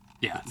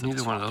 Yeah.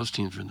 Neither one of those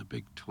teams are in the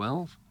Big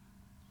 12.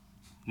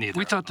 Neither.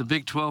 We thought the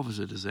Big 12 was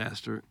a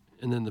disaster,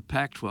 and then the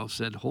Pac-12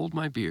 said, "Hold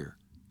my beer."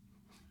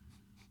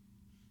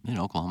 Didn't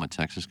Oklahoma,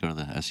 Texas go to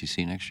the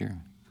SEC next year?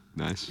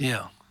 Nice.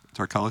 Yeah. It's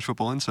our college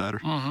football insider.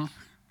 Mm-hmm.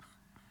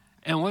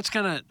 And what's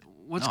gonna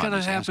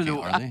happen asking, to?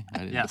 Are they?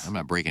 Yes. I'm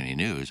not breaking any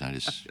news. I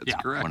just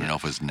want to know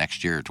if it's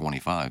next year or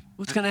 25.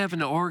 What's gonna happen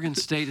to Oregon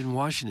State and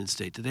Washington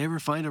State? Did they ever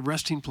find a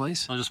resting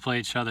place? They'll just play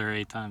each other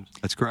 8 times.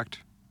 That's correct.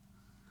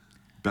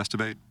 Best of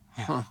 8.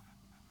 Huh.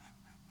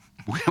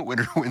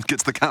 Winner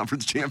gets the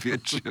conference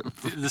championship.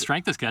 The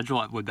strength of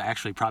schedule would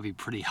actually probably be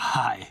pretty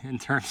high in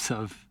terms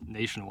of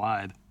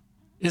nationwide.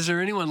 Is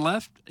there anyone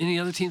left? Any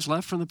other teams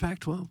left from the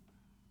Pac-12?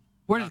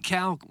 Where did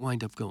Cal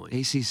wind up going?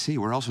 ACC.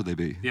 Where else would they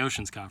be? The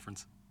Oceans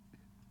Conference.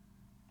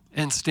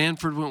 And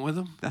Stanford went with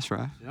them? That's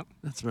right. Yep.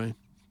 That's right.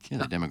 Yeah,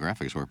 the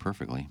demographics work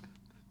perfectly.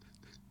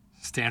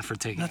 Stanford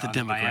taking Not the on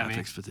demographics,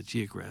 Miami. but the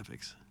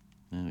geographics.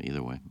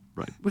 Either way.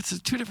 Right. But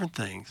it's two different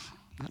things.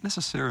 Not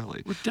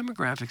necessarily. What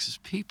demographics is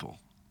people.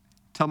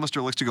 Tell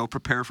Mr. Licks to go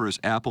prepare for his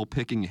apple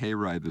picking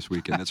hayride this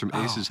weekend. That's from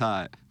Aces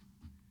High.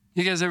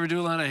 You guys ever do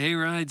a lot of hay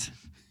rides?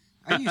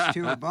 I used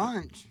to a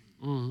bunch.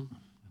 Mm-hmm.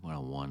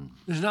 101.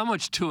 There's not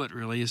much to it,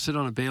 really. You sit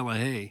on a bale of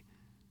hay,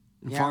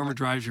 and Yeah, farmer but-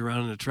 drives you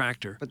around in a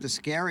tractor. But the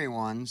scary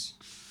ones,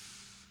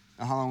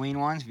 the Halloween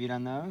ones, have you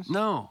done those?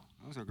 No.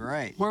 Those are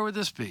great. Where would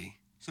this be?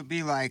 So it'd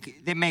be like,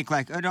 they make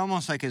like, it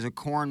almost like as a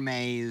corn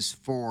maze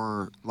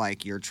for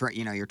like your,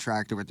 your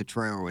tractor with the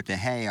trailer with the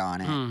hay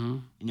on it. Mm-hmm.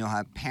 And you'll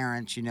have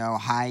parents,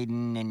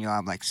 hiding, and you'll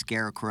have like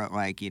scarecrow,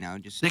 like,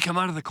 just. They come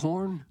out of the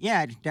corn?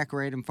 Yeah, just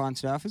decorate and fun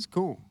stuff. It's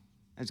cool.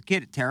 As a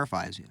kid, it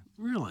terrifies you.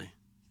 Really?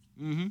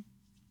 Mm-hmm.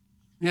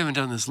 You haven't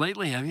done this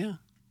lately, have you?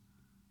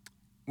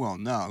 Well,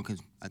 no, because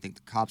I think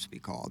the cops will be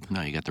called.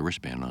 No, you got the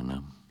wristband on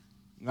now.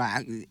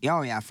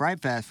 Oh, yeah,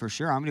 Fright Fest for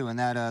sure. I'm doing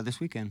that this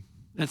weekend.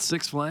 That's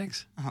Six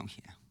Flags? Oh,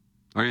 yeah.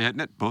 Are you hitting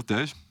it both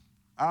days?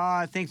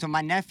 I think so.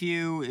 My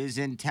nephew is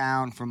in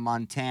town from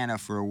Montana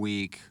for a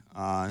week,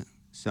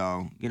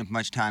 so getting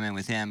much time in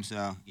with him.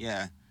 So,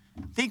 yeah,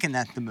 thinking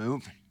that's the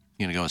move.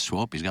 You gonna go with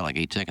Swope? He's got like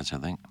 8 tickets, I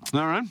think.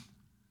 All right.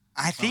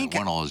 I think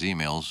won all his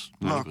emails.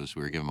 Look. Because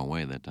we were giving them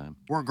away that time.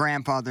 we're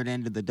grandfathered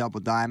into the double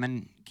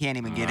diamond. Can't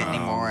even get it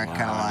anymore.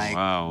 Kind of like,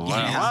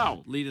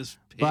 Wow. Lead us.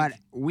 Pig. But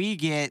we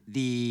get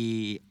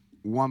the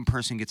one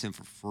person gets in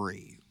for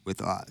free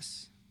with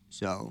us.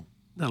 So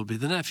That'll be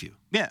the nephew.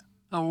 yeah,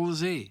 How old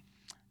is he?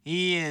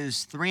 he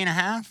is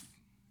 3.5.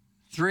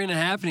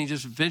 3.5, and he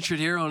just ventured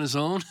here on his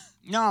own?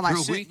 No, my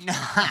For a week?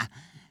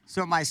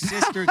 So my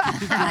sister.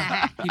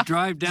 He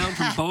drive down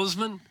from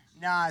Bozeman?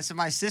 Nah, so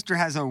my sister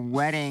has a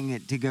wedding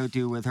to go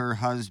to with her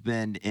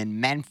husband in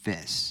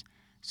Memphis.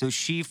 So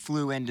she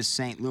flew into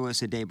St. Louis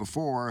a day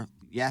before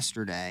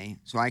yesterday.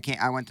 So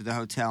I went to the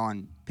hotel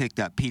and picked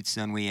up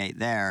pizza and we ate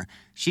there.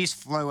 She's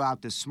flew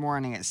out this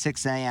morning at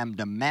 6 a.m.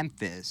 to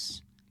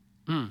Memphis.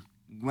 And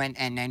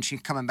then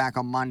she's coming back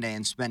on Monday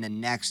and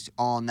spending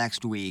all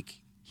next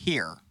week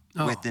here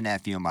with the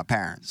nephew and my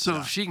parents. So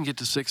if she can get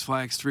to Six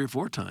Flags 3 or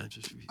 4 times.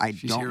 I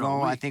she's don't here all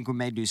know. I week. think we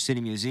may do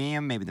City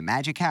Museum, maybe the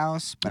Magic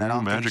House, but I don't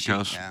think Magic she-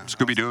 House. yeah.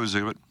 Scooby-Doo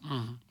exhibit.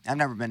 I've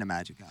never been to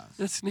Magic House.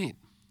 That's neat.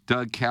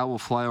 Doug, Cal will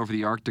fly over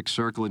the Arctic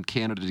Circle in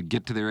Canada to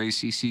get to their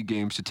ACC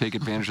games to take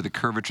advantage of the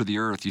curvature of the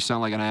Earth. You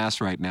sound like an ass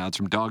right now. It's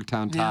from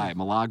Dogtown Tie. Yeah.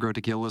 Milagro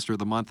Tequila Lister of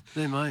the Month.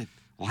 They might.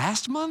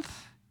 Last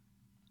month?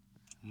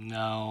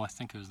 No, I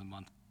think it was the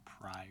month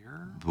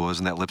prior.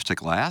 Wasn't that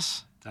Lipstick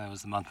Lass? That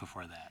was the month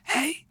before that.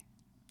 Hey,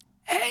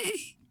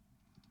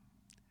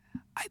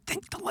 I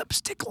think the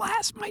Lipstick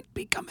Lass might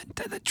be coming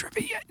to the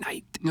trivia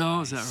night.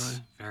 No, is that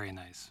right? Very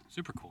nice.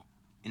 Super cool.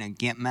 In a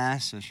gimp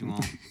mask, so she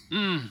won't.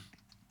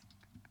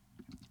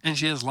 And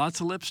she has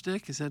lots of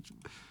lipstick? Is that,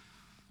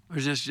 or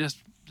is this just,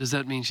 does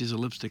that mean she's a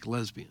lipstick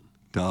lesbian?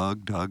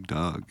 Doug.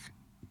 I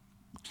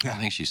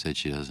think she said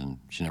she's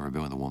never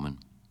been with a woman.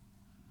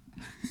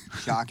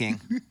 Shocking.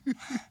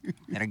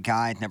 That a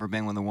guy's never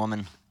been with a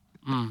woman.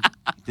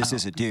 This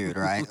is a dude,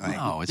 right? Like,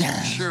 No, it's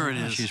Sure it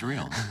is. She's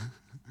real.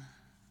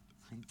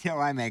 until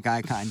I make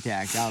eye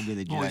contact, I'll be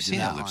the judge Well, we've of seen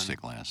that that one.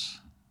 lipstick Lass.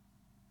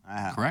 I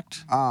have.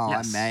 Correct? Oh,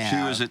 Yes. I may She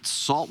have. was at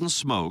Salt and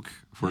Smoke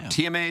for Yeah.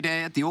 TMA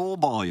Day at the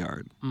old ball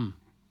yard.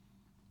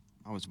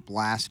 I was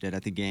blasted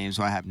at the game,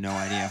 so I have no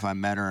idea if I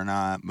met her or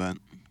not, but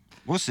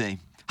we'll see.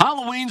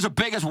 Halloween's the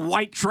biggest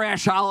white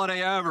trash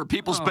holiday ever.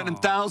 People spending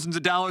thousands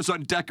of dollars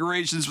on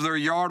decorations for their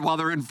yard while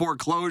they're in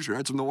foreclosure.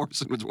 That's from the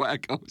Worsonwood's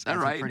Wacko. Is that That's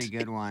right? a pretty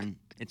good one.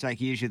 It's like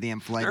usually the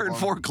inflatable. They're in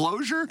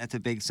foreclosure? That's a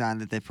big sign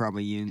that they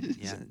probably use.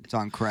 Yeah, it's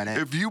on credit.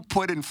 If you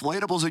put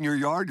inflatables in your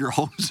yard, your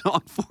home's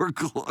on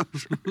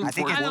foreclosure. I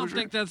think I don't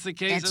think that's the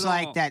case it's at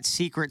like all. that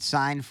secret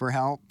sign for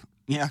help.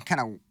 Kind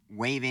of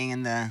waving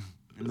in the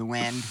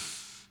wind.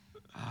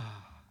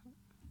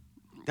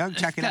 Go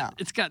check it out.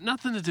 It's got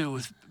nothing to do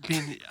with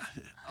being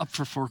up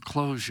for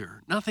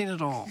foreclosure. Nothing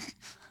at all.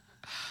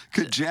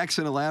 Could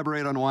Jackson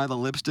elaborate on why the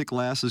lipstick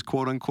lass is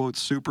quote unquote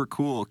super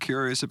cool?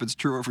 Curious if it's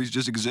true or if he's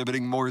just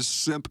exhibiting more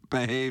simp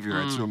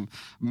behavior. It's from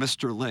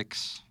Mr.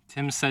 Licks.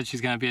 Tim said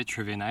she's going to be at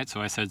trivia night,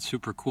 so I said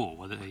super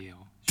cool.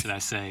 Should I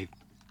say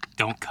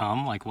don't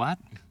come? Like what?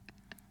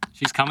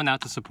 She's coming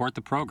out to support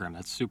the program.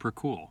 That's super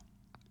cool.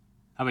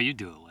 How about you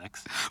do it,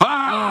 Licks?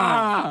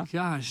 Oh,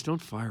 gosh,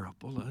 don't fire a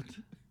bullet.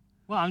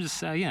 Well, I'm just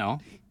saying,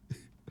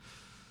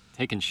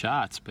 taking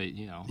shots, but,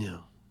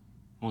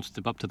 won't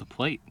step up to the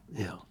plate.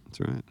 Yeah. That's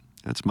right.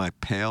 That's my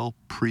pale,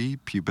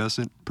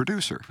 prepubescent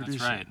producer.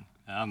 That's right.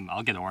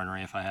 I'll get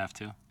ornery if I have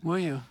to. Will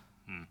you?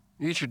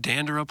 You get your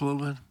dander up a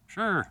little bit?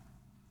 Sure.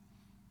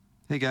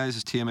 Hey, guys,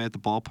 is TMA at the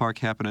ballpark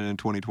happening in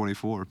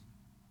 2024?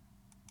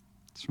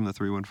 It's from the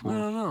 314.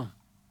 I don't know.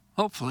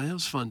 Hopefully. It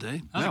was a fun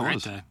day. That was a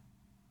great day.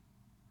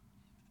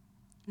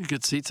 You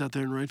get seats out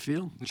there in right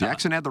field.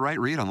 Jackson had the right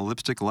read on the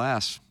lipstick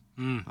lass.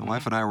 My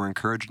wife and I were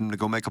encouraging him to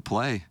go make a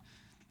play.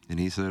 And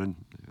he said,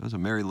 it was a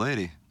married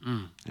lady.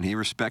 And he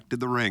respected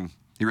the ring.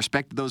 He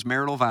respected those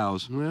marital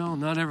vows. Well,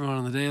 not everyone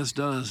on the dais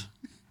does.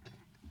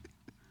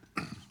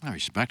 I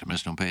respect him. I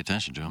just don't pay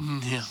attention to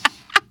him. Yeah.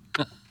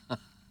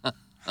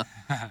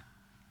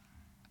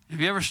 Have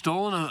you ever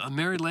stolen a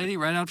married lady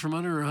right out from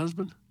under her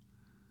husband?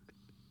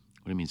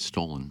 What do you mean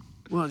stolen?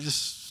 Well,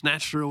 just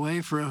snatched her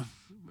away for a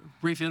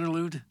brief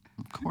interlude?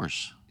 Of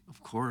course.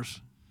 Of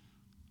course.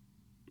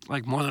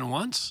 Like more than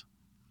once?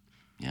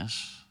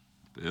 Yes.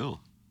 Bill.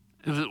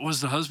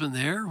 Was the husband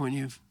there when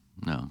you...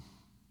 No.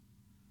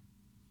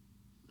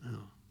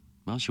 Oh.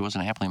 Well, she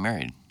wasn't happily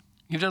married.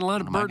 You've done a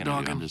lot of bird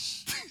dogging. I'm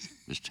just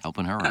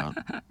helping her out.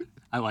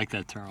 I like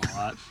that term a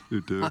lot.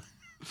 You do.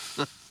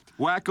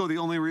 Wacko, the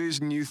only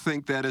reason you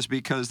think that is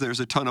because there's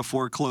a ton of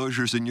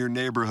foreclosures in your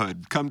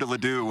neighborhood. Come to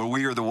Ladue, where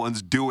we are the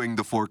ones doing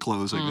the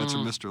foreclosing. That's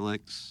from Mr.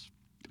 Lakes.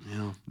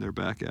 Yeah. They're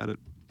back at it.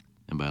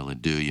 And by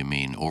Ladue, you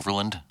mean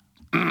Overland?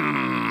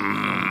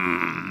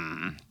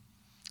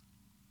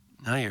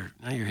 Now you're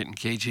hitting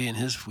KG in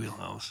his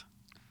wheelhouse.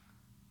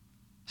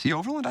 Is he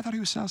Overland? I thought he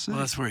was South City. Well,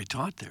 that's where he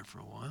taught there for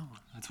a while.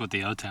 That's what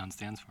the O-Town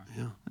stands for.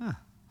 Yeah.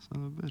 Son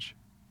of a bitch.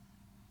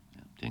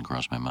 Yeah, didn't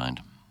cross my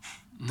mind.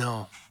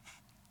 No.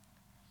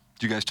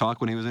 Did you guys talk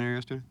when he was in here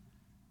yesterday?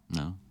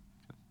 No.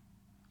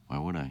 Why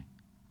would I?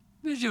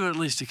 Did you at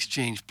least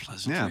exchange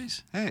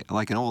pleasantries? Yeah. Hey,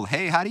 like an old,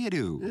 hey, how do you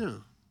do?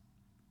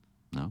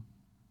 Yeah. No.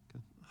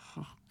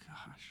 Oh,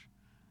 gosh.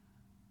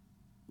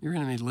 Your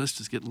enemy list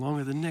is getting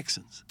longer than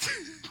Nixon's.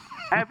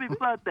 Happy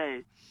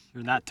birthday.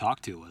 Your not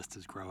talk to list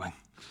is growing.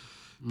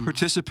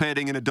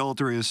 Participating in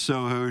adultery is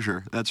so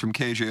Hoosier. That's from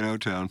KJ in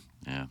O-Town.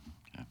 Yeah.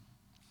 Okay.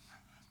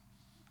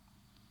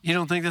 You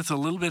don't think that's a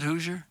little bit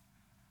Hoosier?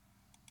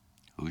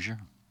 Hoosier?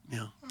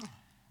 Yeah.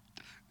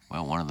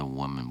 Well, one of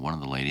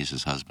the ladies,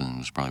 his husband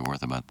was probably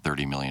worth about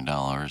 $30 million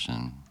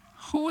and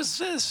Who was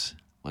this?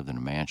 lived in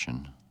a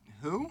mansion.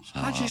 Who? So,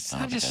 How'd you I don't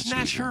think that's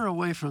snatch Hoosier. her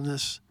away from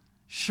this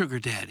sugar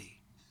daddy?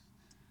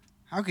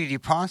 How could you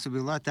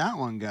possibly let that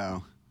one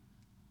go?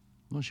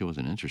 Well, she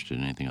wasn't interested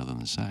in anything other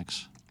than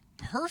sex.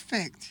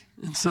 Perfect.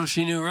 And so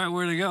she knew right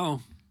where to go.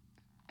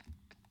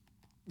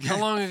 How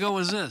long ago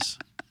was this?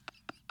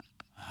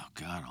 Oh,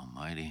 God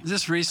almighty. Is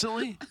this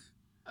recently?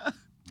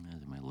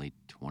 In my late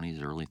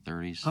 20s, early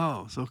 30s.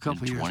 Oh, so a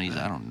couple years 20s,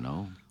 back. I don't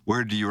know.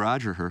 Where did you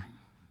Roger her?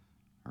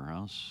 Her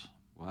house.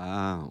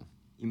 Wow.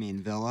 You mean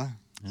Villa?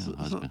 Yeah,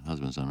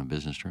 husband's on a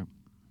business trip.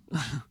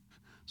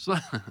 So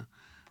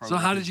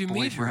how did you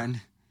meet her?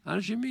 Boyfriend. How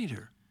did you meet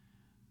her?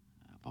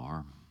 A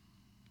bar.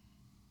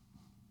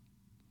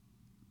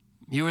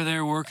 You were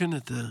there working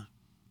at that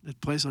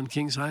place on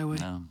Kings Highway?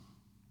 No.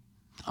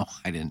 Oh,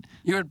 I didn't.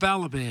 You were at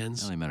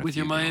Balaban's I only met a with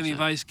your few girls Miami that-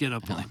 Vice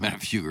get-up I only on. met a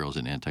few girls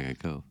in Nantucket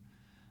Cove.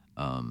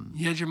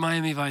 You had your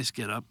Miami Vice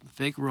get-up,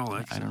 fake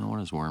Rolex, I don't know what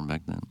I was wearing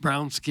back then.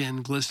 brown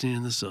skin glistening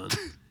in the sun.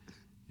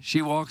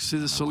 She walks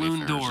through the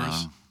saloon Wayfarer's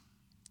doors. on.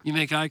 You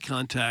make eye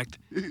contact,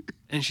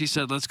 and she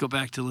said, "Let's go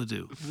back to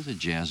Ladue." It was a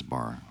jazz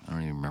bar. I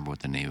don't even remember what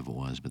the name of it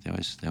was, but they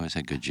always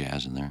had good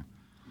jazz in there.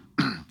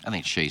 I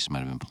think Chase might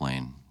have been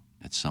playing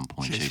at some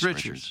point. Chase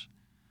Richards.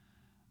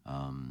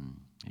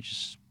 She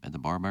just at the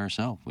bar by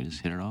herself. We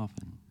just hit it off.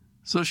 And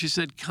So she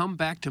said, "Come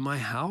back to my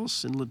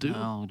house in Ladue."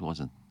 no, it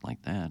wasn't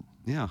like that.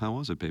 Yeah, how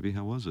was it, baby?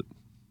 How was it?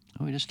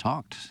 Oh, we just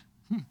talked.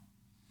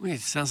 Well,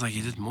 it sounds like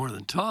you did more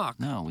than talk.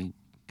 No,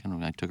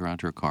 I took her out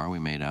to her car. We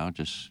made out.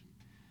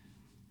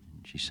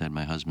 She said,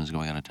 "My husband's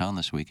going out of town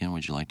this weekend.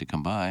 Would you like to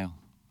come by,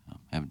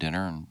 have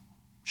dinner?" And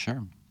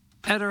sure.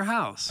 At her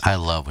house. I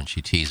love when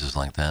she teases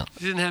like that.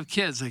 She didn't have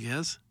kids, I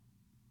guess.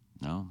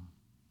 No.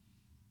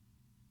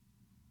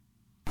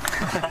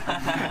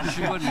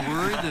 She wasn't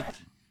worried that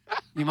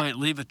you might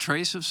leave a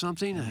trace of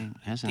something, a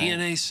hasn't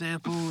DNA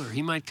sample, or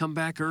he might come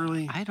back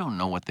early. I don't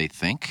know what they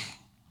think.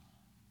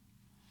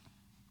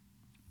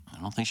 I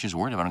don't think she's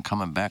worried about him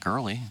coming back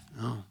early.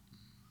 Oh.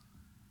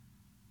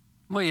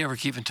 Well, you ever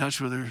keep in touch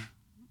with her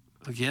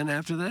again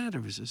after that,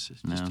 or was this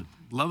just No. a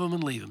love him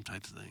and leave him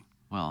type of thing?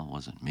 Well, it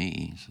wasn't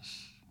me.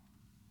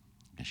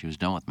 She was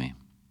done with me.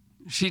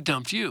 She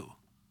dumped you.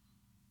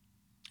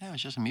 Yeah, it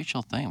was just a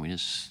mutual thing.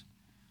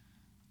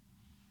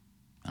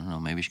 I don't know,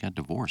 maybe she got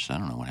divorced. I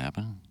don't know what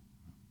happened.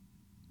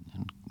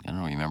 I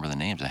don't remember the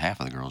names of half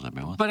of the girls I've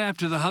been with. But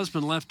after the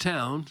husband left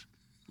town,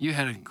 you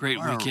had a great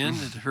weekend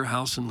at her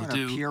house in What a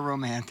Ladue. pure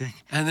romantic.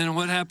 And then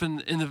what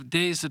happened in the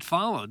days that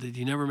followed? Did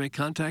you never make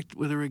contact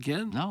with her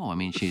again? No, I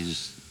mean,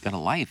 she's got a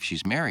life.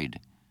 She's married.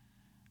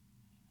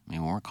 I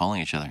mean, we weren't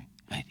calling each other.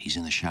 Hey, he's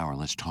in the shower.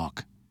 Let's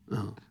talk.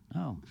 Oh.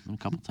 No, and a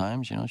couple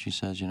times, she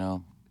says, he's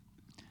going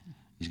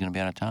to be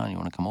out of town. You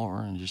want to come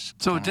over and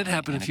just. So it did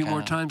happen a few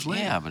more times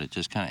later. Yeah, but it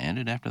just kind of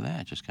ended after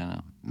that. Just kind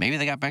of. Maybe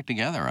they got back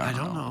together. I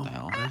don't know. What the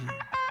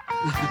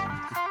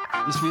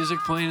hell. This music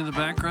playing in the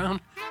background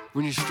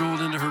when you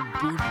strolled into her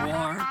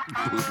boudoir.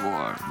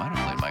 Boudoir. Might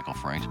have played Michael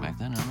Franks back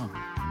then. I don't know.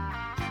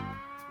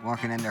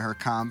 Walking into her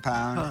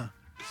compound. Huh.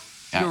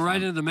 You go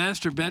right into the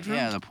master bedroom?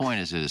 Yeah, the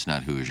point is that it's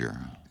not Hoosier.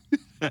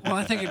 Well,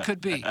 I think it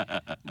could be.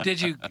 Did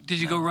you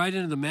go right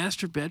into the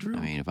master bedroom?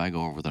 I mean, if I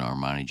go over with an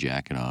Armani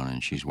jacket on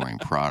and she's wearing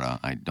Prada,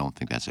 I don't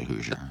think that's a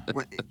Hoosier.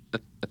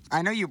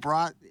 I know you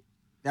brought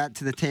that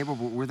to the table,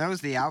 but were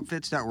those the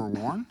outfits that were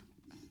worn?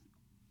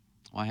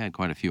 Well, I had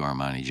quite a few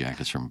Armani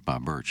jackets from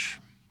Bob Birch.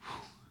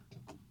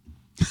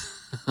 He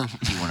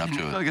went up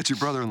to I got your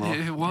brother-in-law.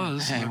 It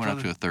was. Yeah, he went up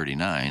to a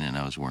 39, and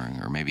I was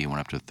wearing, or maybe he went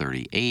up to a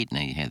 38, and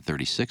he had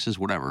 36s,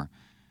 whatever.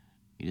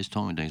 He just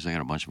told me, Dave, I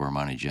got a bunch of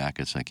Armani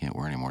jackets I can't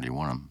wear anymore. Do you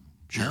want them?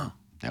 Sure. Yeah.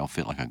 They all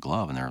fit like a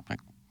glove, and they're like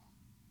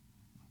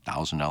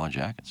 $1,000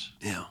 jackets.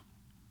 Yeah.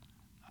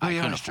 I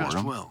couldn't afford dressed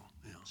them. well.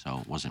 So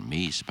it wasn't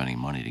me spending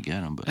money to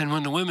get them. But And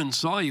when the women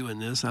saw you in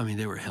this, I mean,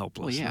 they were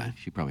helpless. well, yeah, right?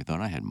 she probably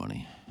thought I had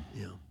money.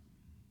 Yeah.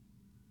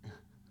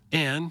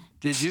 And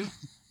did you?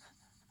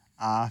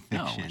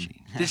 Fiction.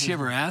 Did she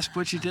ever ask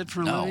what you did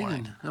for a No, living when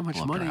and I how much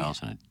pulled up to money? her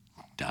house and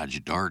I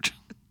Dodge Dart.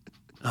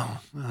 Oh,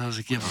 well, that was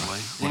a giveaway.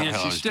 What And the hell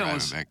yet I was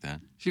driving back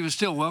then. She was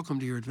still welcome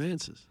to your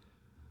advances.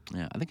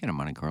 Yeah, I think I had a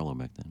Monte Carlo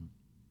back then.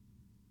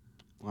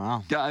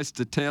 Wow. Guys,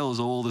 the tale as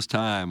old as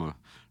time. A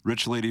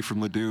rich lady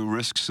from Ladue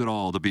risks it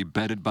all to be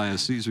bedded by a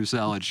Caesar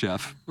salad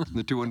chef in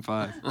the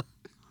 215.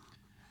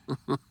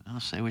 I'll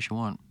say what you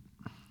want.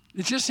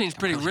 It just seems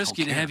pretty really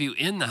risky don't to care. have you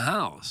in the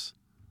house.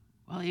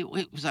 Well,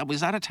 I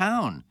was out of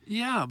town.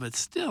 Yeah, but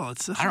still,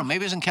 it's. I don't know.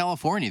 Maybe it was in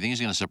California. You think he's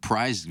going to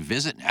surprise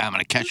visit? I'm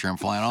going to catch her. I'm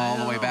flying all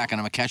the way back, and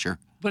I'm going to catch her.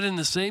 But in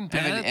the same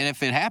bed. And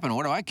if it happened,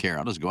 what do I care?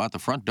 I'll just go out the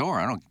front door.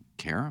 I don't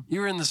care.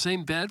 You were in the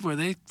same bed where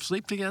they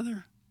sleep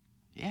together?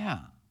 Yeah.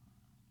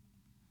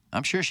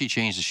 I'm sure she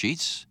changed the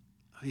sheets.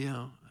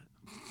 Yeah.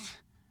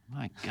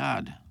 My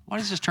God. Why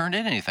does this turn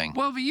into anything?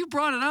 Well, but you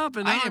brought it up,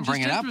 and now I didn't I'm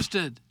bring just it up.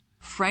 interested.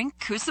 Frank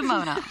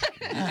Cusimano.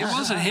 It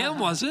wasn't him,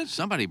 was it?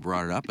 Somebody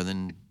brought it up, and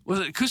then... Was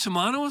it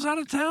Cusimano was out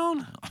of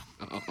town?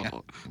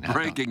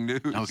 Breaking news.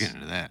 Don't get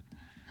into that.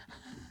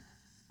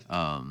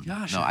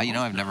 Gosh, no,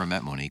 I've never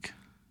met Monique.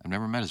 I've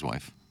never met his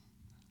wife.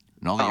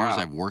 In all the years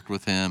I've worked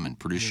with him and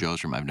produced shows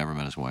from him, I've never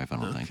met his wife, I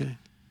don't think. I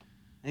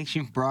think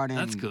she brought in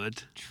That's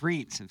good.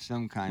 treats of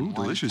some kind. Ooh,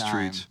 delicious one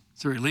time. treats.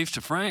 It's a relief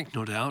to Frank,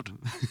 no doubt.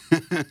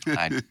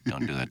 I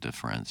don't do that to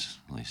friends,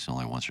 at least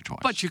only once or twice.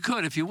 But you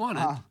could if you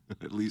wanted.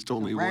 At least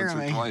only once or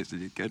Rarely. twice. Did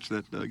you catch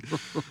that, Doug?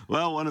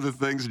 Well, one of the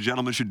things a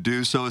gentleman should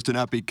do so as to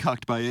not be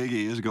cucked by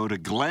Iggy is go to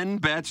Glenn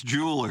Betts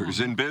Jewelers,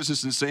 in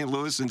business in St.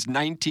 Louis since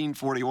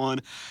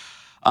 1941.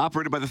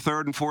 Operated by the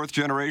third and fourth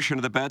generation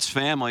of the Betts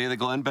family, the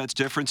Glenn Betts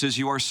difference is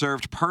you are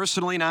served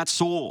personally, not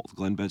sold.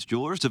 Glenn Betts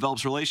Jewelers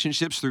develops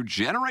relationships through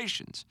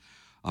generations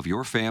of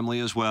your family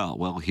as well.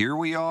 Well, here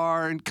we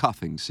are in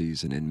cuffing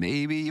season, and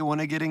maybe you want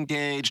to get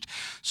engaged.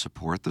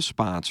 Support the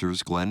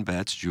sponsors, Glenn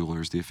Betts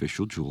Jewelers, the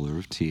official jeweler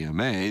of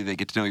TMA. They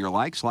get to know your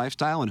likes,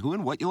 lifestyle, and who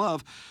and what you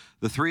love.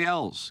 The 3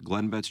 L's,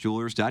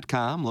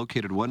 GlennBettsJewelers.com,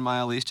 located 1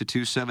 mile east of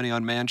 270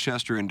 on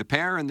Manchester and De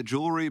Pere. In the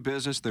jewelry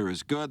business, there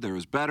is good, there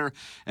is better,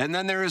 and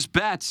then there is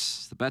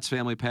Betts. The Betts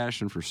family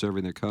passion for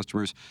serving their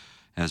customers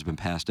has been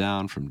passed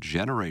down from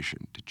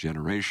generation to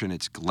generation.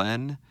 It's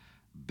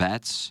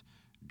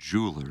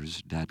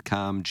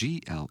GlennBettsJewelers.com,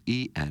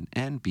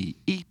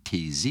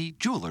 GlennBetz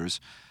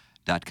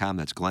Jewelers.com.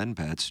 That's Glenn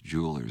Betts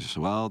Jewelers.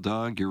 Well,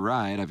 Doug, you're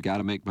right. I've got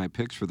to make my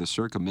picks for the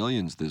Circa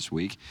Millions this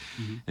week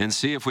and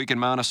see if we can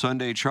mount a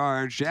Sunday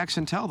charge.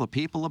 Jackson, tell the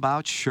people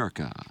about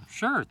Circa.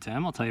 Sure,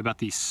 Tim. I'll tell you about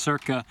the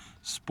Circa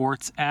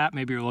Sports app.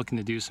 Maybe you're looking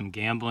to do some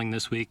gambling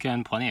this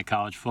weekend. Plenty of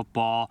college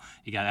football.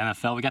 You got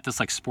NFL. We got this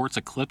like sports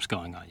eclipse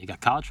going on. You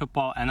got college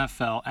football,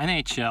 NFL,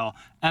 NHL,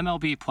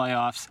 MLB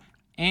playoffs,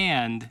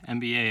 and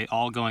NBA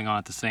all going on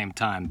at the same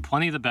time.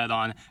 Plenty to bet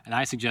on, and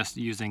I suggest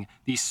using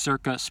the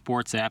Circa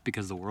Sports app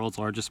because the world's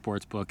largest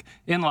sports book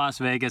in Las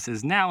Vegas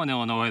is now in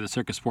Illinois. The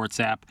Circa Sports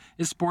app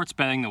is sports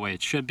betting the way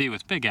it should be,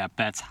 with big app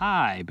bets,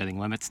 high betting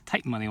limits,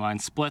 tight money line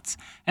splits,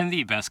 and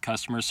the best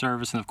customer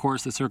service. And of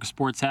course, the Circa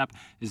Sports app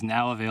is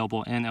now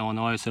available in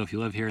Illinois, so if you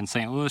live here in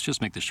St. Louis,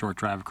 just make the short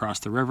drive across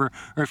the river.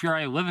 Or if you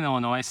already live in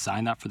Illinois,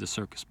 sign up for the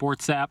Circa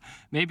Sports app.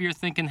 Maybe you're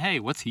thinking, hey,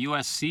 what's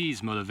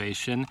USC's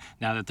motivation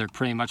now that they're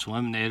pretty much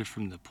eliminated eliminated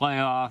from the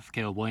playoff.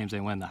 Caleb Williams, they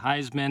win the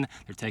Heisman.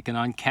 They're taking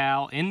on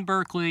Cal in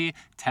Berkeley,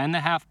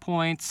 10.5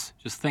 points.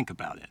 Just think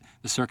about it.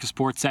 The Circus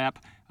Sports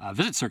app.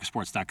 Visit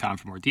circusports.com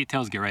for more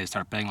details. Get ready to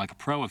start betting like a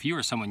pro. If you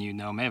or someone you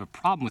know may have a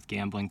problem with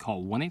gambling,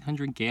 call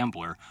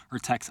 1-800-GAMBLER or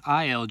text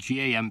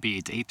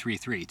ILGAMB to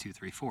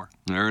 833-234.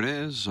 There it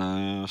is.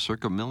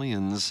 Circa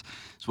Millions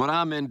is what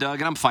I'm in, Doug,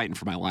 and I'm fighting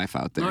for my life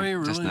out there. Are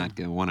you Just really? not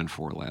getting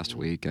 1-4 last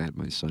week. I had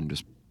my son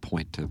just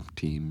point to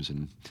teams,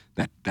 and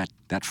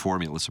that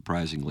formula,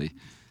 surprisingly,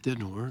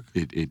 Didn't work.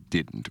 It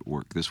didn't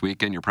work this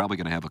weekend. You're probably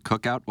going to have a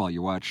cookout while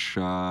you watch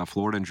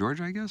Florida and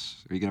Georgia, I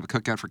guess? Or are you going to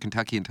have a cookout for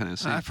Kentucky and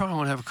Tennessee? I probably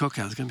won't have a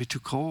cookout. It's going to be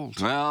too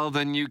cold. Well,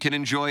 then you can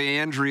enjoy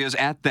Andrea's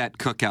at that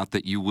cookout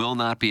that you will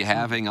not be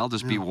having. I'll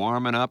just be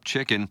warming up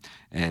chicken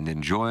and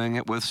enjoying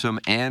it with some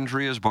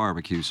Andrea's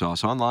barbecue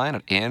sauce online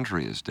at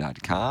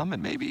andreas.com.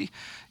 And maybe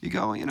you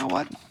go, you know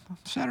what,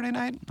 Saturday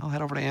night, I'll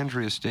head over to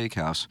Andrea's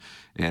Steakhouse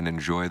and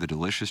enjoy the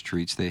delicious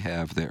treats they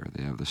have there.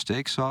 They have the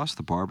steak sauce,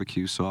 the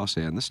barbecue sauce,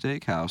 and the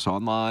steakhouse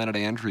online at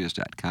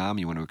andreas.com.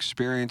 You want to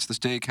experience the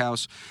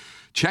steakhouse,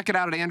 check it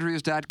out at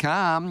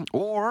andreas.com,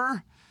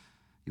 or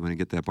you want to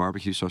get that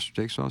barbecue sauce or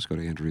steak sauce, go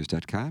to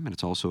andreas.com, and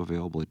it's also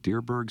available at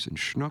Deerberg's and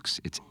Schnucks.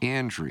 It's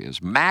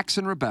Andrea's. Max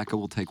and Rebecca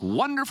will take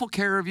wonderful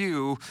care of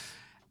you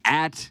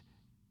at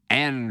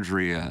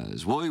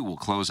Andrea's. We will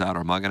close out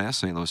our Mug and S,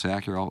 St. Louis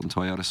Acura, Alton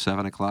Toyota,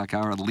 7 o'clock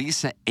hour.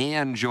 Lisa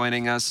Ann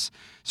joining us,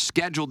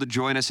 scheduled to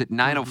join us at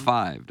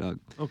 9:05, Doug.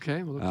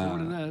 Okay, we'll look forward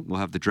to that. We'll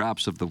have the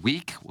drops of the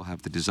week. We'll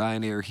have the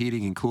Design Air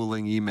Heating and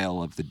Cooling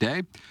email of the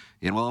day.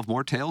 And we'll have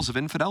more tales of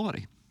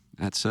infidelity.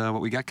 That's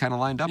what we got kind of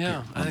lined up here.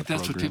 Yeah, I think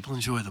that's what people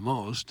enjoy the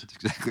most. That's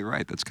exactly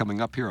right. That's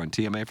coming up here on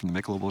TMA from the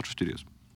Michelob Ultra Studios.